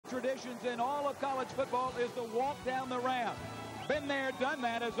traditions in all of college football is the walk down the ramp. Been there, done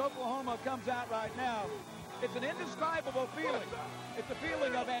that as Oklahoma comes out right now. It's an indescribable feeling. It's a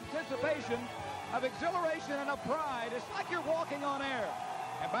feeling of anticipation, of exhilaration, and of pride. It's like you're walking on air.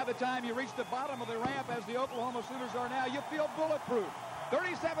 And by the time you reach the bottom of the ramp, as the Oklahoma Sooners are now, you feel bulletproof.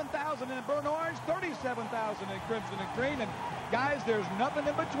 37,000 in burnt orange, 37,000 in crimson and green. And guys, there's nothing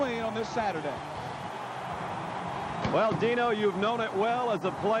in between on this Saturday. Well, Dino, you've known it well as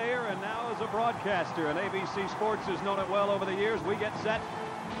a player and now as a broadcaster, and ABC Sports has known it well over the years. We get set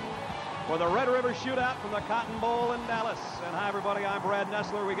for the Red River Shootout from the Cotton Bowl in Dallas. And hi, everybody, I'm Brad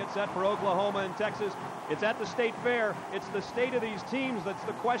Nessler. We get set for Oklahoma and Texas. It's at the State Fair. It's the state of these teams that's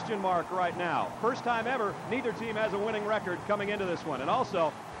the question mark right now. First time ever, neither team has a winning record coming into this one. And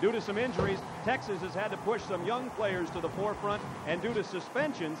also, due to some injuries, Texas has had to push some young players to the forefront. And due to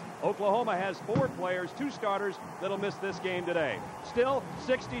suspensions, Oklahoma has 4 players, 2 starters, that'll miss this game today. Still,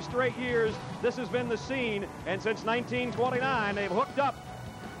 60 straight years, this has been the scene. And since 1929, they've hooked up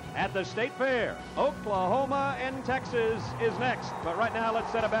at the State Fair. Oklahoma and Texas is next. But right now, let's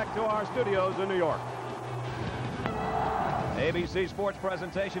send it back to our studios in New York. ABC Sports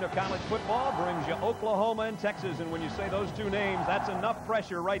presentation of college football brings you Oklahoma and Texas. And when you say those two names, that's enough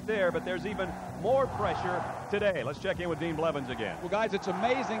pressure right there. But there's even more pressure today. Let's check in with Dean Blevins again. Well, guys, it's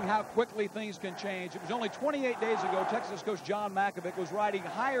amazing how quickly things can change. It was only 28 days ago Texas coach John Mackovic was riding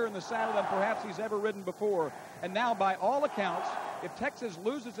higher in the saddle than perhaps he's ever ridden before. And now, by all accounts, if Texas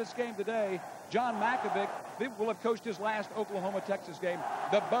loses this game today, John Mackovic will have coached his last Oklahoma-Texas game.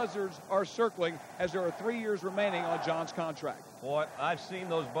 The buzzards are circling as there are 3 years remaining on John's contract. Boy, I've seen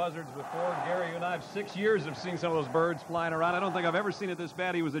those buzzards before. Gary, you and I have 6 years of seeing some of those birds flying around. I don't think I've ever seen it this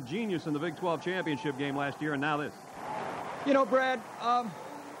bad. He was a genius in the Big 12 championship game last year, and now this. You know, Brad,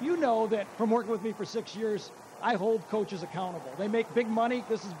 you know that from working with me for 6 years, I hold coaches accountable. They make big money.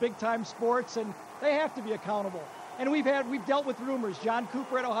 This is big-time sports, and they have to be accountable. And we've dealt with rumors. John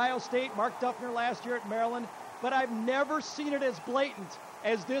Cooper at Ohio State, Mark Duffner last year at Maryland, but I've never seen it as blatant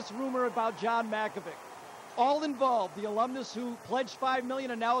as this rumor about John Mackovic. All involved, the alumnus who pledged $5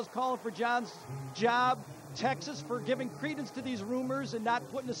 million and now is calling for John's job, Texas for giving credence to these rumors and not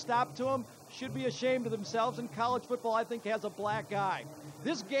putting a stop to them, should be ashamed of themselves. And college football, I think, has a black eye.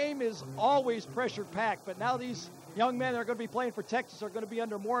 This game is always pressure-packed, but now these young men that are going to be playing for Texas are going to be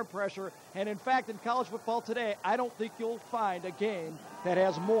under more pressure. And in fact, in college football today, I don't think you'll find a game that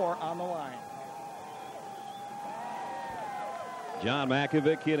has more on the line. John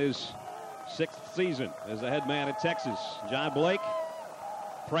Mackovic in his 6th season as the head man at Texas. John Blake,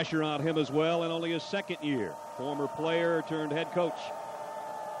 pressure on him as well in only his 2nd year. Former player turned head coach.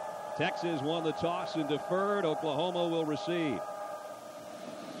 Texas won the toss and deferred. Oklahoma will receive.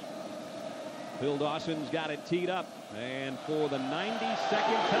 Phil Dawson's got it teed up, and for the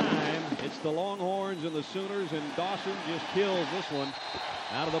 92nd time, it's the Longhorns and the Sooners, and Dawson just kills this one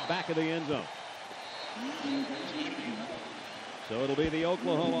out of the back of the end zone. So it'll be the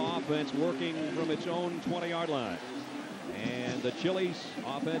Oklahoma offense working from its own 20-yard line. And the Chili's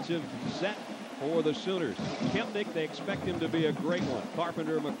offensive set for the Sooners. Kempnick, they expect him to be a great one.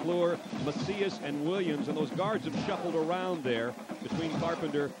 Carpenter, McClure, Macias, and Williams. And those guards have shuffled around there between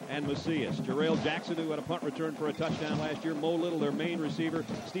Carpenter and Macias. Jarrell Jackson, who had a punt return for a touchdown last year. Mo Little, their main receiver.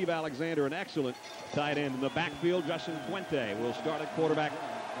 Steve Alexander, an excellent tight end. In the backfield, Justin Fuente will start at quarterback.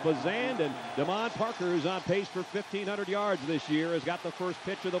 Fazand, and Damon Parker, who's on pace for 1,500 yards this year, has got the first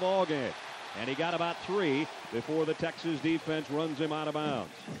pitch of the ball game. And he got about 3 before the Texas defense runs him out of bounds.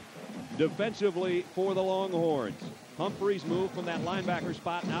 Defensively for the Longhorns, Humphreys moved from that linebacker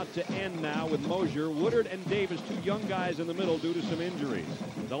spot out to end now with Mosier. Woodard and Davis, 2 young guys in the middle due to some injuries.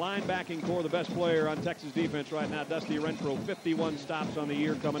 The linebacking core, the best player on Texas defense right now, Dusty Renfro, 51 stops on the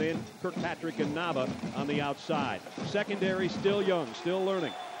year coming in. Kirkpatrick and Nava on the outside. Secondary still young, still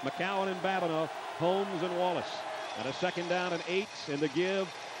learning. McCowan and Babineau, Holmes and Wallace. And a 2nd down and 8, and the give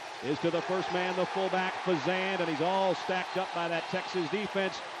is to the first man, the fullback, Fazand, and he's all stacked up by that Texas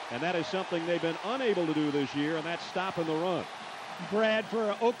defense. And that is something they've been unable to do this year, and that's stopping the run. Brad,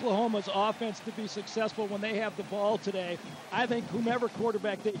 for Oklahoma's offense to be successful when they have the ball today, I think whomever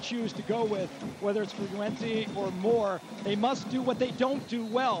quarterback they choose to go with, whether it's Fuente or Moore, they must do what they don't do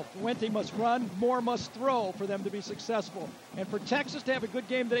well. Fuente must run, Moore must throw for them to be successful. And for Texas to have a good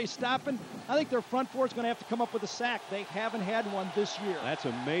game today stopping, I think their front four is going to have to come up with a sack. They haven't had one this year. That's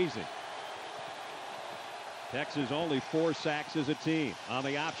amazing. Texas only 4 sacks as a team. On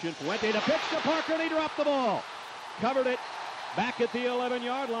the option, Fuente to pitch to Parker, and he dropped the ball. Covered it back at the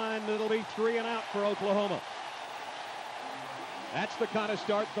 11-yard line. It'll be 3 and out for Oklahoma. That's the kind of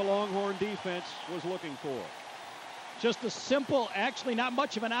start the Longhorn defense was looking for. Just a simple, actually not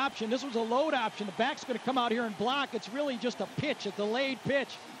much of an option. This was a load option. The back's going to come out here and block. It's really just a pitch, a delayed pitch.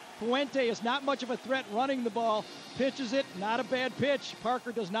 Fuente is not much of a threat running the ball. Pitches it, not a bad pitch.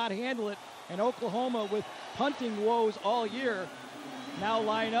 Parker does not handle it. And Oklahoma, with punting woes all year, now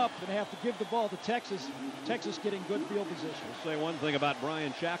line up and have to give the ball to Texas. Texas getting good field position. I'll say one thing about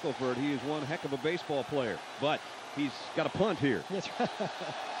Brian Shackelford. He is one heck of a baseball player, but he's got a punt here. That's right.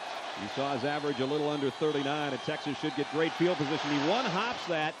 You saw his average a little under 39, and Texas should get great field position. He one-hops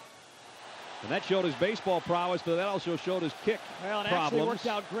that, and that showed his baseball prowess, but that also showed his kick Well, it problems. actually worked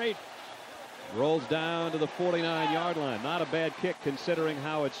out great. Rolls down to the 49-yard line. Not a bad kick considering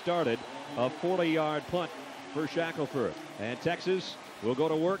how it started. A 40-yard punt for Shackelford. And Texas will go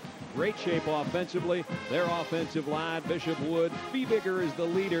to work. Great shape offensively. Their offensive line, Bishop Wood. Feebigger is the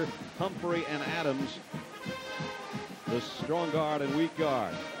leader. Humphrey and Adams, the strong guard and weak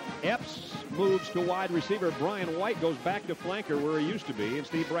guard. Epps moves to wide receiver. Brian White goes back to flanker where he used to be. And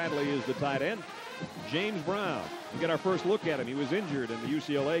Steve Bradley is the tight end. James Brown. We get our first look at him. He was injured in the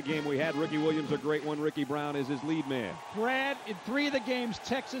UCLA game we had. Ricky Williams, a great one. Ricky Brown is his lead man. Brad, in 3 of the games,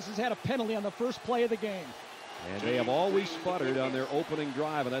 Texas has had a penalty on the first play of the game. And they have always sputtered on their opening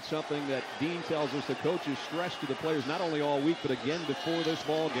drive, and that's something that Dean tells us the coaches stress to the players not only all week, but again before this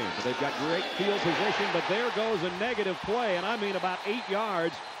ball game. But they've got great field position, but there goes a negative play, and I mean about 8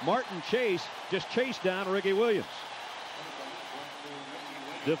 yards. Martin Chase just chased down Ricky Williams.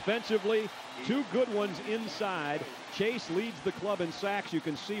 Defensively, 2 good ones inside. Chase leads the club in sacks. You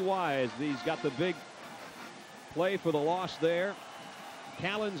can see why, as he's got the big play for the loss there.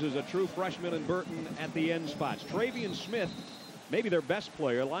 Callens is a true freshman, and Burton at the end spots. Travian Smith, maybe their best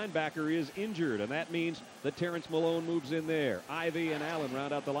player, linebacker, is injured, and that means that Terrence Malone moves in there. Ivy and Allen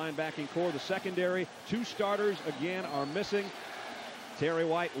round out the linebacking core. The secondary, 2 starters again are missing. Terry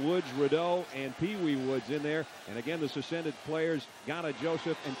White, Woods, Rideau, and Pee Wee Woods in there. And again, the suspended players, Ghana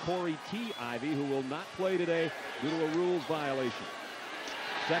Joseph and Corey T. Ivy, who will not play today due to a rules violation.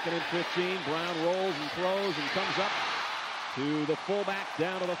 2nd and 15. Brown rolls and throws and comes up to the fullback.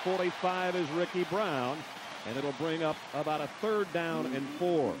 Down to the 45 is Ricky Brown. And it'll bring up about a 3rd down and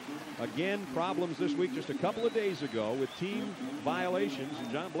 4. Again, problems this week just a couple of days ago with team violations.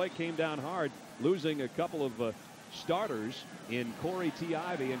 And John Blake came down hard, losing a couple of starters in Corey T.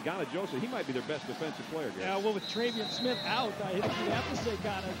 Ivy and Ghana Joseph. He might be their best defensive player, guys. Yeah, well, with Travian Smith out, I think you have to say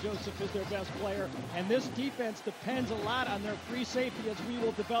Ghana Joseph is their best player. And this defense depends a lot on their free safety, as we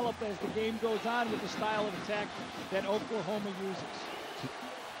will develop as the game goes on with the style of attack that Oklahoma uses.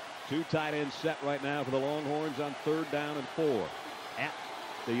 2 tight ends set right now for the Longhorns on 3rd down and 4 at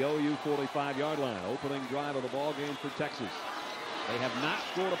the OU 45-yard line. Opening drive of the ball game for Texas. They have not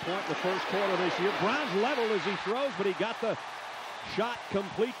scored a point in the first quarter this year. Brown's level as he throws, but he got the shot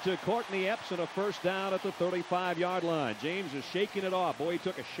complete to Courtney Epps and a 1st down at the 35-yard line. James is shaking it off. Boy, he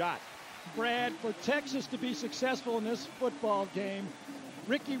took a shot. Brad, for Texas to be successful in this football game,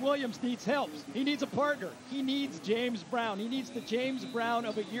 Ricky Williams needs help. He needs a partner. He needs James Brown. He needs the James Brown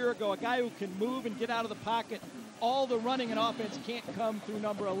of a year ago, a guy who can move and get out of the pocket. All the running and offense can't come through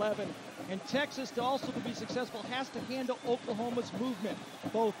number 11. And Texas, to be successful, has to handle Oklahoma's movement.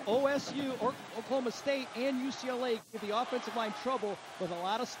 Both OSU, or Oklahoma State, and UCLA give the offensive line trouble with a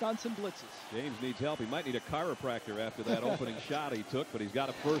lot of stunts and blitzes. James needs help. He might need a chiropractor after that opening shot he took, but he's got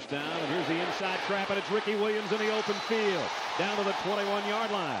a 1st down. And here's the inside trap, and it's Ricky Williams in the open field. Down to the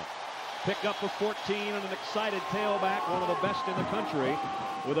 21-yard line. Picked up for 14 and an excited tailback, one of the best in the country.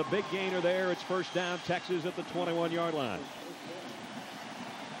 With a big gainer there, it's 1st down, Texas at the 21-yard line.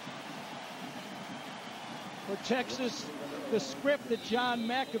 For Texas, the script that John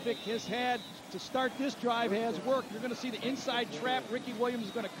Makovic has had to start this drive has worked. You're going to see the inside trap. Ricky Williams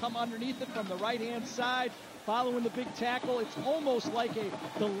is going to come underneath it from the right-hand side, following the big tackle. It's almost like a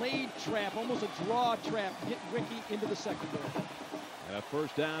delayed trap, almost a draw trap, getting Ricky into the secondary. And a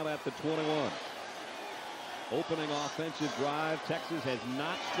 1st down at the 21. Opening offensive drive. Texas has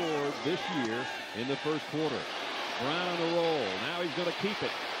not scored this year in the first quarter. Brown on the roll. Now he's going to keep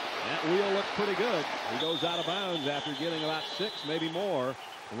it. That wheel looks pretty good. He goes out of bounds after getting about 6, maybe more.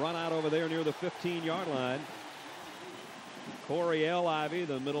 Run out over there near the 15-yard line. Corey L. Ivy,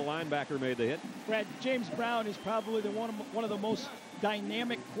 the middle linebacker, made the hit. Brad, James Brown is probably one of the most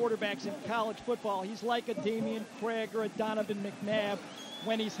dynamic quarterbacks in college football. He's like a Damian Craig or a Donovan McNabb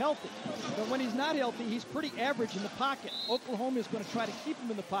when he's healthy. But when he's not healthy, he's pretty average in the pocket. Oklahoma is going to try to keep him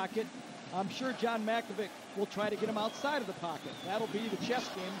in the pocket. I'm sure John Makovic will try to get him outside of the pocket. That'll be the chess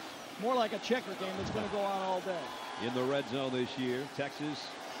game, more like a checker game that's going to go on all day. In the red zone this year, Texas,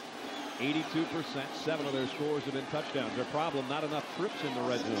 82%. 7 of their scores have been touchdowns. Their problem, not enough trips in the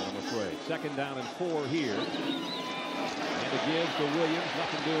red zone, I'm afraid. 2nd down and 4 here. to give to Williams.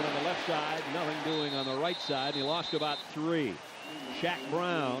 Nothing doing on the left side. Nothing doing on the right side. He lost about 3. Shaq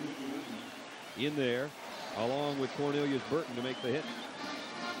Brown in there, along with Cornelius Burton to make the hit.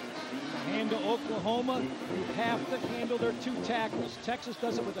 Hand to Oklahoma, you have to handle their 2 tackles. Texas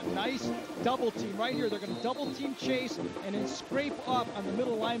does it with a nice double team right here. They're going to double team Chase and then scrape up on the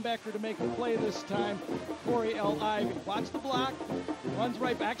middle linebacker to make the play this time. Corey L. Ivy. Watch the block. Runs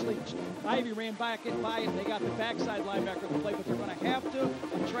right back. Actually, Ivy ran back and by it. They got the backside linebacker to play, but they're going to have to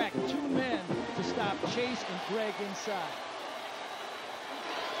attract 2 men to stop Chase and Greg inside.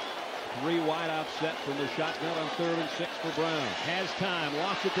 3 wideout set from the shotgun on 3rd and 6 for Brown. Has time,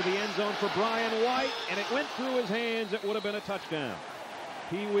 lost it to the end zone for Brian White, and it went through his hands. It would have been a touchdown.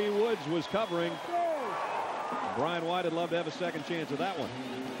 Pee Wee Woods was covering. Brian White would love to have a second chance of that one.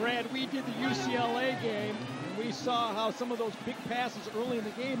 Brad, we did the UCLA game, and we saw how some of those big passes early in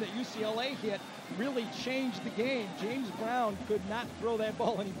the game that UCLA hit really changed the game. James Brown could not throw that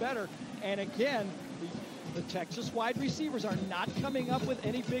ball any better, and again, the Texas wide receivers are not coming up with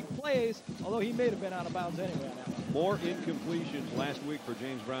any big plays, although he may have been out of bounds anyway on that one. More incompletions last week for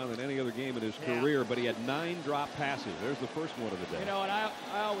James Brown than any other game in his career, but he had 9 drop passes. There's the first one of the day. You know, and I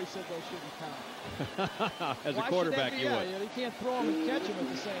always said those shouldn't count. As a quarterback, you would. Yeah, you can't throw them and catch them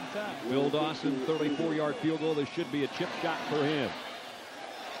at the same time. Will Dawson, 34-yard field goal. This should be a chip shot for him.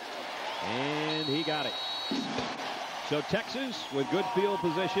 And he got it. So Texas, with good field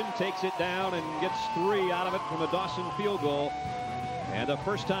position, takes it down and gets 3 out of it from a Dawson field goal. And the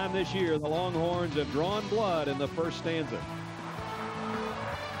first time this year, the Longhorns have drawn blood in the first stanza.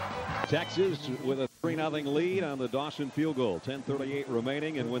 Texas with a 3-0 lead on the Dawson field goal. 10:38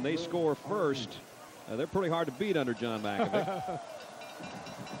 remaining, and when they score first, they're pretty hard to beat under John Mackovic.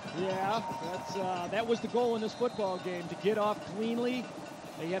 Yeah, that was the goal in this football game, to get off cleanly.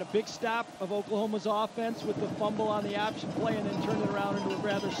 They had a big stop of Oklahoma's offense with the fumble on the option play and then turned it around into a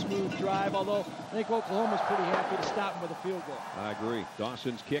rather smooth drive, although I think Oklahoma's pretty happy to stop him with a field goal. I agree.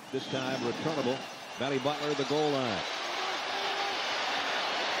 Dawson's kick this time returnable. Benny Butler the goal line.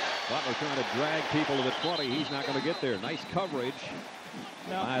 Butler trying to drag people to the 20. He's not going to get there. Nice coverage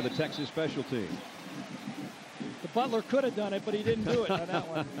by the Texas special team. The Butler could have done it, but he didn't do it on that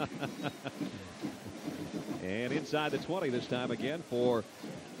one. And inside the 20 this time again for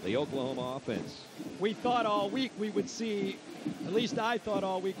the Oklahoma offense. We thought all week we would see, at least I thought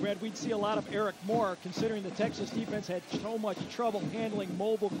all week, Red, we'd see a lot of Eric Moore, considering the Texas defense had so much trouble handling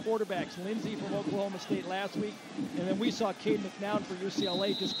mobile quarterbacks. Lindsey from Oklahoma State last week, and then we saw Cade McNown for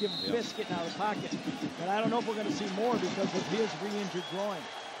UCLA just give him fist getting out of the pocket. But I don't know if we're going to see more because of his re-injured groin.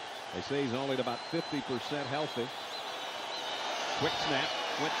 They say he's only at about 50% healthy. Quick snap.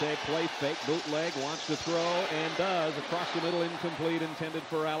 Fuente play fake, bootleg, wants to throw, and does. Across the middle, incomplete, intended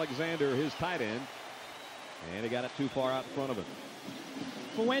for Alexander, his tight end. And he got it too far out in front of him.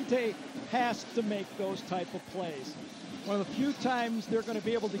 Fuente has to make those type of plays. One of the few times they're going to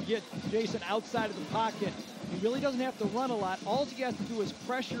be able to get Jason outside of the pocket. He really doesn't have to run a lot. All he has to do is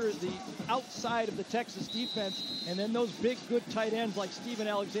pressure the outside of the Texas defense, and then those big, good tight ends like Steven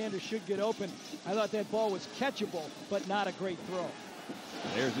Alexander should get open. I thought that ball was catchable, but not a great throw.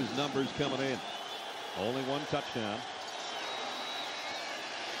 There's his numbers coming in. Only 1 touchdown.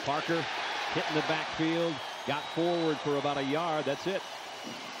 Parker hitting the backfield. Got forward for about a yard. That's it.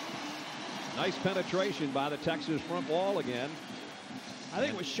 Nice penetration by the Texas front wall again. I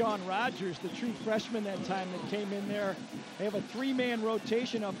think it was Sean Rogers, the true freshman that time, that came in there. They have a 3-man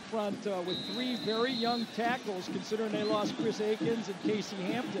rotation up front with 3 very young tackles, considering they lost Chris Akins and Casey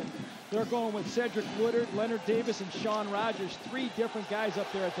Hampton. They're going with Cedric Woodard, Leonard Davis, and Sean Rogers. 3 different guys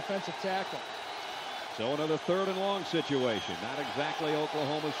up there at defensive tackle. So another 3rd and long situation. Not exactly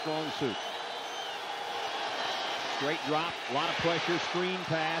Oklahoma's strong suit. Straight drop, a lot of pressure, screen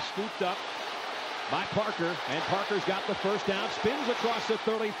pass, scooped up by Parker, and Parker's got the first down, spins across the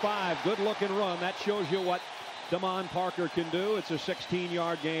 35. Good looking run. That shows you what Damon Parker can do. It's a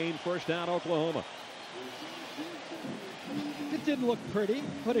 16-yard gain, first down Oklahoma. It didn't look pretty,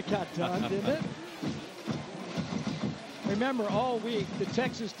 but it got done, didn't it? Remember, all week, the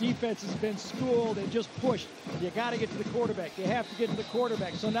Texas defense has been schooled and just pushed. You got to get to the quarterback. You have to get to the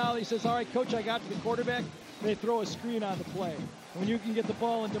quarterback. So now he says, all right, coach, I got to the quarterback. They throw a screen on the play. When you can get the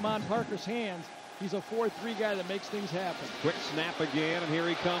ball in Damon Parker's hands, he's a 4-3 guy that makes things happen. Quick snap again, and here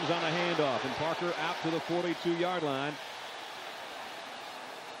he comes on a handoff. And Parker out to the 42-yard line.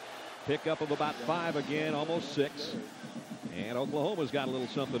 Pickup of about 5 again, almost 6. And Oklahoma's got a little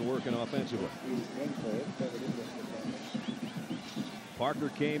something working offensively. Parker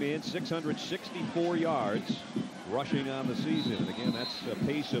came in 664 yards rushing on the season. And again, that's a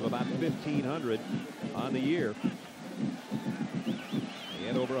pace of about 1,500 on the year.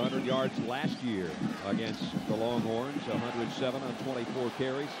 And over 100 yards last year against the Longhorns, 107 on 24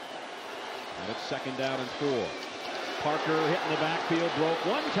 carries. And it's 2nd down and 4. Parker hitting the backfield, broke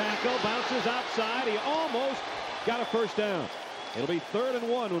one tackle, bounces outside. He almost got a first down. It'll be 3rd and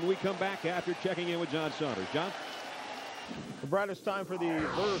 1 when we come back after checking in with John Saunders. John? Brad, it's time for the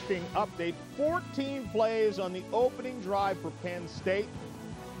Burger King update. 14 plays on the opening drive for Penn State.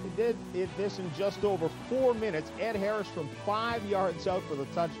 They did this in just over 4 minutes. Ed Harris from 5 yards out for the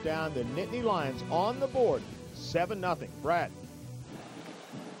touchdown. The Nittany Lions on the board, 7-0. Brad.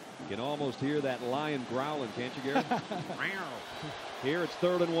 You can almost hear that lion growling, can't you, Gary? Here it's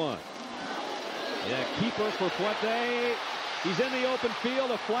 3rd and 1. Yeah, keeper for Fuente. He's in the open field.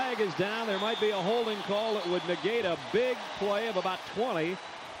 A flag is down. There might be a holding call that would negate a big play of about 20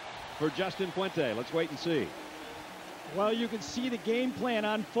 for Justin Fuente. Let's wait and see. Well, you can see the game plan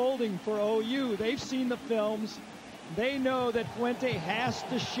unfolding for OU. They've seen the films. They know that Fuente has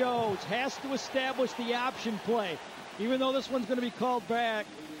to establish the option play. Even though this one's going to be called back,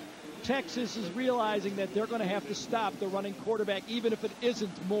 Texas is realizing that they're going to have to stop the running quarterback, even if it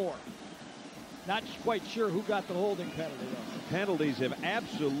isn't Moore. Not quite sure who got the holding penalty, though. Penalties have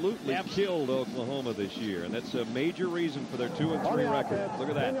absolutely killed Oklahoma this year, and that's a major reason for their 2-3 record. Look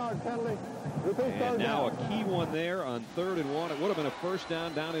at that. And now a key one there on 3rd and 1. It would have been a first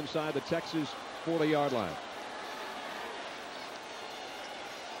down inside the Texas 40-yard line.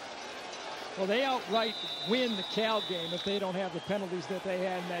 Well, they outright win the Cal game if they don't have the penalties that they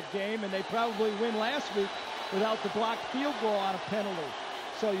had in that game, and they probably win last week without the blocked field goal on a penalty.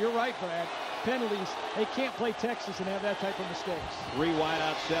 So you're right, Brad. Penalties, they can't play Texas and have that type of mistakes. 3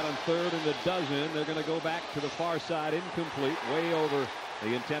 wideouts set on 3rd and a dozen. They're going to go back to the far side, incomplete, way over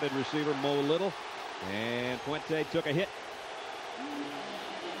the intended receiver, Mo Little. And Fuente took a hit.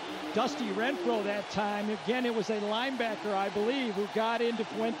 Dusty Renfro that time. Again, it was a linebacker, I believe, who got into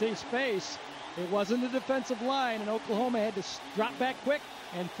Fuente's face. It wasn't the defensive line, and Oklahoma had to drop back quick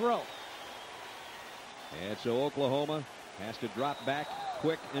and throw. And so Oklahoma has to drop back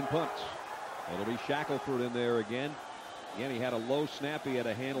quick and punt. It'll be Shackelford in there again. Again, he had a low snap. He had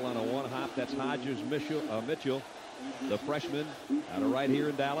a handle on a one-hop. That's Hodges Mitchell, the freshman out of right here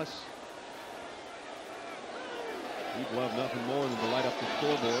in Dallas. He'd love nothing more than to light up the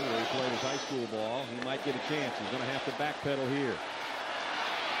scoreboard where he played his high school ball. He might get a chance. He's going to have to backpedal here.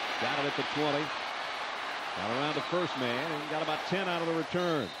 Got it at the 20. Got around the first man and got about 10 out of the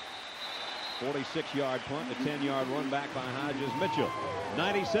return. 46-yard punt, a 10-yard run back by Hodges Mitchell.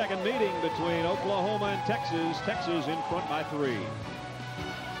 90-second meeting between Oklahoma and Texas. Texas in front by 3.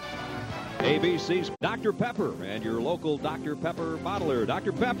 ABC's Dr. Pepper and your local Dr. Pepper bottler.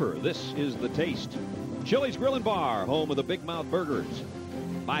 Dr. Pepper, this is the taste. Chili's Grill and Bar, home of the Big Mouth Burgers.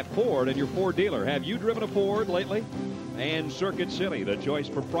 By Ford and your Ford dealer. Have you driven a Ford lately? And Circuit City, the choice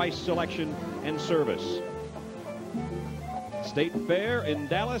for price, selection, and service. State Fair in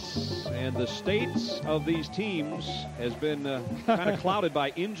Dallas, and the states of these teams has been kind of clouded by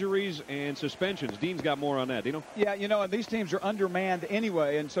injuries and suspensions. Dean's got more on that. Dino? Yeah, you know, and these teams are undermanned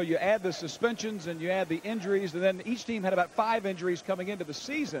anyway, and so you add the suspensions and you add the injuries, and then each team had about 5 injuries coming into the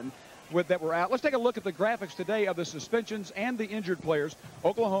season that were out. Let's take a look at the graphics today of the suspensions and the injured players.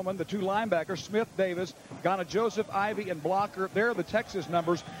 Oklahoma, the 2 linebackers, Smith, Davis, Ghana Joseph, Ivy, and Blocker. They're the Texas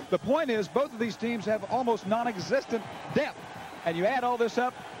numbers. The point is both of these teams have almost non-existent depth. And you add all this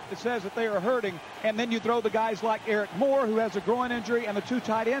up, it says that they are hurting. And then you throw the guys like Eric Moore, who has a groin injury, and the 2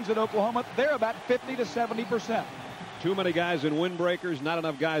 tight ends at Oklahoma. They're about 50 to 70%. Too many guys in windbreakers, not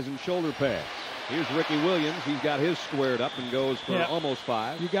enough guys in shoulder pads. Here's Ricky Williams. He's got his squared up and goes for almost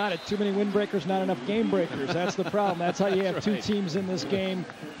 5. You got it. Too many windbreakers, not enough game breakers. That's the problem. That's how you have 2 teams in this game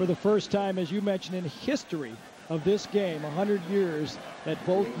for the first time, as you mentioned, in history of this game, 100 years, that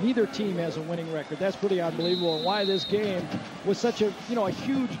neither team has a winning record. That's pretty unbelievable. And why this game was such a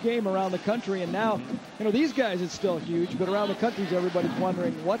huge game around the country. And now, these guys, it's still huge, but around the country, everybody's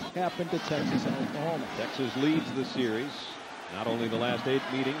wondering what happened to Texas and Oklahoma. Texas leads the series, not only the last 8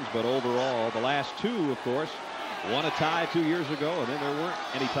 meetings, but overall. The last 2, of course, won a tie 2 years ago, and then there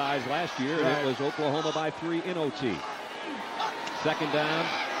weren't any ties last year. Right. It was Oklahoma by 3 in OT. 2nd down.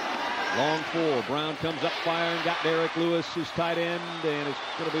 Long 4. Brown comes up firing, got Derek Lewis, his tight end, and it's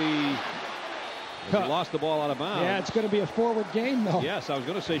going to be... He lost the ball out of bounds. Yeah, it's going to be a forward game, though. Yes, I was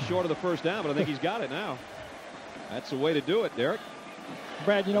going to say short of the first down, but I think he's got it now. That's the way to do it, Derek.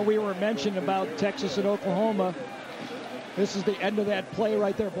 Brad, we were mentioning about Texas and Oklahoma. This is the end of that play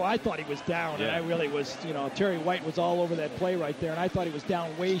right there. Boy, I thought he was down, and I really was, Terry White was all over that play right there, and I thought he was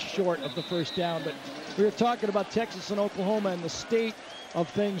down way short of the first down. But we were talking about Texas and Oklahoma and the state of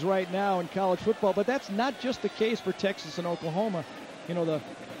things right now in college football, but that's not just the case for Texas and Oklahoma. the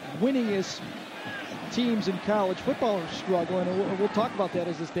winningest teams in college football are struggling, and we'll talk about that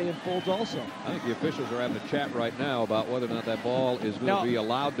as this day unfolds also. I think the officials are having a chat right now about whether or not that ball is going to be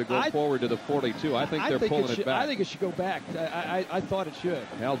allowed to go forward to the 42. I think they're pulling it back. I think it should go back. I thought it should.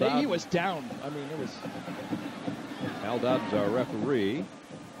 He was down. I mean, it was. Hal Dowden's our referee.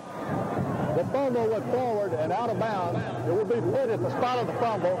 The fumble went forward and out of bounds. It will be put at the spot of the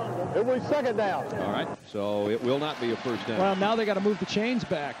fumble. It will be second down. All right, so it will not be a first down. Well, now they got to move the chains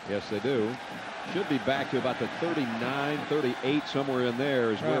back. Yes, they do. Should be back to about the 39, 38, somewhere in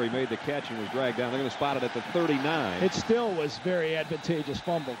there is where he made the catch and was dragged down. They're going to spot it at the 39. It still was very advantageous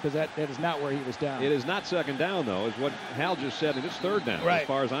fumble because that is not where he was down. It is not second down, though, is what Hal just said, and it's third down as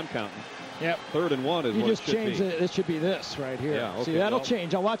far as I'm counting. Yep. 3rd and 1 is you what just it should change be. It should be this right here. Yeah, okay. See, that'll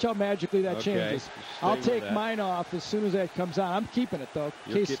change. I'll watch how magically that changes. I'll take mine off as soon as that comes on. I'm keeping it, though.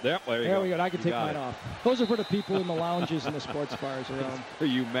 There we go. I can take mine off. Those are for the people in the lounges and the sports bars around. For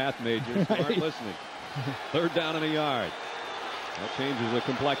you math majors who aren't listening. 3rd down and a yard. That changes the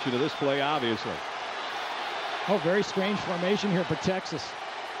complexion of this play, obviously. Oh, very strange formation here for Texas.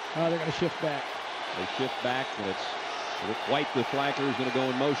 They're going to shift back. They shift back, and it's White, the flanker, is going to go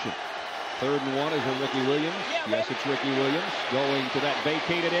in motion. 3rd and 1 is a Ricky Williams. Yes, it's Ricky Williams going to that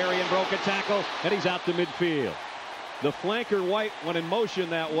vacated area and broke a tackle, and he's out to midfield. The flanker, White, went in motion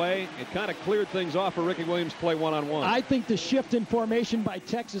that way. It kind of cleared things off for Ricky Williams to play one-on-one. I think the shift in formation by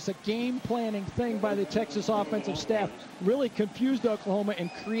Texas, a game-planning thing by the Texas offensive staff, really confused Oklahoma and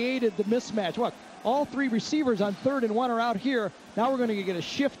created the mismatch. Look, all 3 receivers on 3rd and 1 are out here. Now we're going to get a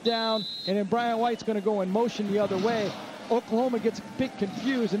shift down, and then Brian White's going to go in motion the other way. Oklahoma gets a bit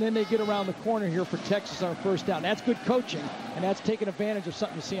confused, and then they get around the corner here for Texas on 1st down. That's good coaching, and that's taking advantage of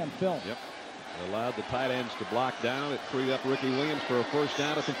something you see on film. Yep. They allowed the tight ends to block down. It freed up Ricky Williams for a 1st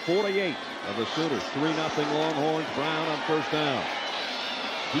down at the 48 of the Sooners. 3-0 Longhorns. Brown on 1st down.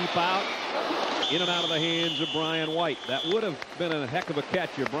 Deep out, in and out of the hands of Brian White. That would have been a heck of a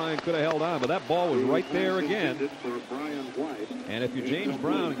catch if Brian could have held on, but that ball was right there again. And if you're James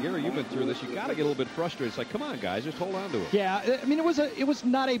Brown, and Gary, you've been through this, you got to get a little bit frustrated. It's like, come on, guys, just hold on to it. Yeah, I mean, it was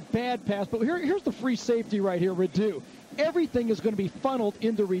not a bad pass, but here's the free safety right here, Redu. Everything is going to be funneled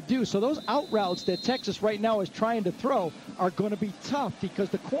into Redu. So those out routes that Texas right now is trying to throw are going to be tough because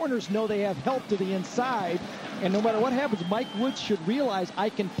the corners know they have help to the inside. And no matter what happens, Mike Woods should realize I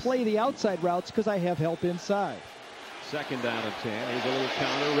can play the outside routes because I have help inside. 2nd down and 10. Here's a little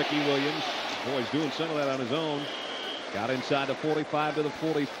counter. Ricky Williams. Boy, he's doing some of that on his own. Got inside the 45 to the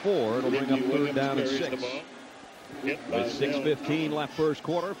 44. It'll bring up 3rd down and 6. With 6:15 left first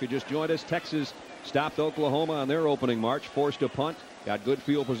quarter. If you just joined us, Texas stopped Oklahoma on their opening march, forced a punt, got good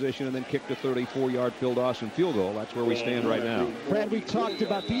field position, and then kicked a 34-yard Phil Dawson field goal. That's where we stand right now. Brad, we talked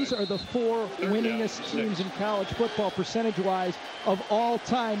about these are the 4 winningest teams in college football percentage-wise of all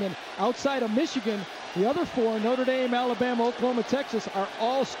time. And outside of Michigan, the other 4, Notre Dame, Alabama, Oklahoma, Texas, are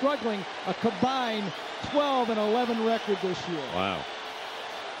all struggling. A combined 12-11 record this year. Wow.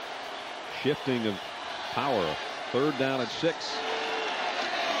 Shifting of power. 3rd down at 6.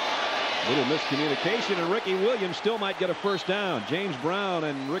 Little miscommunication, and Ricky Williams still might get a 1st down. James Brown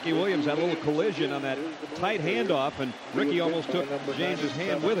and Ricky Williams had a little collision on that tight handoff, and Ricky almost took James's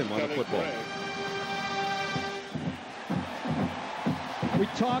hand with him on the football. We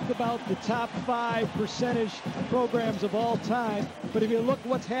talked about the top 5 percentage programs of all time, but if you look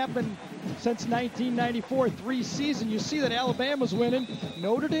what's happened since 1994, 3 seasons, you see that Alabama's winning,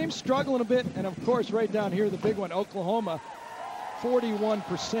 Notre Dame's struggling a bit, and of course right down here the big one, Oklahoma,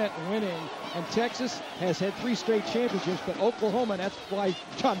 41% winning, and Texas has had 3 straight championships, but Oklahoma, that's why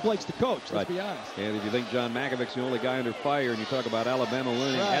John Blake's the coach, let's be honest. And if you think John Makovich's the only guy under fire, and you talk about Alabama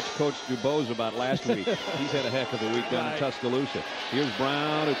winning, that's Coach DuBose about last week. He's had a heck of a week down in Tuscaloosa. Here's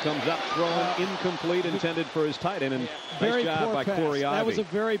Brown, who comes up throwing incomplete, intended for his tight end, and nice job by Corey Ivy. That was a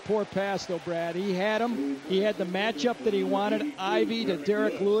very poor pass, though, Brad. He had him. He had the matchup that he wanted. Ivy to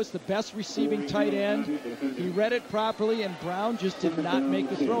Derek Lewis, the best receiving tight end. He read it properly, and Brown just did not make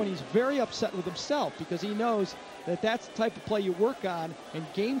the throw, and he's very upset with himself because he knows that that's the type of play you work on and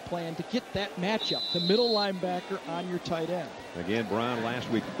game plan to get that matchup, the middle linebacker on your tight end. Again, Brown last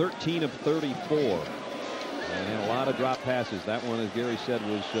week, 13 of 34, and had a lot of drop passes. That one, as Gary said,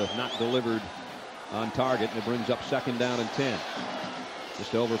 was not delivered on target, and it brings up 2nd down and 10.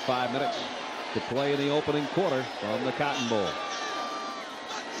 Just over 5 minutes to play in the opening quarter from the Cotton Bowl.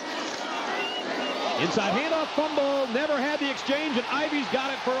 Inside handoff, fumble, never had the exchange, and Ivy's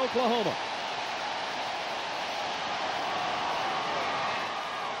got it for Oklahoma.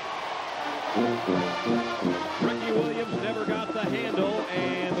 Ricky Ricky Williams never got the handle,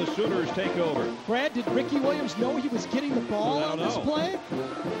 and the Sooners take over. Brad, did Ricky Williams know he was getting the ball on this play?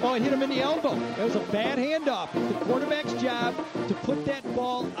 Oh, it hit him in the elbow. That was a bad handoff. It's the quarterback's job to put that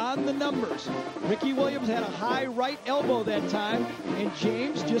ball on the numbers. Ricky Williams had a high right elbow that time, and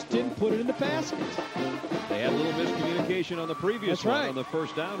James just didn't put it in the basket. They had a little miscommunication on the previous one, on the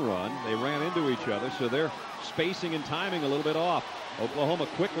first down run. They ran into each other, so they're spacing and timing a little bit off. Oklahoma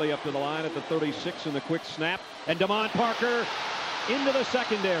quickly up to the line at the 36 in the quick snap. And Damon Parker into the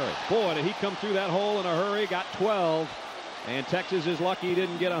secondary. Boy, did he come through that hole in a hurry. Got 12. And Texas is lucky he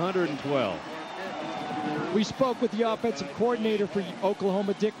didn't get 112. We spoke with the offensive coordinator for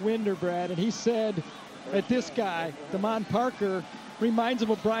Oklahoma, Dick Winder, Brad, and he said that this guy, Damon Parker, reminds him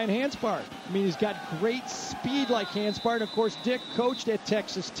of Brian Hanspard. I mean, he's got great speed like Hanspard. And of course, Dick coached at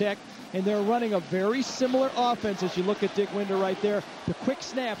Texas Tech, and they're running a very similar offense as you look at Dick Winder right there. The quick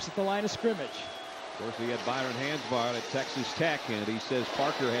snaps at the line of scrimmage. Of course, we had Byron Hanspard at Texas Tech, and he says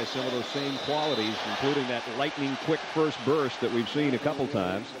Parker has some of those same qualities, including that lightning quick first burst that we've seen a couple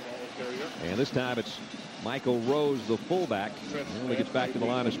times. And this time it's Michael Rose, the fullback, and only gets back to the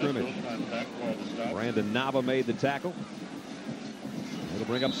line of scrimmage. Brandon Nava made the tackle. It'll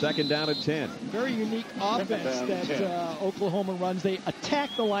bring up second down at 10. Very unique offense that Oklahoma runs. They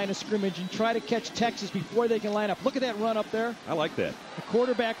attack the line of scrimmage and try to catch Texas before they can line up. Look at that run up there. I like that. The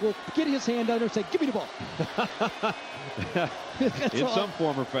quarterback will get his hand under and say, give me the ball. In some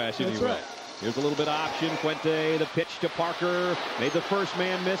form or fashion, That's right. Here's a little bit of option. Fuente, the pitch to Parker. Made the first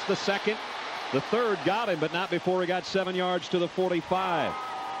man miss, the second. The third got him, but not before he got 7 yards to the 45.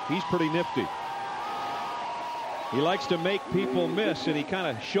 He's pretty nifty. He likes to make people miss, and he kind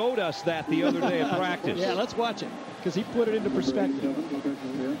of showed us that the other day at practice. Yeah, let's watch it, because he put it into perspective.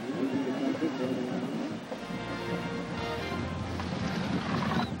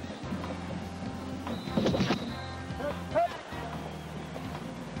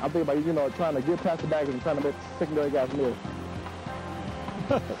 I think about, trying to get past the back and trying to make secondary guys miss.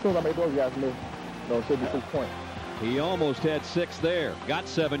 As soon as I make those guys miss, it should be 6 points. He almost had 6 there. Got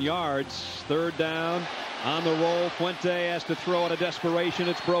 7 yards. Third down. On the roll, Fuente has to throw out of desperation.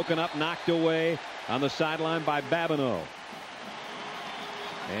 It's broken up, knocked away on the sideline by Babineau.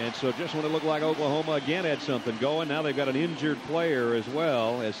 And so just when it looked like Oklahoma again had something going, now they've got an injured player as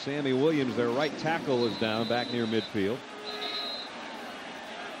well, as Sammy Williams, their right tackle, is down back near midfield.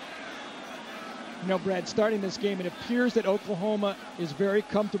 Brad, starting this game, it appears that Oklahoma is very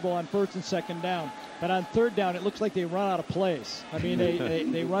comfortable on first and second down. But on third down, it looks like they run out of plays. I mean,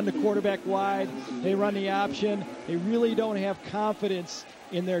 they run the quarterback wide. They run the option. They really don't have confidence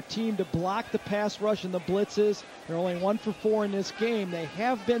in their team to block the pass rush and the blitzes. They're only 1 for 4 in this game. They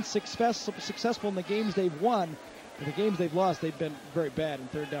have been successful in the games they've won. But the games they've lost, they've been very bad in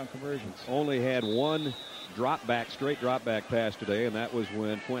third down conversions. Only had one straight drop back pass today, and that was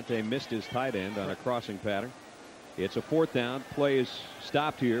when Fuente missed his tight end on a crossing pattern. It's a fourth down. Play is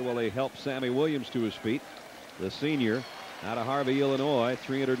stopped here while they help Sammy Williams to his feet. The senior out of Harvey, Illinois,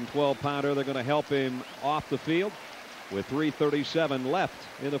 312-pounder. They're going to help him off the field with 3:37 left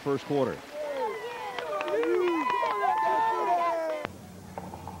in the first quarter.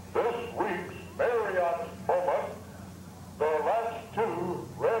 This week's Marriott moment, the last 2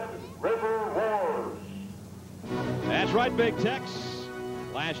 Red River Wars. That's right, Big Tex.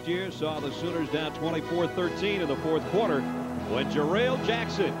 Last year saw the Sooners down 24-13 in the fourth quarter when Jarrell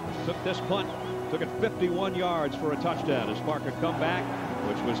Jackson took this punt, took it 51 yards for a touchdown. A Sparker comeback,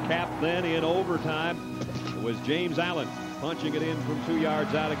 which was capped then in overtime. It was James Allen punching it in from 2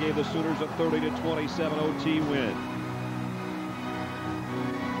 yards out. It gave the Sooners a 30-27 OT win.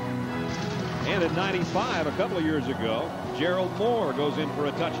 And in 95, a couple of years ago, Gerald Moore goes in for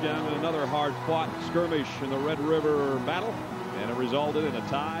a touchdown in another hard-fought skirmish in the Red River battle. And it resulted in a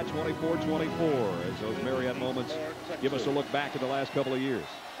tie, 24-24, as those Marriott moments give us a look back at the last couple of years.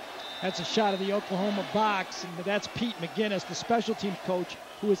 That's a shot of the Oklahoma box, and that's Pete McGinnis, the special teams coach,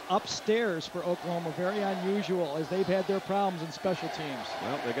 who is upstairs for Oklahoma. Very unusual, as they've had their problems in special teams.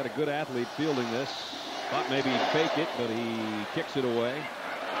 Well, they got a good athlete fielding this. Thought maybe he'd fake it, but he kicks it away.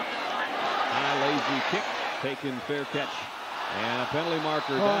 High, lazy kick, taken, fair catch, and a penalty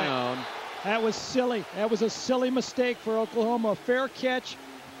marker down. That was silly. That was a silly mistake for Oklahoma. A fair catch.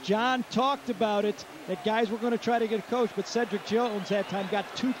 John talked about it, that guys were going to try to get a coach, but Cedric Jones that time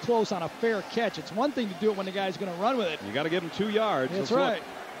got too close on a fair catch. It's one thing to do it when the guy's going to run with it. You got to give him 2 yards. That's right.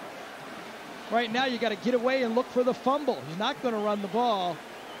 Right now you got to get away and look for the fumble. He's not going to run the ball.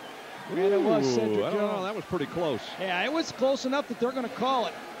 And it was Cedric Jones. I don't know. That was pretty close. Yeah, it was close enough that they're going to call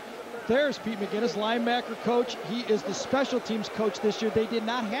it. There's Pete McGinnis, linebacker coach. He is the special teams coach this year. They did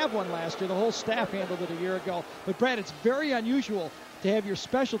not have one last year. The whole staff handled it a year ago. But, Brad, it's very unusual to have your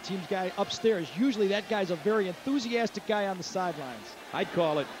special teams guy upstairs. Usually that guy's a very enthusiastic guy on the sidelines. I'd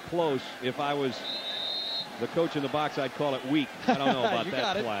call it close. If I was the coach in the box, I'd call it weak. I don't know about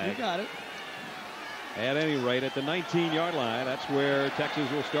that flag. You got it. At any rate, at the 19-yard line, that's where Texas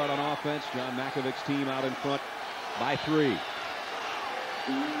will start on offense. John Makovic's team out in front by 3.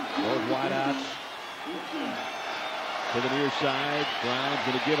 Both wideouts to the near side. Brown's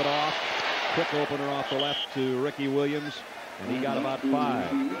going to give it off. Quick opener off the left to Ricky Williams, and he got about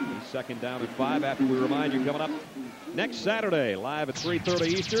 5. He's second down and 5. After we remind you, coming up next Saturday, live at 3:30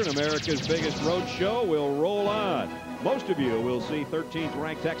 Eastern, America's biggest road show will roll on. Most of you will see 13th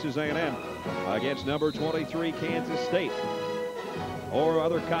ranked Texas A&M against number 23 Kansas State. Or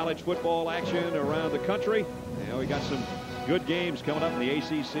other college football action around the country. You know, we got some good games coming up in the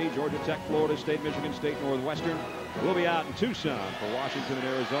ACC. Georgia Tech, Florida State, Michigan State, Northwestern. We'll be out in Tucson for Washington and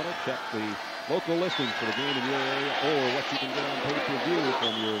Arizona. Check the local listings for the game in your area or what you can get on pay-per-view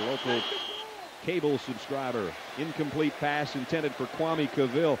from your local cable subscriber. Incomplete pass intended for Kwame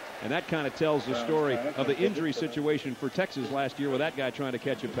Cavill, and that kind of tells the story of the injury situation for Texas last year with that guy trying to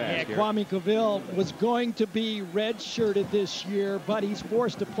catch a pass. Yeah, Kwame Cavill was going to be redshirted this year, but he's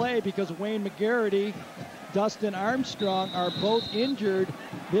forced to play because Wayne McGarity, Dustin Armstrong are both injured.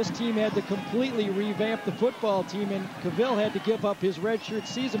 This team had to completely revamp the football team, and Cavill had to give up his redshirt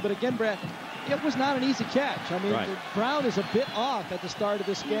season. But again, Brett, it was not an easy catch. I mean, right. Brown is a bit off at the start of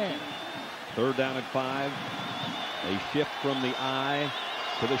this game. 3rd down and 5. A shift from the I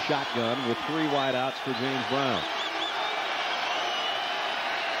to the shotgun with 3 wideouts for James Brown.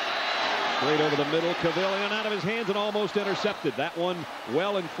 Straight over the middle, Cavill in and out of his hands and almost intercepted. That one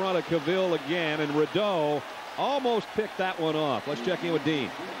well in front of Cavill again, and Rideau almost picked that one off. Let's check in with Dean.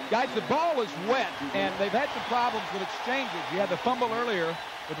 Guys, the ball is wet, and they've had some problems with exchanges. You had the fumble earlier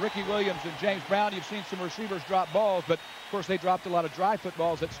with Ricky Williams and James Brown. You've seen some receivers drop balls, but of course they dropped a lot of dry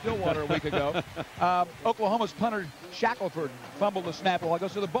footballs at Stillwater a week ago. Oklahoma's punter Shackelford fumbled the snap a while ago,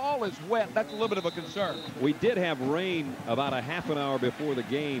 so the ball is wet. That's a little bit of a concern. We did have rain about a half an hour before the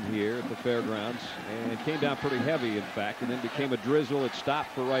game here at the fairgrounds, and it came down pretty heavy, in fact, and then became a drizzle. It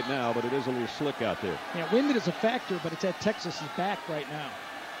stopped for right now, but it is a little slick out there. Yeah, wind is a factor, but it's at Texas's back right now.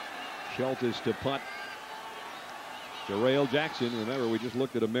 Schultz to punt. Jarrell Jackson, remember we just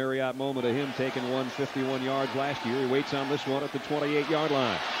looked at a Marriott moment of him taking 151 yards last year. He waits on this one at the 28-yard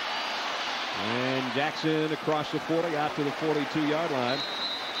line. And Jackson across the 40 out to the 42-yard line.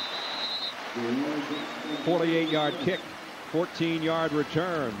 48-yard kick, 14-yard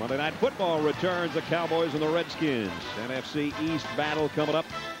return. Monday Night Football returns the Cowboys and the Redskins. NFC East battle coming up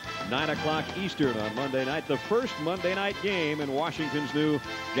 9 o'clock Eastern on Monday night. The first Monday night game in Washington's new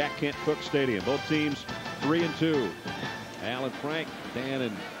Jack Kent Cooke Stadium. Both teams 3-2. Alan Frank, Dan,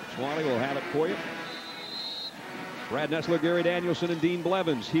 and Swanee will have it for you. Brad Nessler, Gary Danielson, and Dean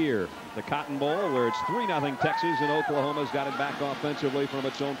Blevins here. The Cotton Bowl, where it's 3-0 Texas, and Oklahoma's got it back offensively from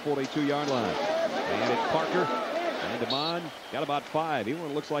its own 42-yard line. And it's Parker. And Demond got about 5. He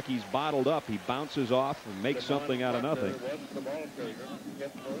looks like he's bottled up. He bounces off and makes something out of nothing.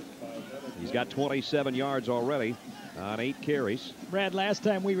 He's got 27 yards already on 8 carries. Brad, last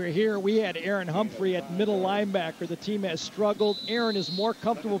time we were here, we had Aaron Humphrey at middle linebacker. The team has struggled. Aaron is more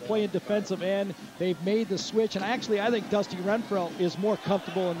comfortable playing defensive end. They've made the switch, and actually I think Dusty Renfro is more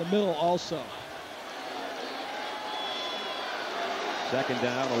comfortable in the middle also. 2nd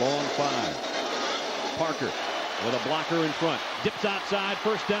down, a long 5. Parker with a blocker in front. Dips outside,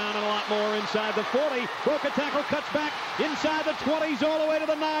 1st down, and a lot more inside the 40. Broke a tackle, cuts back inside the 20s all the way to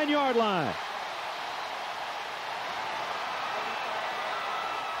the 9-yard line.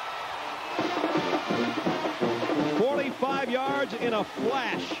 Yards in a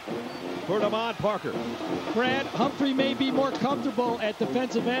flash for Demond Parker. Brad, Humphrey may be more comfortable at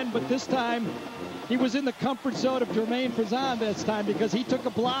defensive end, but this time he was in the comfort zone of Jermaine Frezan this time because he took a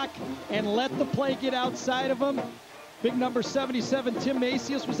block and let the play get outside of him. Big number 77, Tim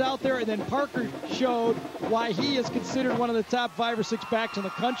Macias, was out there, and then Parker showed why he is considered one of the top 5 or 6 backs in the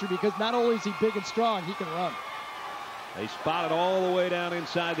country, because not only is he big and strong, he can run. They spot it all the way down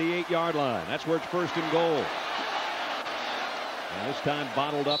inside the 8-yard line. That's where it's 1st and goal. And this time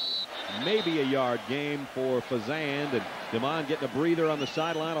bottled up, maybe a yard game for Fazand, and Demond getting a breather on the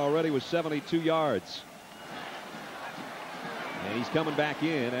sideline already with 72 yards. And he's coming back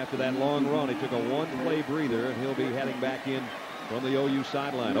in after that long run. He took a 1-play breather, and he'll be heading back in from the OU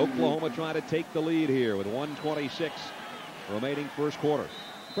sideline. Oklahoma trying to take the lead here with 1:26 remaining 1st quarter.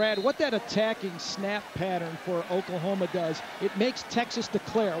 Brad, what that attacking snap pattern for Oklahoma does, it makes Texas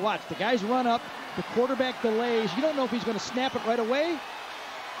declare. Watch, the guys run up, the quarterback delays. You don't know if he's going to snap it right away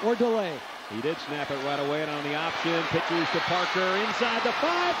or delay. He did snap it right away, and on the option, pitches to Parker inside the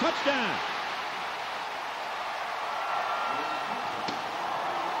 5, touchdown.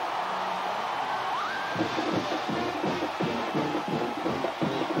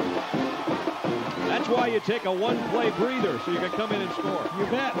 That's why you take a one-play breather, so you can come in and score. You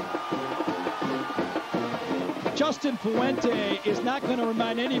bet. Justin Fuente is not going to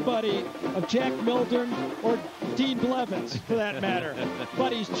remind anybody of Jack Mildren or Dean Blevins, for that matter.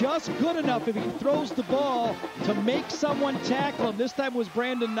 But he's just good enough if he throws the ball to make someone tackle him. This time was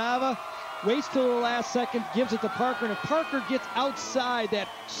Brandon Nava. Waits till the last second, gives it to Parker, and if Parker gets outside that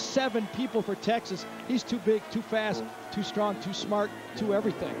 7 people for Texas, he's too big, too fast, too strong, too smart, too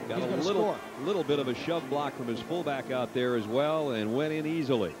everything. Got he's a going to score. little bit of a shove block from his fullback out there as well, and went in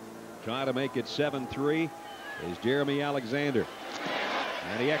easily. Trying to make it 7-3 is Jeremy Alexander.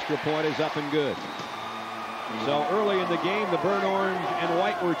 And the extra point is up and good. So early in the game, the burnt orange and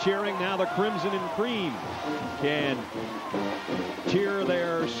white were cheering. Now the crimson and cream can cheer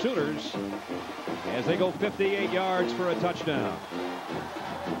their Sooners as they go 58 yards for a touchdown.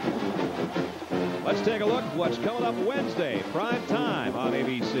 Let's take a look what's coming up Wednesday, prime time on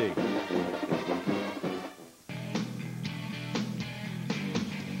ABC.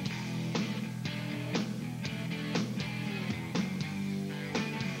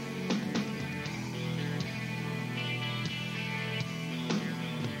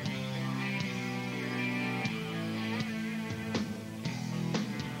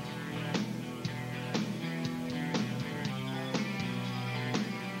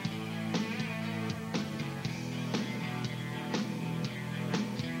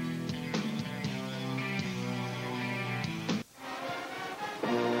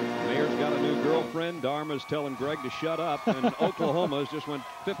 Darma's telling Greg to shut up, and Oklahoma's just went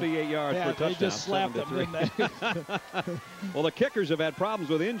 58 yards for a touchdown. They just slapped him, didn't they? Well, the kickers have had problems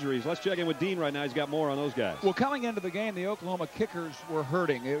with injuries. Let's check in with Dean right now. He's got more on those guys. Well, coming into the game, the Oklahoma kickers were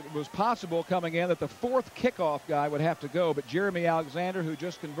hurting. It was possible coming in that the 4th kickoff guy would have to go, but Jeremy Alexander, who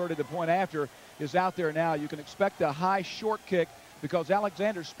just converted the point after, is out there now. You can expect a high short kick because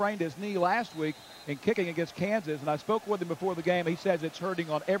Alexander sprained his knee last week in kicking against Kansas, and I spoke with him before the game. He says it's hurting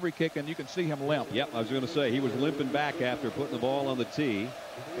on every kick, and you can see him limp. Yep, I was going to say he was limping back after putting the ball on the tee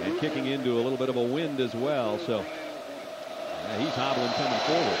and kicking into a little bit of a wind as well. So he's hobbling coming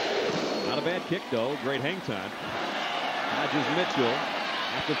forward. Not a bad kick, though. Great hang time. Hodges Mitchell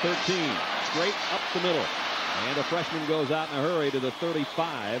after 13, straight up the middle. And the freshman goes out in a hurry to the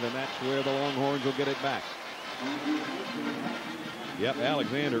 35, and that's where the Longhorns will get it back. Yep,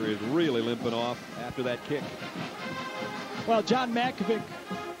 Alexander is really limping off after that kick. Well, John Makovic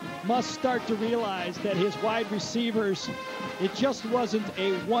must start to realize that his wide receivers, it just wasn't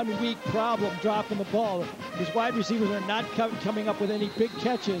a one-week problem dropping the ball. His wide receivers are not coming up with any big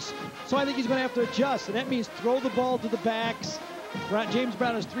catches. So I think he's going to have to adjust, and that means throw the ball to the backs. James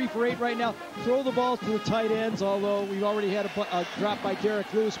Brown is 3 for 8 right now. Throw the ball to the tight ends, although we've already had a drop by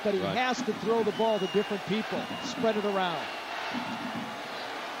Derek Lewis, but he has to throw the ball to different people, spread it around.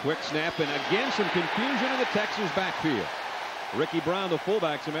 Quick snap, and again some confusion in the Texas backfield. Ricky Brown, the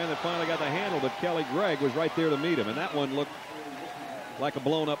fullback's the man that finally got the handle, but Kelly Gregg was right there to meet him, and that one looked like a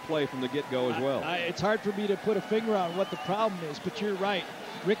blown-up play from the get-go as well. It's hard for me to put a finger on what the problem is, but you're right.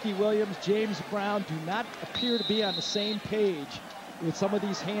 Ricky Williams, James Brown do not appear to be on the same page with some of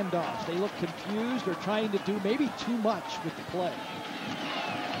these handoffs. They look confused or trying to do maybe too much with the play.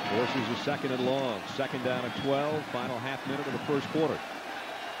 Forces a 2nd and long. 2nd down at 12. Final half minute of the first quarter.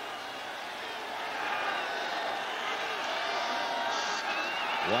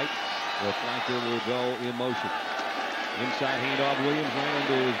 White, the flanker, will go in motion. Inside handoff, Williams ran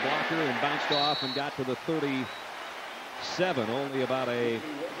into his blocker and bounced off and got to the 37. Only about a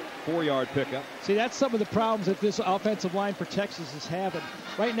 4-yard pickup. See, that's some of the problems that this offensive line for Texas is having.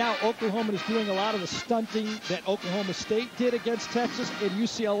 Right now, Oklahoma is doing a lot of the stunting that Oklahoma State did against Texas and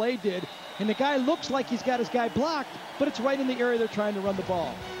UCLA did. And the guy looks like he's got his guy blocked, but it's right in the area they're trying to run the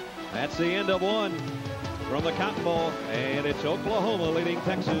ball. That's the end of one from the Cotton Bowl, and it's Oklahoma leading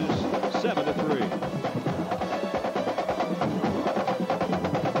Texas 7-3.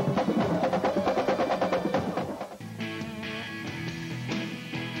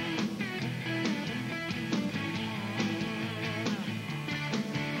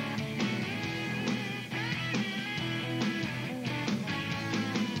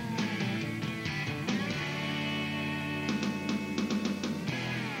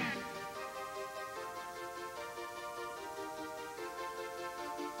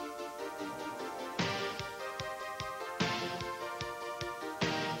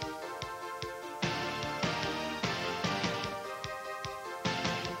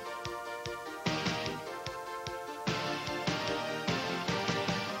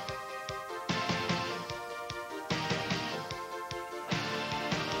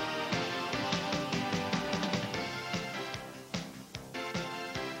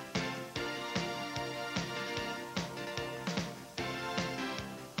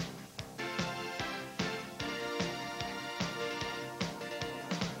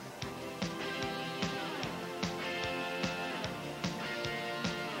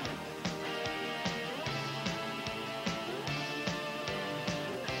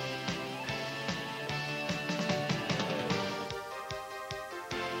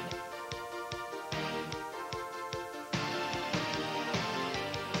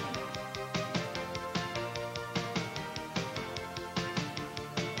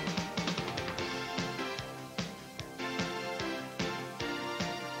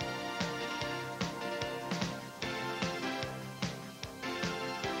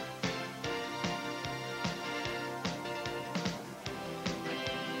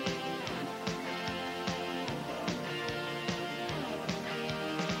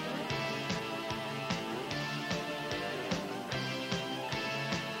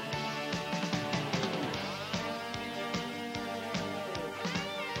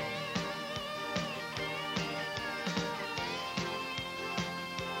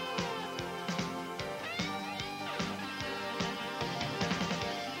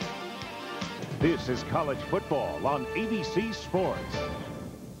 This is college football on ABC Sports.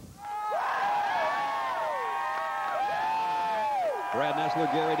 Brad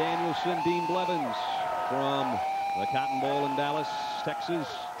Nessler, Gary Danielson, Dean Blevins from the Cotton Bowl in Dallas, Texas,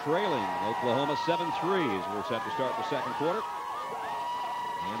 trailing Oklahoma 7-3 as we're set to start the second quarter.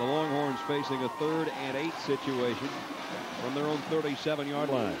 And the Longhorns facing a 3rd and 8 situation from their own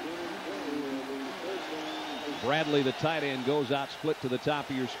 37-yard line. Bradley, the tight end, goes out split to the top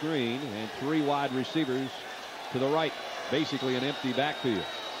of your screen, and 3 wide receivers to the right. Basically an empty backfield.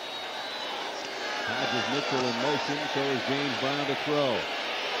 Hodges Mitchell in motion, so is James Brown to throw.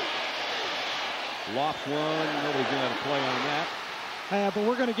 Lofts one, nobody's going to have a play on that. But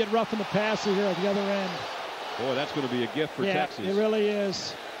we're going to get rough in the passer here at the other end. Boy, that's going to be a gift for Texas. It really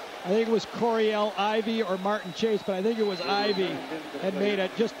is. I think it was Coriel Ivy or Martin Chase, but I think it was Ivy that made it.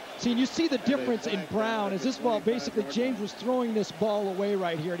 You see the difference in Brown as this ball, basically James was throwing this ball away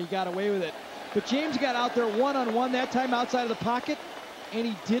right here, and he got away with it. But James got out there one-on-one that time outside of the pocket, and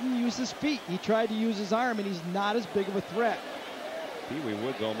he didn't use his feet. He tried to use his arm, and he's not as big of a threat. Pee-wee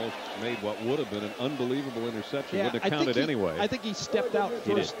Woods almost made what would have been an unbelievable interception. Wouldn't have counted anyway. I think he stepped out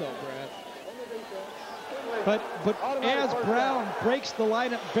first, though, Brad. But as Brown breaks the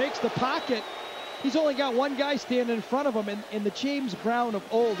lineup, breaks the pocket, he's only got one guy standing in front of him, and the James Brown of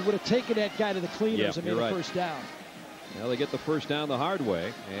old would have taken that guy to the cleaners and made a first down. Well, they get the first down the hard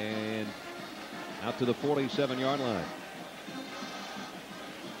way, and out to the 47-yard line.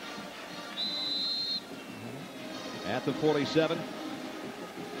 At the 47.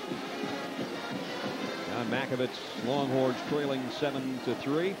 John Makovich, Longhorns trailing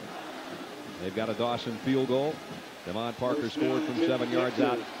 7-3. They've got a Dawson field goal. Devon Parker scored from 7 yards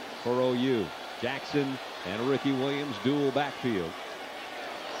out for OU. Jackson and Ricky Williams dual backfield.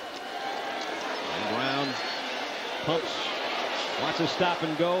 And Brown pumps, wants a stop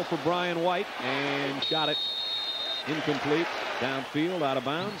and go for Brian White, and shot it incomplete downfield, out of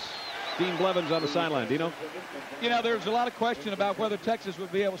bounds. Dean Blevins on the sideline. Dino? You know, there's a lot of question about whether Texas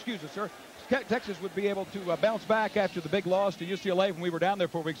would be able, Texas would be able to bounce back after the big loss to UCLA when we were down there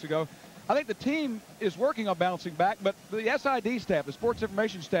 4 weeks ago. I think the team is working on bouncing back, but the SID staff, the sports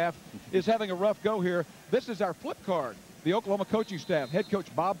information staff, is having a rough go here. This is our flip card. The Oklahoma coaching staff, head coach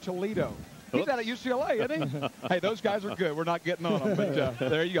Bob Toledo. He's out at UCLA, isn't he? Hey, those guys are good. We're not getting on them, but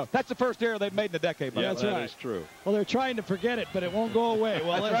there you go. That's the first error they've made in a decade. Yeah, that's that right. is true. Well, they're trying to forget it, but it won't go away.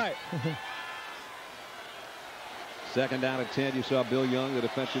 Well, that's right. Second down at 10. You saw Bill Young, the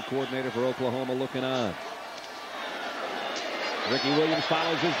defensive coordinator for Oklahoma, looking on. Ricky Williams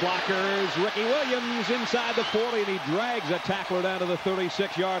follows his blockers. Ricky Williams inside the 40, and he drags a tackler down to the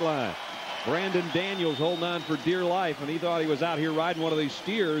 36-yard line. Brandon Daniels holding on for dear life, and he thought he was out here riding one of these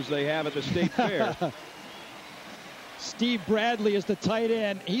steers they have at the state fair. Steve Bradley is the tight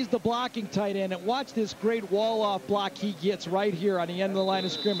end. He's the blocking tight end. And watch this great wall-off block he gets right here on the end of the line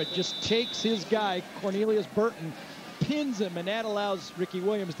of scrimmage. Just takes his guy, Cornelius Burton, pins him, and that allows Ricky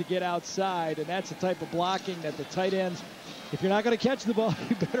Williams to get outside. And that's the type of blocking that the tight ends, if you're not going to catch the ball,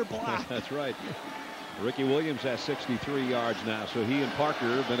 you better block. That's right. Ricky Williams has 63 yards now, so he and Parker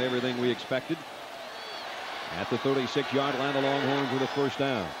have been everything we expected. At the 36-yard line, the Longhorns with a first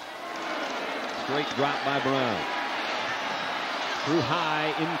down. Straight drop by Brown. Through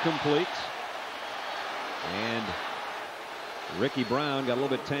high, incomplete. And Ricky Brown got a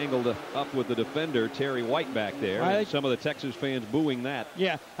little bit tangled up with the defender, Terry White, back there. And some of the Texas fans booing that.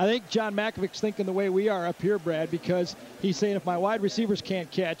 Yeah, I think John Makovich's thinking the way we are up here, Brad, because he's saying if my wide receivers can't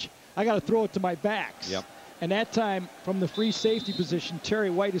catch, I got to throw it to my backs. Yep. And that time, from the free safety position, Terry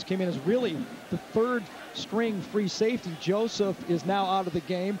White has came in as really the third string free safety. Joseph is now out of the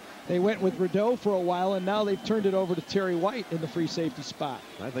game. They went with Rideau for a while, and now they've turned it over to Terry White in the free safety spot.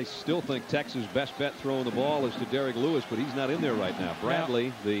 I still think Texas' best bet throwing the ball is to Derek Lewis, but he's not in there right now.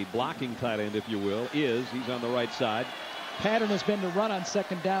 Bradley, the blocking tight end, if you will, he's on the right side. Pattern has been to run on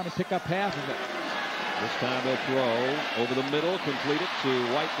second down and pick up half of it. This time they'll throw over the middle, complete it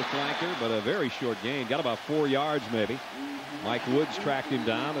to White, the flanker, but a very short gain. Got about 4 yards maybe. Mike Woods tracked him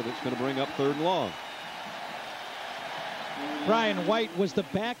down, and it's going to bring up 3rd and long. Brian White was the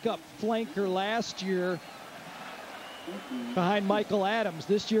backup flanker last year behind Michael Adams.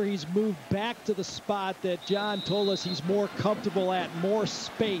 This year he's moved back to the spot that John told us he's more comfortable at, more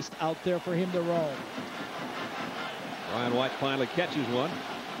space out there for him to roam. Brian White finally catches one.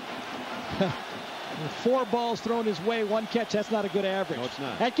 4 balls thrown his way, 1 catch. That's not a good average. No, it's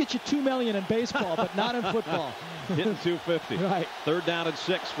not. That gets you $2 million in baseball, but not in football. Hitting 250. Right. 3rd down and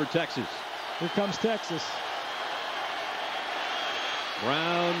 6 for Texas. Here comes Texas.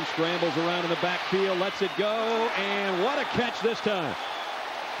 Brown scrambles around in the backfield, lets it go, and what a catch this time.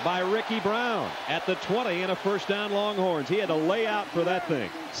 by Ricky Brown at the 20 and a first down Longhorns. He had to lay out for that thing.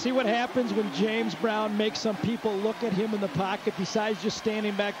 See what happens when James Brown makes some people look at him in the pocket besides just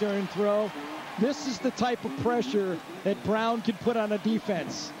standing back there and throw. This is the type of pressure that Brown can put on a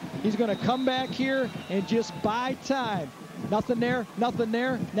defense. He's going to come back here and just buy time. Nothing there, nothing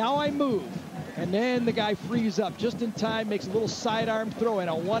there. Now I move. And then the guy frees up just in time, makes a little sidearm throw and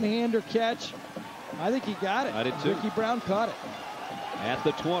a one-hander catch. I think he got it. I did too. Ricky Brown caught it. At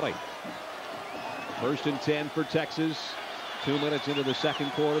the 20. First and 10 for Texas. 2 minutes into the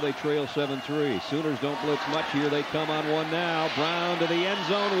second quarter, they trail 7-3. Sooners don't blitz much here. They come on one now. Brown to the end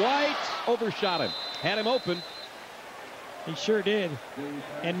zone. White overshot him. Had him open. He sure did.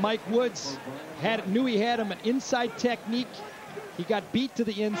 And Mike Woods knew he had him an inside technique. He got beat to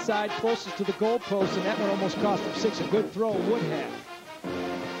the inside, closest to the goalpost, and that one almost cost him 6. A good throw would have.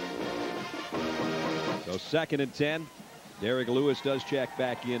 So 2nd and 10. Derek Lewis does check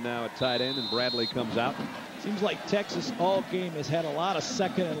back in now at tight end, and Bradley comes out. Seems like Texas all game has had a lot of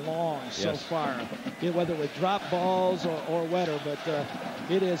 2nd and longs so far, whether with drop balls or wetter, but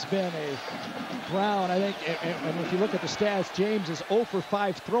it has been a Brown, I think, and if you look at the stats, James is 0 for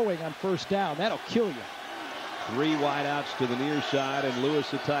 5 throwing on first down. That'll kill you. 3 wideouts to the near side, and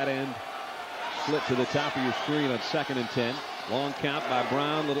Lewis at tight end. Split to the top of your screen on 2nd and 10. Long count by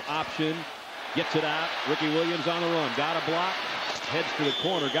Brown, little option. Gets it out. Ricky Williams on the run. Got a block. Heads to the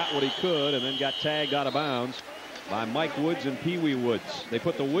corner. Got what he could, and then got tagged out of bounds by Mike Woods and Pee Wee Woods. They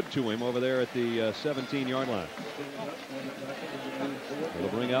put the wood to him over there at the 17-yard line. It'll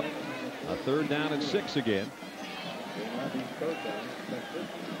bring up a 3rd down and 6 again.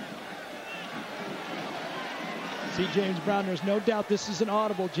 See James Brown, there's no doubt this is an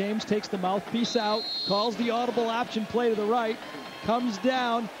audible. James takes the mouthpiece out, calls the audible option play to the right, comes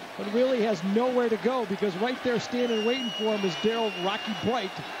down, but really has nowhere to go because right there standing waiting for him is Darryl Rocky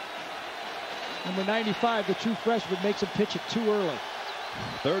Bright. Number 95, the true freshman, makes him pitch it too early.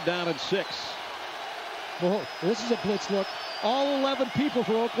 3rd down and 6. Well, this is a blitz look. All 11 people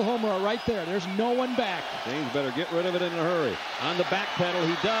for Oklahoma are right there. There's no one back. James better get rid of it in a hurry. On the back pedal,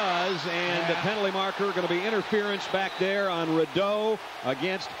 he does, and the penalty marker going to be interference back there on Rideau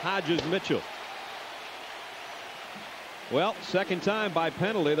against Hodges Mitchell. Well, 2nd time by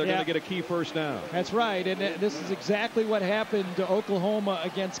penalty, they're going to get a key first down. That's right, and this is exactly what happened to Oklahoma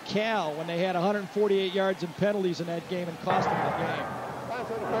against Cal when they had 148 yards in penalties in that game and cost them the game.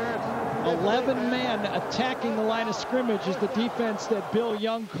 11 men attacking the line of scrimmage is the defense that Bill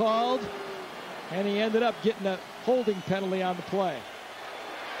Young called, and he ended up getting a holding penalty on the play.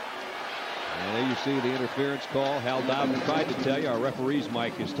 And there you see the interference call. Hal Dowden tried to tell you our referee's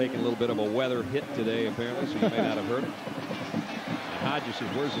mic is taking a little bit of a weather hit today, apparently, so you may not have heard it. And Hodges says,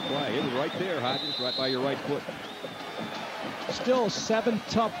 where's the flag? It was right there, Hodges, right by your right foot. Still 7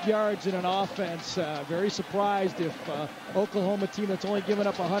 tough yards in an offense. Very surprised if Oklahoma team that's only given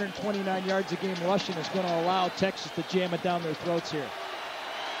up 129 yards a game rushing is going to allow Texas to jam it down their throats here.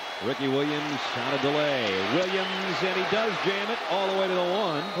 Ricky Williams on a delay. Williams, and he does jam it all the way to the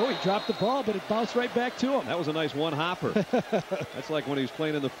 1. Oh, he dropped the ball, but it bounced right back to him. That was a nice one-hopper. That's like when he was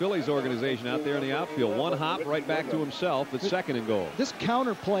playing in the Phillies organization out there in the outfield. One hop right back to himself. It's 2nd and goal. This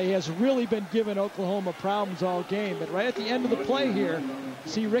counter play has really been giving Oklahoma problems all game. But right at the end of the play here,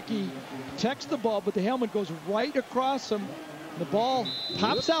 see Ricky checks the ball, but the helmet goes right across him. The ball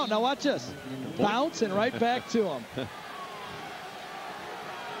pops out. Now watch this. Bouncing right back to him.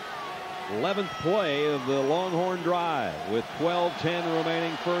 11th play of the Longhorn drive with 12:10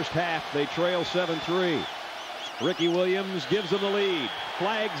 remaining first half. They trail 7-3. Ricky Williams gives them the lead.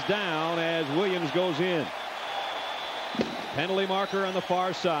 Flags down as Williams goes in. Penalty marker on the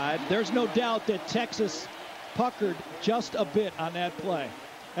far side. There's no doubt that Texas puckered just a bit on that play.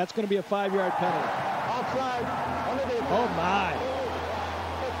 That's going to be a 5-yard penalty. Oh my.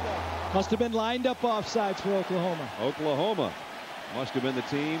 Must have been lined up offsides for Oklahoma. Oklahoma must have been the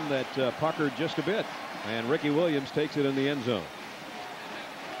team that puckered just a bit. And Ricky Williams takes it in the end zone.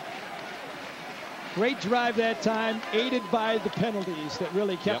 Great drive that time, aided by the penalties that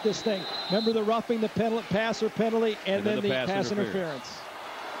really kept this thing. Remember the roughing the passer penalty, and then the pass interference.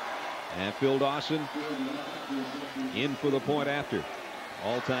 And Phil Dawson in for the point after.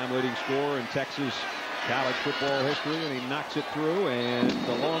 All-time leading scorer in Texas college football history, and he knocks it through, and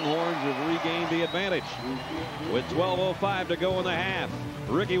the Longhorns have regained the advantage with 12:05 to go in the half.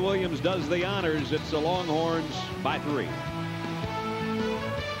 Ricky Williams does the honors. It's the Longhorns by 3.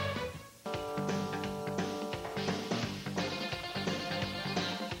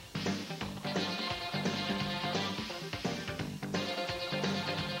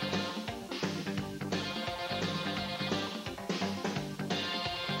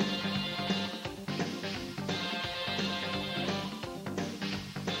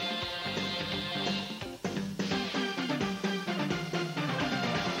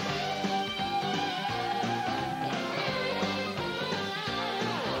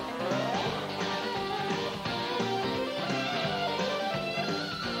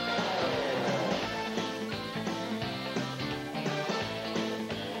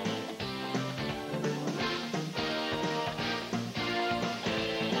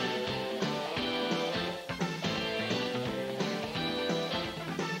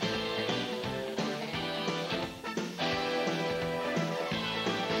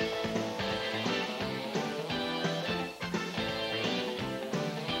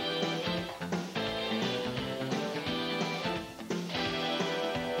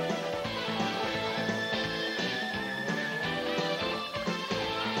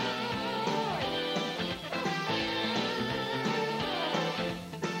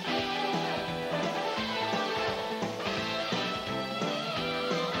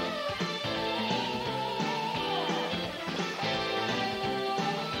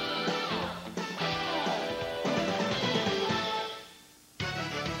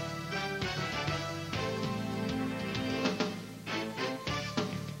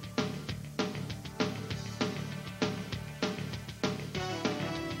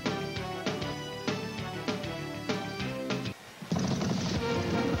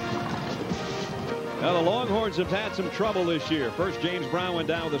 Now, the Longhorns have had some trouble this year. First, James Brown went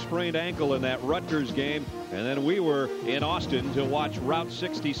down with a sprained ankle in that Rutgers game. And then we were in Austin to watch Route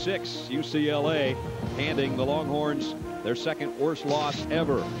 66, UCLA, handing the Longhorns their second worst loss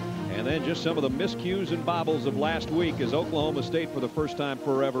ever. And then just some of the miscues and bobbles of last week as Oklahoma State, for the first time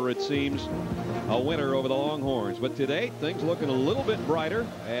forever, it seems, a winner over the Longhorns. But today, things looking a little bit brighter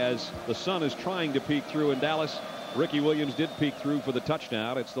as the sun is trying to peek through in Dallas. Ricky Williams did peek through for the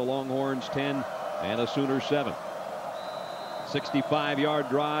touchdown. It's the Longhorns 10 and the Sooners 7. 65-yard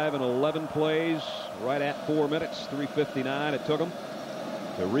drive and 11 plays right at 4 minutes. 3:59 it took them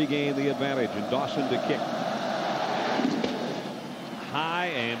to regain the advantage, and Dawson to kick. High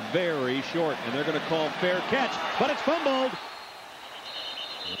and very short, and they're going to call fair catch, but it's fumbled.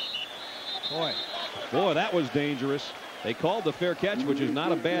 Boy, that was dangerous. They called the fair catch, which is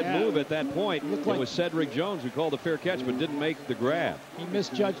not a bad move at that point. It was Cedric Jones who called the fair catch but didn't make the grab. He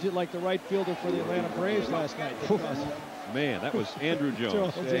misjudged it like the right fielder for the Atlanta Braves last night. Man, that was Andrew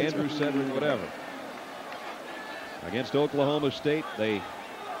Jones. Andrew Cedric, whatever. Against Oklahoma State, they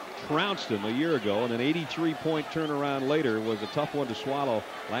trounced them a year ago, and an 83-point turnaround later was a tough one to swallow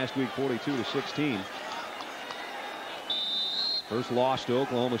last week, 42-16. First loss to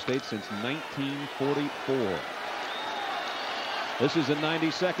Oklahoma State since 1944. This is a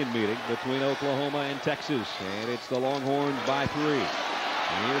 92nd meeting between Oklahoma and Texas, and it's the Longhorns by 3.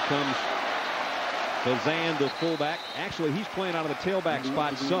 And here comes Bazan, the fullback. Actually, he's playing out of the tailback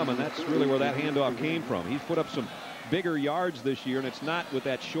spot some, and that's really where that handoff came from. He's put up some bigger yards this year, and it's not with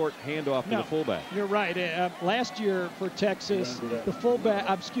that short handoff to the fullback. You're right. Last year for Texas, the fullback,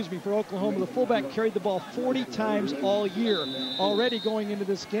 for Oklahoma, the fullback carried the ball 40 times all year. Already going into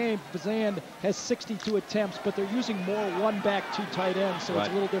this game, Bazan has 62 attempts, but they're using more one-back, two tight ends, so it's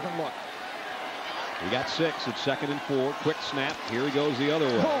a little different look. He got 6. It's 2nd and 4. Quick snap. Here he goes the other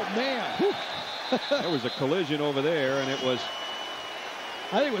way. Oh, man. There was a collision over there, and it was...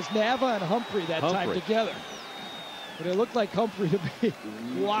 I think it was Nava and Humphrey that time together. But it looked like Humphrey to be.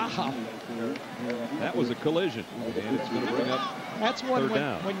 Wow. That was a collision, and it's going to bring up That's one third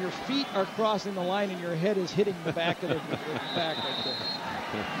down. When your feet are crossing the line and your head is hitting the back of the back right there.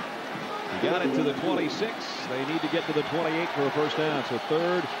 He got it to the 26. They need to get to the 28 for a first down. So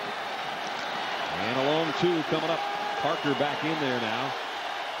 3rd and a long 2 coming up. Parker back in there now.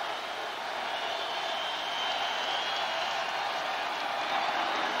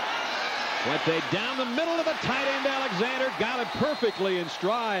 Fuente down the middle of the tight end. Alexander got it perfectly in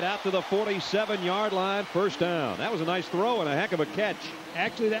stride out to the 47-yard line. First down. That was a nice throw and a heck of a catch.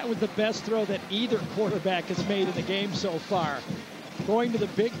 Actually, that was the best throw that either quarterback has made in the game so far. Going to the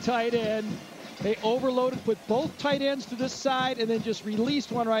big tight end. They overloaded, put both tight ends to this side, and then just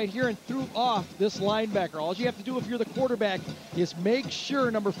released one right here and threw off this linebacker. All you have to do if you're the quarterback is make sure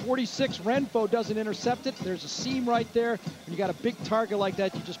number 46, Renfro, doesn't intercept it. There's a seam right there. When you got a big target like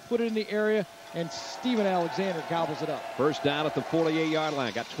that, you just put it in the area, and Steven Alexander gobbles it up. First down at the 48-yard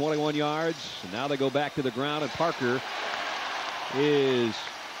line. Got 21 yards. And now they go back to the ground, and Parker is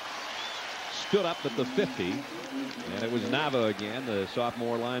stood up at the 50. And it was Nava again, the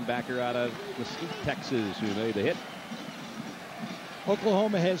sophomore linebacker out of Mesquite, Texas, who made the hit.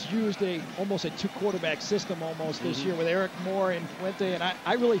 Oklahoma has used almost a 2-quarterback system almost this year with Eric Moore and Fuente, and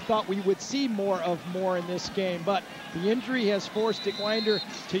I really thought we would see more of Moore in this game, but the injury has forced Dick Winder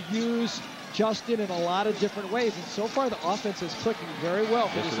to use Justin in a lot of different ways, and so far the offense is clicking very well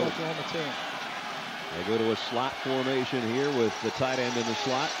for this Oklahoma team. They go to a slot formation here with the tight end in the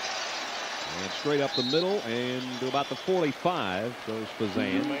slot. And straight up the middle and to about the 45 goes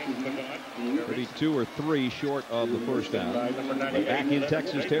Fazan. 32 or 3 short of the first down. But back in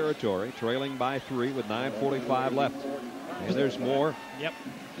Texas territory, trailing by 3 with 9:45 left. And there's more. Yep.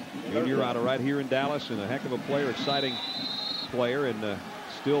 Junior out of right here in Dallas, and a heck of a player, exciting player, and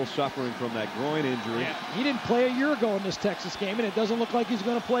still suffering from that groin injury. Yeah. He didn't play a year ago in this Texas game, and it doesn't look like he's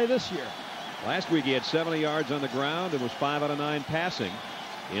going to play this year. Last week he had 70 yards on the ground and was 5 out of 9 passing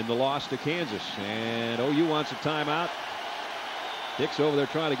in the loss to Kansas. And OU wants a timeout. Dick's over there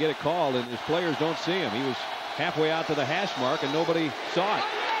trying to get it called, and his players don't see him. He was halfway out to the hash mark, and nobody saw it.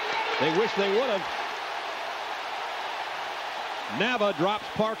 They wish they would have. Nava drops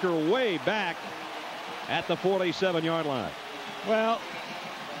Parker way back at the 47-yard line. Well,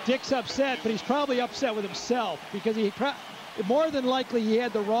 Dick's upset, but he's probably upset with himself because more than likely he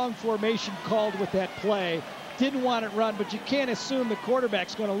had the wrong formation called with that play. Didn't want it run, but you can't assume the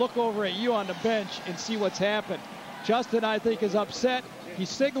quarterback's going to look over at you on the bench and see what's happened. Justin, I think, is upset. He's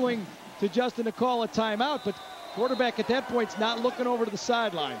signaling to Justin to call a timeout, but quarterback at that point is not looking over to the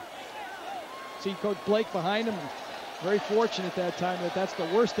sideline. See Coach Blake behind him. Very fortunate that time that's the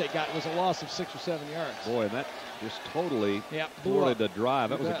worst they got was a loss of 6 or 7 yards. Boy, and that just totally blew thwarted up the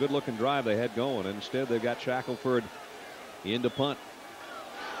drive. That was a bet. good-looking drive they had going. And instead, they've got Shackelford into punt.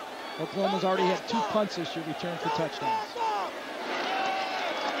 Oklahoma's already had 2 punts this year returned for touchdowns.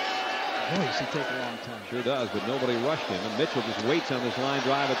 Boy, does he take a long time. Sure does, but nobody rushed him. And Mitchell just waits on this line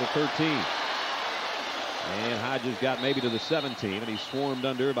drive at the 13. And Hodges got maybe to the 17, and he's swarmed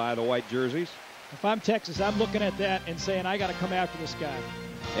under by the white jerseys. If I'm Texas, I'm looking at that and saying, I got to come after this guy.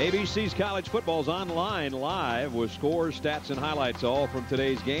 ABC's College Football's online live with scores, stats, and highlights all from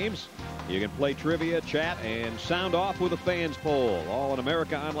today's games. You can play trivia, chat, and sound off with a fans poll. All in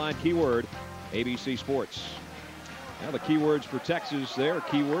America Online keyword, ABC Sports. Now the keywords for Texas, their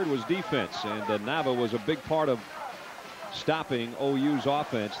keyword was defense, and Nava was a big part of stopping OU's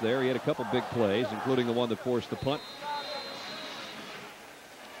offense there. He had a couple big plays, including the one that forced the punt.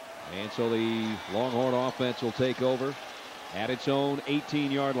 And so the Longhorn offense will take over at its own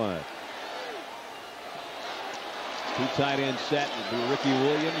 18-yard line. 2 tight end set. It'll be Ricky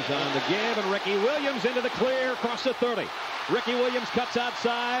Williams on the give, and Ricky Williams into the clear across the 30. Ricky Williams cuts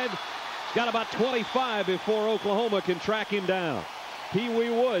outside. He's got about 25 before Oklahoma can track him down. Pee Wee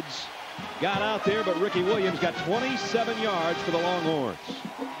Woods got out there, but Ricky Williams got 27 yards for the Longhorns.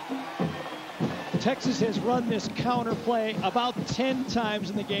 Texas has run this counter play about 10 times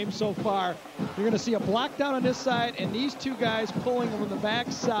in the game so far. You're going to see a block down on this side and these 2 guys pulling from the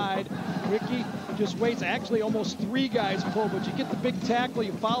backside. Ricky just waits. Actually, almost 3 guys pull, but you get the big tackle.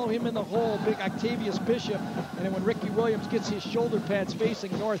 You follow him in the hole, big Octavius Bishop. And then when Ricky Williams gets his shoulder pads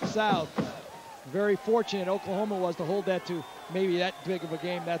facing north-south, very fortunate Oklahoma was to hold that to maybe that big of a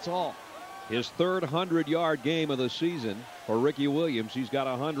game. That's all. His third 100-yard game of the season for Ricky Williams. He's got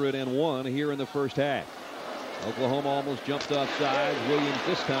 101 here in the first half. Oklahoma almost jumped off sides. Williams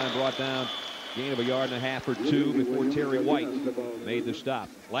this time brought down gain of a yard and a half or 2 before Terry White made the stop.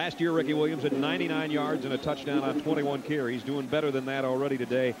 Last year, Ricky Williams had 99 yards and a touchdown on 21 carries. Doing better than that already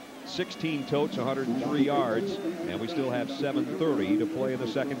today. 16 totes, 103 yards, and we still have 7:30 to play in the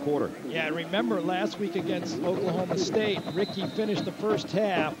second quarter. Yeah, remember last week against Oklahoma State, Ricky finished the first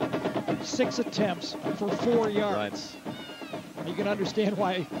half 6 attempts for 4 yards. Right. You can understand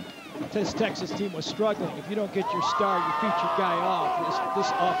why this Texas team was struggling. If you don't get your star, your featured guy off,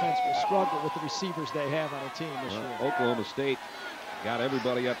 this offense will struggle with the receivers they have on a team this year. Oklahoma State got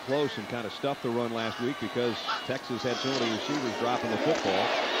everybody up close and kind of stuffed the run last week because Texas had so many receivers dropping the football.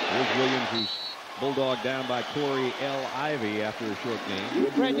 Here's Williams, who's bulldog down by Corey L. Ivy after a short game.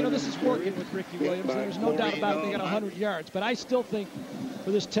 Brad, you know, this is working with Ricky Williams. There's no doubt about it. They got 100 yards. But I still think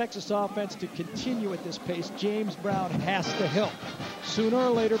for this Texas offense to continue at this pace, James Brown has to help. Sooner or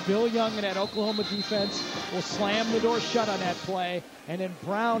later, Bill Young and that Oklahoma defense will slam the door shut on that play. And then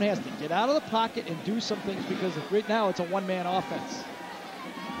Brown has to get out of the pocket and do some things because right now it's a one-man offense.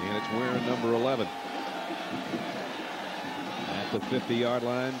 And it's wearing number 11. At the 50-yard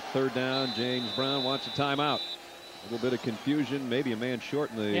line, third down, James Brown wants a timeout. A little bit of confusion, maybe a man short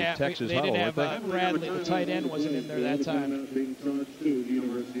in the Texas huddle. They didn't have Bradley, the tight end, wasn't in there that time.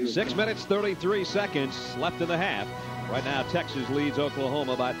 6 minutes, 33 seconds left in the half. Right now, Texas leads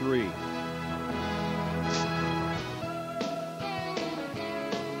Oklahoma by 3.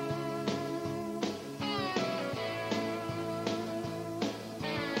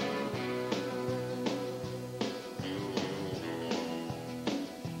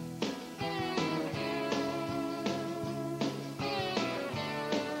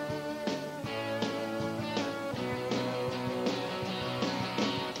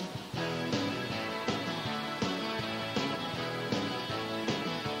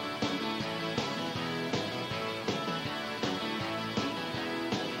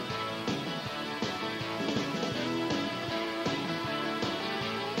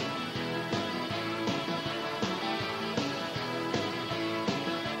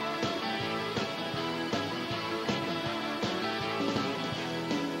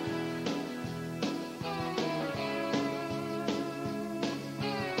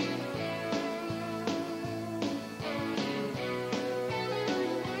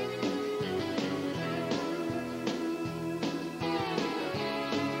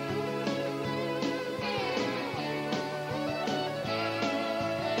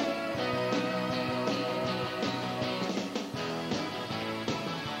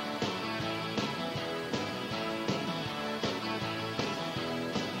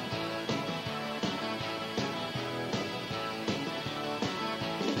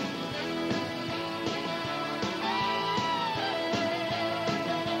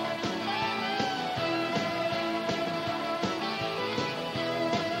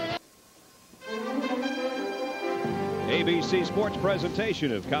 ABC Sports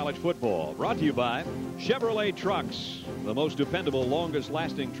presentation of college football brought to you by Chevrolet Trucks, the most dependable, longest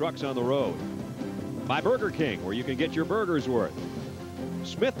lasting trucks on the road. By Burger King, where you can get your burgers worth.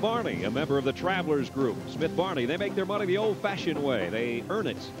 Smith Barney, a member of the Travelers Group. Smith Barney, they make their money the old-fashioned way. They earn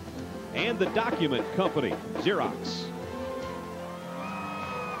it. And the Document Company, Xerox.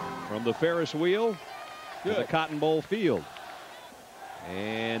 From the Ferris wheel to the Cotton Bowl field.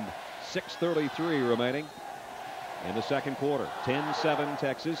 And 6:33 remaining in the second quarter. 10-7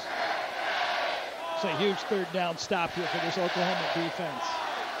 Texas. It's a huge third down stop here for this Oklahoma defense.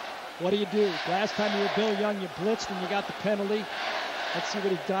 What do? Last time you were Bill Young, you blitzed and you got the penalty. Let's see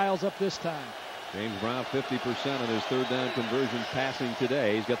what he dials up this time. James Brown 50% on his third down conversions passing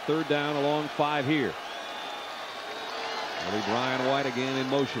today. He's got third down along 5 here. Early Brian White again in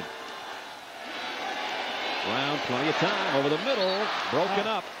motion. Brown, plenty of time over the middle. Broken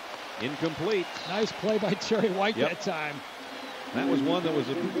up. Incomplete. Nice play by Terry White that time. That was one that was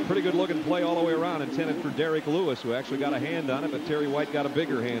a pretty good looking play all the way around, intended for Derek Lewis, who actually got a hand on it, but Terry White got a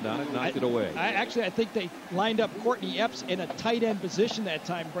bigger hand on it, knocked it away. I think they lined up Courtney Epps in a tight end position that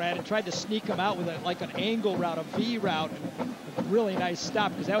time, Brad, and tried to sneak him out with like an angle route, a V route. A really nice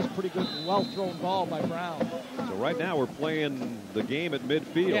stop, because that was a pretty good, well-thrown ball by Brown. So right now we're playing the game at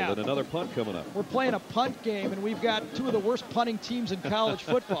midfield and another punt coming up. We're playing a punt game, and we've got two of the worst punting teams in college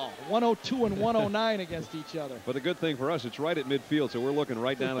football, 102 and 109 against each other. But the good thing for us, it's right at midfield, so we're looking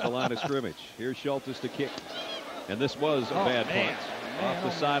right down at the line of scrimmage. Here's Schultes to kick. And this was a bad punt. Off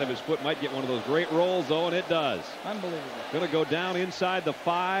the side of his foot. Might get one of those great rolls, though, and it does. Unbelievable. Going to go down inside the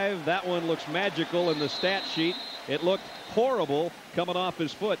 5. That one looks magical in the stat sheet. It looked horrible coming off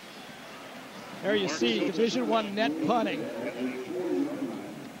his foot. There you see Division I net punting.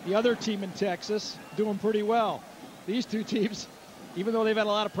 The other team in Texas doing pretty well. These two teams, even though they've had a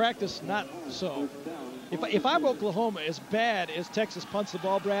lot of practice, not so. If I'm Oklahoma, as bad as Texas punts the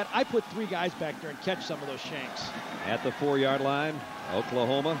ball, Brad, I put 3 guys back there and catch some of those shanks. At the 4-yard line,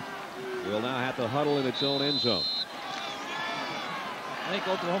 Oklahoma will now have to huddle in its own end zone. I think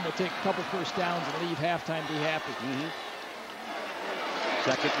Oklahoma will take a couple first downs and leave halftime, be happy.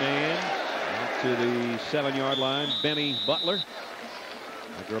 Second man to the 7-yard line, Benny Butler.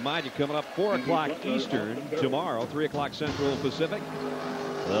 I'd like to remind you, coming up 4 o'clock Eastern tomorrow, 3 o'clock Central Pacific,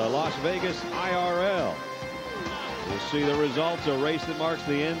 the Las Vegas IRL. We'll see the results, a race that marks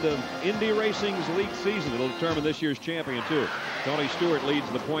the end of Indy Racing's league season. It'll determine this year's champion, too. Tony Stewart leads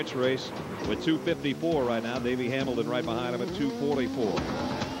the points race with 2:54 right now. Davey Hamilton right behind him at 2:44.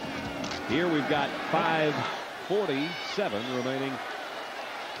 Here we've got 5:47 remaining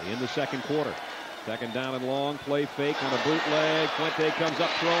in the second quarter. Second down and long, play fake on a bootleg. Fuente comes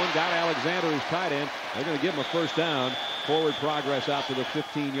up throwing, got Alexander, who's tight end. They're going to give him a first down. Forward progress out to the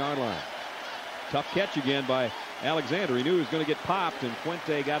 15-yard line. Tough catch again by Alexander. He knew he was going to get popped, and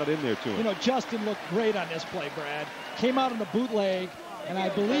Fuente got it in there to him. You know, Justin looked great on this play, Brad. Came out on the bootleg, and I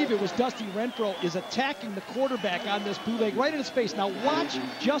believe it was Dusty Renfro is attacking the quarterback on this bootleg right in his face. Now watch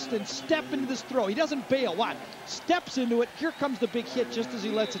Justin step into this throw. He doesn't bail. Watch. Steps into it. Here comes the big hit just as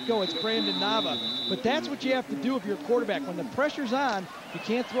he lets it go. It's Brandon Nava. But that's what you have to do if you're a quarterback. When the pressure's on, you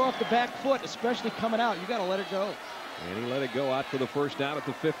can't throw off the back foot, especially coming out. You got to let it go. And he let it go out for the first down at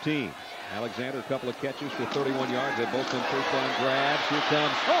the 15. Alexander, a couple of catches for 31 yards. They both been first down grabs. Here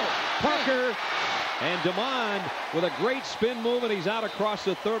comes Parker. And DeMond with a great spin move, and he's out across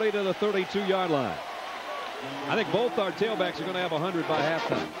the 30 to the 32-yard line. I think both our tailbacks are going to have 100 by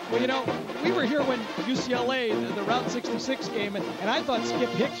halftime. Well, you know, we were here when UCLA, the Route 66 game, and I thought Skip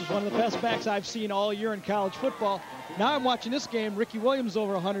Hicks was one of the best backs I've seen all year in college football. Now I'm watching this game. Ricky Williams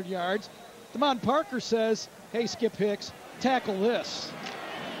over 100 yards. DeMond Parker says, hey, Skip Hicks, tackle this.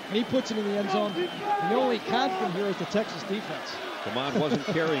 And he puts it in the end zone. And the only confident here is the Texas defense. DeMond wasn't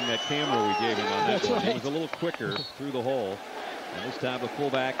carrying that camera we gave him on that one. Right. He was a little quicker through the hole. And this time the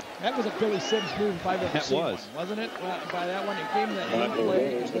fullback. That was a Billy Sims move if I've ever seen one, wasn't it? By that one, he gave him that one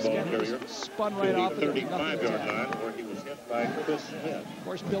play. This guy just spun right off of it. 35-yard line where he was hit by Chris Smith. Of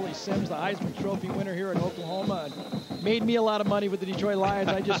course, Billy Sims, the Heisman Trophy winner here in Oklahoma, and made me a lot of money with the Detroit Lions.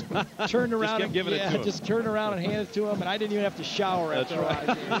 I just turned around just turned around and handed it to him, and I didn't even have to shower after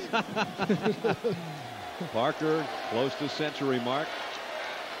right. Parker close to century mark.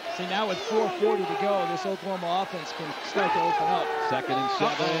 See, now with 4:40 to go, this Oklahoma offense can start to open up. Second and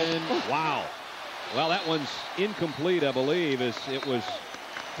 7. Wow. Well, that one's incomplete, I believe. It was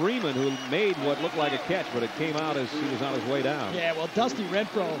Freeman who made what looked like a catch, but it came out as he was on his way down. Yeah, well, Dusty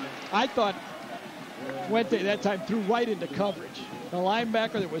Renfro, I thought Fuente that time threw right into coverage. The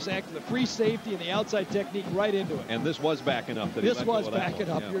linebacker that was acting the free safety and the outside technique right into it. And this was backing up. This was backing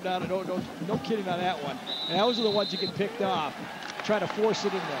up. Yeah. You're not, no kidding on that one. And those are the ones you get picked off. Try to force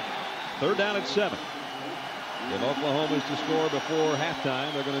it in there. 3rd down and 7. If Oklahoma is to score before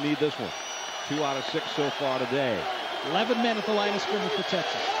halftime, they're going to need this one. 2 out of 6 so far today. 11 men at the line of scrimmage for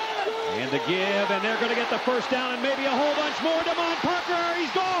Texas. And the give, and they're going to get the first down and maybe a whole bunch more. Damon Parker,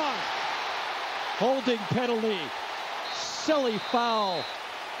 he's gone. Holding penalty. Silly foul.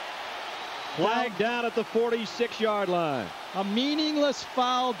 Flag down at the 46-yard line. A meaningless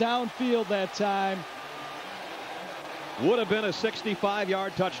foul downfield that time. Would have been a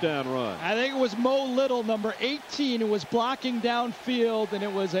 65-yard touchdown run. I think it was Mo Little, number 18, who was blocking downfield, and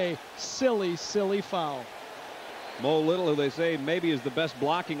it was a silly, silly foul. Mo Little, who they say maybe is the best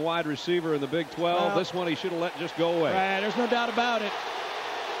blocking wide receiver in the Big 12. Well, this one he should have let just go away. Right, there's no doubt about it.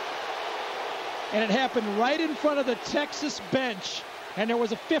 And it happened right in front of the Texas bench. And there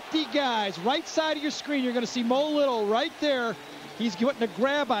was a 50 guys right side of your screen. You're going to see Mo Little right there. He's getting a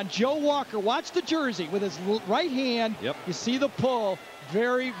grab on Joe Walker. Watch the jersey with his right hand. Yep. You see the pull.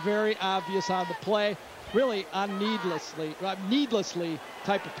 Very, very obvious on the play. Really needlessly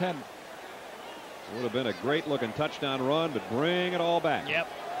type of penalty. Would have been a great looking touchdown run, but bring it all back. Yep.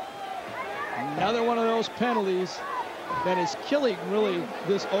 Another one of those penalties that is killing really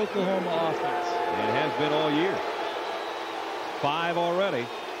this Oklahoma offense. It has been all year. 5 already.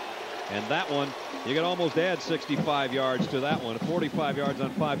 And that one, you could almost add 65 yards to that one. 45 yards on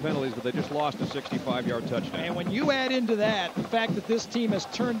 5 penalties, but they just lost a 65-yard touchdown. And when you add into that the fact that this team has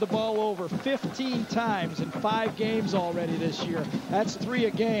turned the ball over 15 times in 5 games already this year, that's 3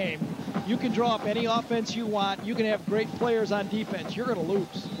 a game. You can draw up any offense you want. You can have great players on defense. You're going to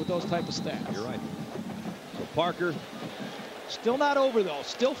lose with those type of stats. You're right. So Parker. Still not over, though.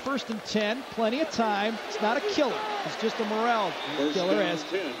 Still 1st and 10. Plenty of time. It's not a killer. It's just a morale killer, as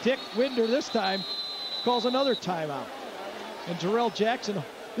Dick Winder this time calls another timeout. And Terrell Jackson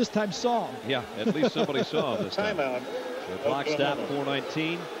this time saw him. Yeah, at least somebody saw him this time. Timeout. The clock stopped,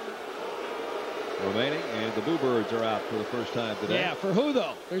 4:19 remaining, and the Boo Birds are out for the first time today. Yeah, for who,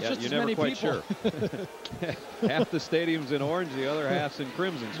 though? There's just as many people. Sure. Half the stadium's in orange, the other half's in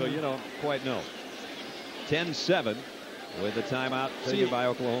crimson, so you don't quite know. 10-7. With the timeout taken by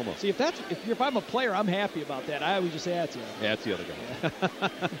Oklahoma. See, if I'm a player, I'm happy about that. I always just say that's the other guy.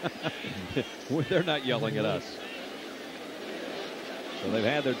 Yeah, it's the other guy. They're not yelling at us. So they've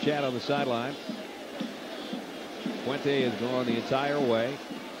had their chat on the sideline. Fuente has gone the entire way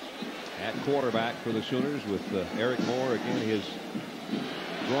at quarterback for the Sooners with Eric Moore. Again, his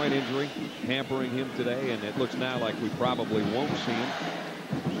groin injury hampering him today, and it looks now like we probably won't see him.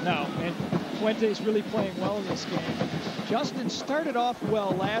 No, and Fuente's really playing well in this game. Justin started off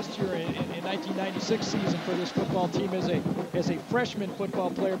well last year in 1996 season for this football team as a freshman football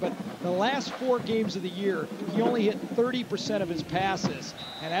player, but the last 4 games of the year, he only hit 30% of his passes,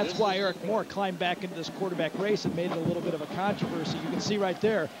 and that's why Eric Moore climbed back into this quarterback race and made it a little bit of a controversy. You can see right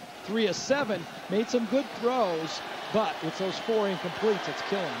there, 3 of 7, made some good throws, but it's those 4 incompletes that's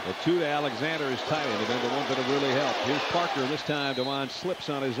killing him. The 2 to Alexander is tight end have been the ones that have really helped. Here's Parker, this time DeMond slips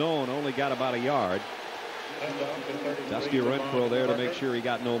on his own, only got about a yard. Dusty Renfro there to make sure he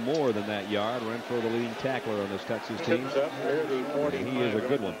got no more than that yard. Renfro, the leading tackler on this Texas team. And he is a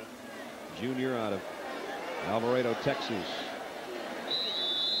good one. Junior out of Alvarado, Texas.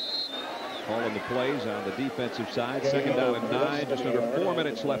 Calling the plays on the defensive side. 2nd down and 9. Just under 4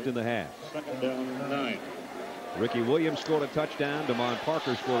 minutes left in the half. 2nd down and 9. Ricky Williams scored a touchdown. DeMond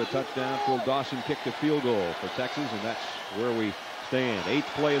Parker scored a touchdown. Phil Dawson kicked a field goal for Texas, and that's where we stand. 8th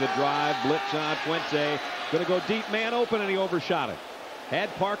play of the drive. Blitz on Fuente. Going to go deep, man open, and he overshot it. Had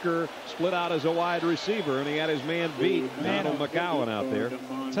Parker split out as a wide receiver, and he had his man beat. Donald McCowan out there.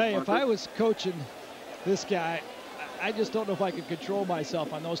 Tell you, if I was coaching this guy, I just don't know if I could control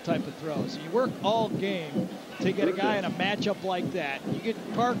myself on those type of throws. You work all game to get a guy in a matchup like that. You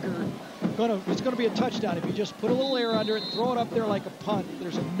get Parker, it's going to be a touchdown if you just put a little air under it and throw it up there like a punt.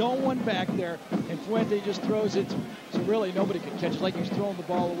 There's no one back there, and Fuente just throws it, so really nobody can catch it, like he's throwing the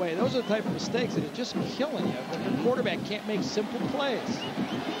ball away. Those are the type of mistakes that are just killing you when your quarterback can't make simple plays.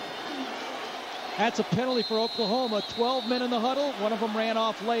 That's a penalty for Oklahoma. 12 men in the huddle. One of them ran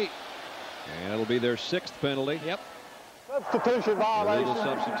off late. And it'll be their 6th penalty. Yep. Substitution violation. Illegal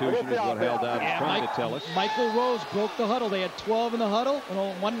substitution is what held out is trying to tell us. Michael Rose broke the huddle. They had 12 in the huddle,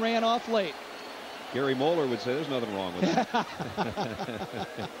 and 1 ran off late. Gary Moeller would say there's nothing wrong with it.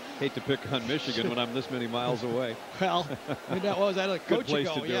 Hate to pick on Michigan when I'm this many miles away. Well, what was that, a coach Good place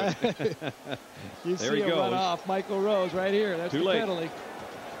ago? to do Yeah. it. You There see he him goes. run off. Michael Rose right here. That's Too the late. penalty.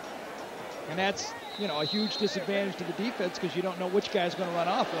 And that's a huge disadvantage to the defense because you don't know which guy's going to run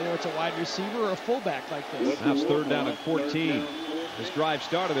off, whether it's a wide receiver or a fullback like this. Now it's 3rd down and 14. This drive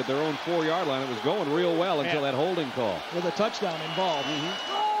started at their own 4-yard line. It was going real well until that holding call. With a touchdown involved.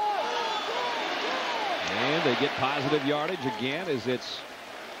 And they get positive yardage again as it's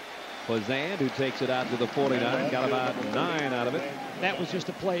Plazand who takes it out to the 49. Got about 9 out of it. That was just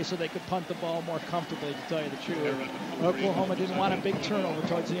a play so they could punt the ball more comfortably, to tell you the truth. Oklahoma didn't want a big turnover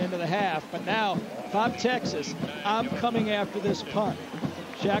towards the end of the half. But now, if I'm Texas, I'm coming after this punt.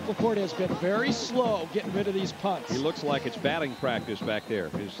 Shackelford has been very slow getting rid of these punts. He looks like it's batting practice back there.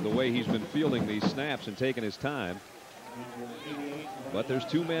 Is the way he's been fielding these snaps and taking his time. But there's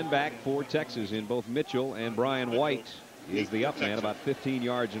 2 men back for Texas in both Mitchell and Brian White is the up man about 15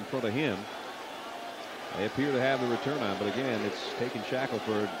 yards in front of him. They appear to have the return on, but again, it's taken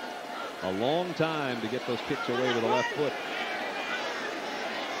Shackelford a long time to get those kicks away with the left foot.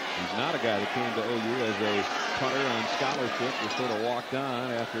 He's not a guy that came to OU as a punter on scholarship, was sort of walked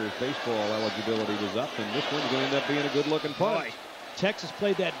on after his baseball eligibility was up, and this one's going to end up being a good-looking punt. Boy, Texas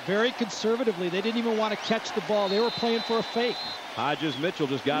played that very conservatively. They didn't even want to catch the ball. They were playing for a fake. Hodges Mitchell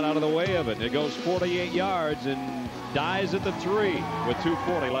just got out of the way of it. It goes 48 yards and dies at the 3 with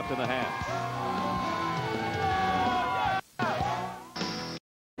 2:40 left in the half.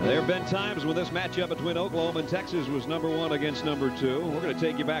 There have been times when this matchup between Oklahoma and Texas was #1 against #2. We're going to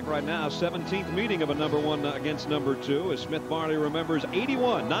take you back right now. 17th meeting of a #1 against #2 as Smith Barney remembers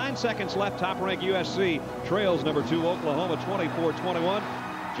 81. 9 seconds left. Top-ranked USC trails #2 Oklahoma 24-21.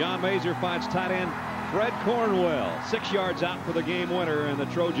 John Mazur finds tight end Fred Cornwell 6 yards out for the game winner, and the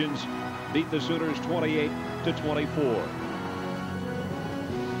Trojans beat the Sooners 28-24.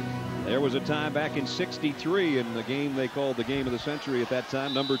 There was a time back in '63 in the game they called the game of the century at that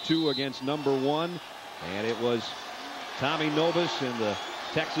time, #2 against #1, and it was Tommy Novus and the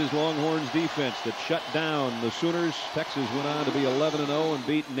Texas Longhorns defense that shut down the Sooners. Texas went on to be 11-0 and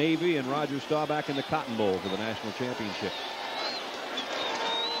beat Navy and Roger Staubach in the Cotton Bowl for the national championship.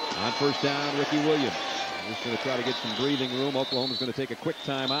 On 1st down, Ricky Williams. Just going to try to get some breathing room. Oklahoma's going to take a quick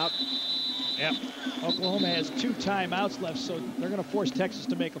timeout. Yep. Oklahoma has 2 timeouts left, so they're going to force Texas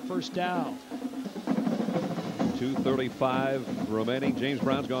to make a 1st down. 2:35 remaining. James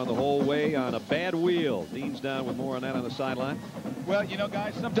Brown's gone the whole way on a bad wheel. Dean's down with more on that on the sideline. Well,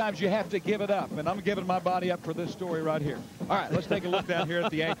 guys, sometimes you have to give it up, and I'm giving my body up for this story right here. All right, let's take a look down here at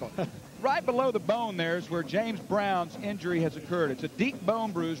the ankle. Right below the bone there is where James Brown's injury has occurred. It's a deep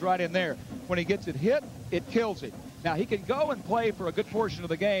bone bruise right in there. When he gets it hit, it kills him. Now, he can go and play for a good portion of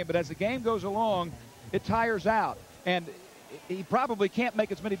the game, but as the game goes along, it tires out. And he probably can't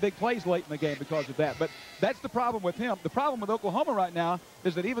make as many big plays late in the game because of that. But that's the problem with him. The problem with Oklahoma right now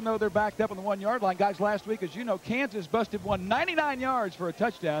is that even though they're backed up on the 1-yard line, guys, last week, as you know, Kansas busted 199 yards for a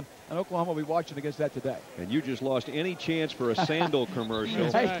touchdown, and Oklahoma will be watching against that today. And you just lost any chance for a sandal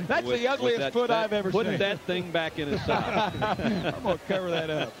commercial. Hey, that's the ugliest foot I've ever seen. Put that thing back in its sock. I'm going to cover that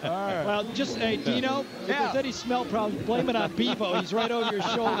up. All right. Well, just, hey, Dino, if there's any smell problems, blame it on Bevo. He's right over your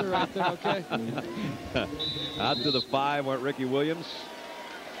shoulder right there, okay? Out to the 5 went Ricky Williams.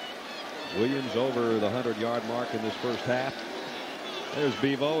 Williams over the 100-yard mark in this first half. There's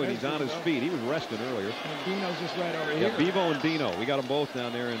Bevo, and he's on his feet. He was resting earlier. And Dino's just right over here. Yeah, Bevo and Dino. We got them both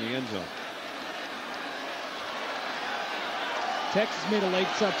down there in the end zone. Texas made a late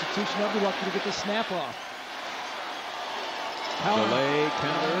substitution. They'll be lucky to get the snap off. Delay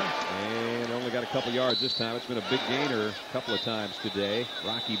counter, and only got a couple yards this time. It's been a big gainer a couple of times today.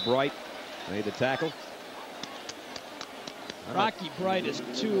 Rocky Bright made the tackle. Rocky Bright is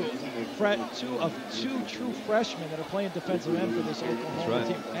two of two true freshmen that are playing defensive end for this Oklahoma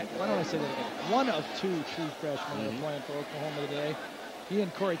team. Why don't I say that again? One of 2 true freshmen that are playing for Oklahoma today. He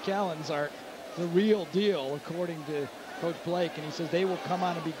and Corey Callens are the real deal, according to Coach Blake, and he says they will come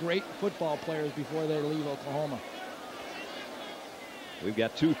on and be great football players before they leave Oklahoma. We've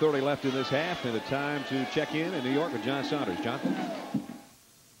got 2:30 left in this half, and a time to check in New York with John Saunders. John?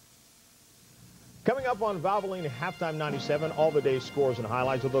 Coming up on Valvoline Halftime 97, all the day's scores and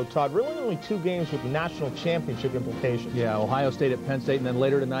highlights, although, Todd, really only 2 games with national championship implications. Yeah, Ohio State at Penn State, and then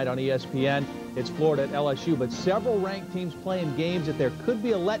later tonight on ESPN, it's Florida at LSU. But several ranked teams playing games that there could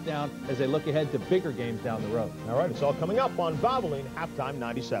be a letdown as they look ahead to bigger games down the road. All right, it's all coming up on Valvoline Halftime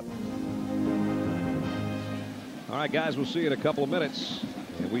 97. All right, guys, we'll see you in a couple of minutes.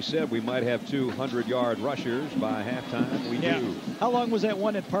 And we said we might have 200-yard rushers by halftime. We do. How long was that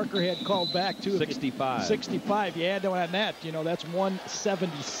one that Parker had called back to? 65. 65. You add on that, that's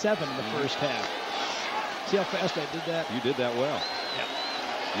 177 in the first half. See how fast I did that? You did that well. Yep.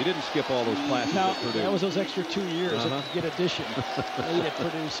 You didn't skip all those classes No, at Purdue. that was those extra 2 years to get addition. Late at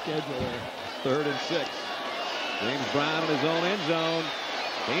Purdue's schedule there. 3rd and 6. James Brown in his own end zone.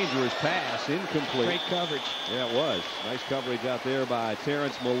 Dangerous pass, incomplete. Great coverage. Yeah, it was. Nice coverage out there by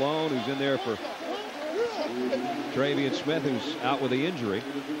Terrence Malone, who's in there for Travian Smith, who's out with the injury.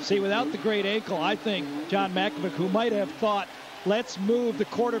 See, without the great ankle, I think John Malkovich, who might have thought, let's move the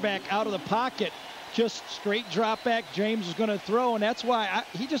quarterback out of the pocket, just straight drop back, James is going to throw, and that's why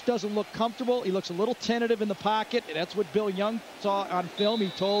he just doesn't look comfortable. He looks a little tentative in the pocket, and that's what Bill Young saw on film. He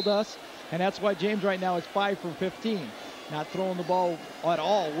told us, and that's why James right now is 5 for 15. Not throwing the ball at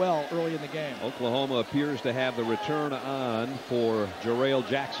all well early in the game. Oklahoma appears to have the return on for Jarrell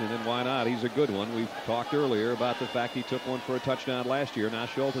Jackson, and why not? He's a good one. We've talked earlier about the fact he took one for a touchdown last year. Now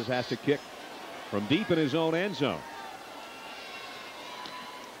Schultes has to kick from deep in his own end zone.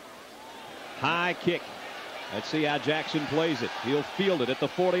 High kick. Let's see how Jackson plays it. He'll field it at the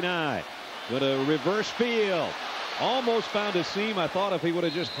 49. Going to reverse field. Almost found a seam. I thought if he would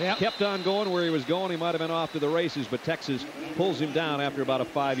have just kept on going where he was going, he might have been off to the races, but Texas pulls him down after about a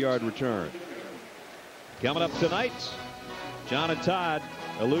 5-yard return. Coming up tonight, John and Todd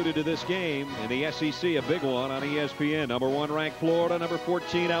alluded to this game in the SEC, a big one on ESPN. Number 1 ranked Florida, number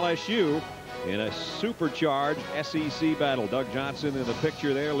 14 LSU in a supercharged SEC battle. Doug Johnson in the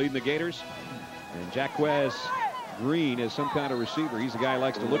picture there leading the Gators, and Jaquez Green is some kind of receiver. He's the guy who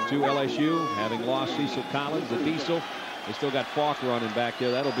likes to look to. LSU, having lost Cecil Collins, the Diesel. They still got Falk running back there.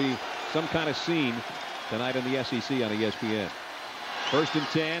 That'll be some kind of scene tonight in the SEC on ESPN. 1st and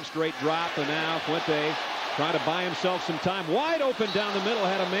 10, straight drop, and now Fuente trying to buy himself some time. Wide open down the middle,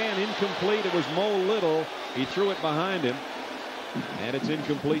 had a man incomplete. It was Mo Little. He threw it behind him, and it's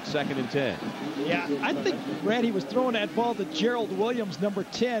incomplete. 2nd and 10. Yeah, I think, Brad, he was throwing that ball to Gerald Williams, number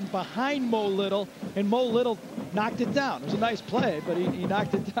 10, behind Mo Little, and Mo Little knocked it down. It was a nice play, but he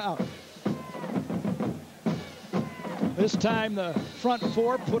knocked it down. This time the front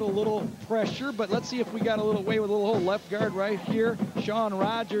 4 put a little pressure, but let's see if we got a little way with a little hole. Left guard right here. Sean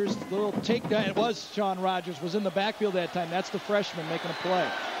Rogers, little takedown. It was Sean Rogers, was in the backfield that time. That's the freshman making a play.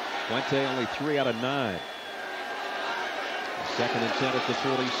 Fuente only 3 out of 9. 2nd and 10 at the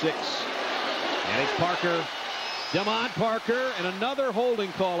 46. And it's Parker. Demond Parker, and another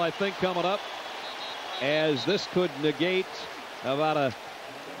holding call, I think, coming up, as this could negate about a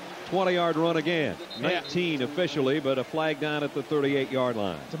 20-yard run again. 19 officially, but a flag down at the 38-yard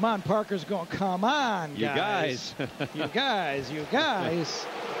line. Demond Parker's going, come on, guys. You guys. You guys.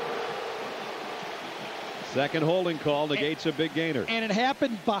 Second holding call negates a big gainer. And it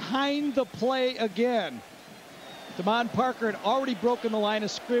happened behind the play again. Demond Parker had already broken the line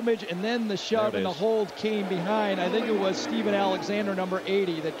of scrimmage, and then the shove and the hold came behind. I think it was Steven Alexander, number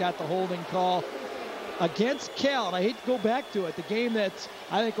 80, that got the holding call against Cal. And I hate to go back to it. The game that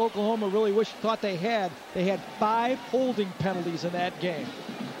I think Oklahoma really thought they had 5 holding penalties in that game.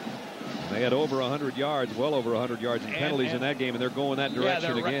 They had over 100 yards, well over 100 yards in penalties in that game, and they're going that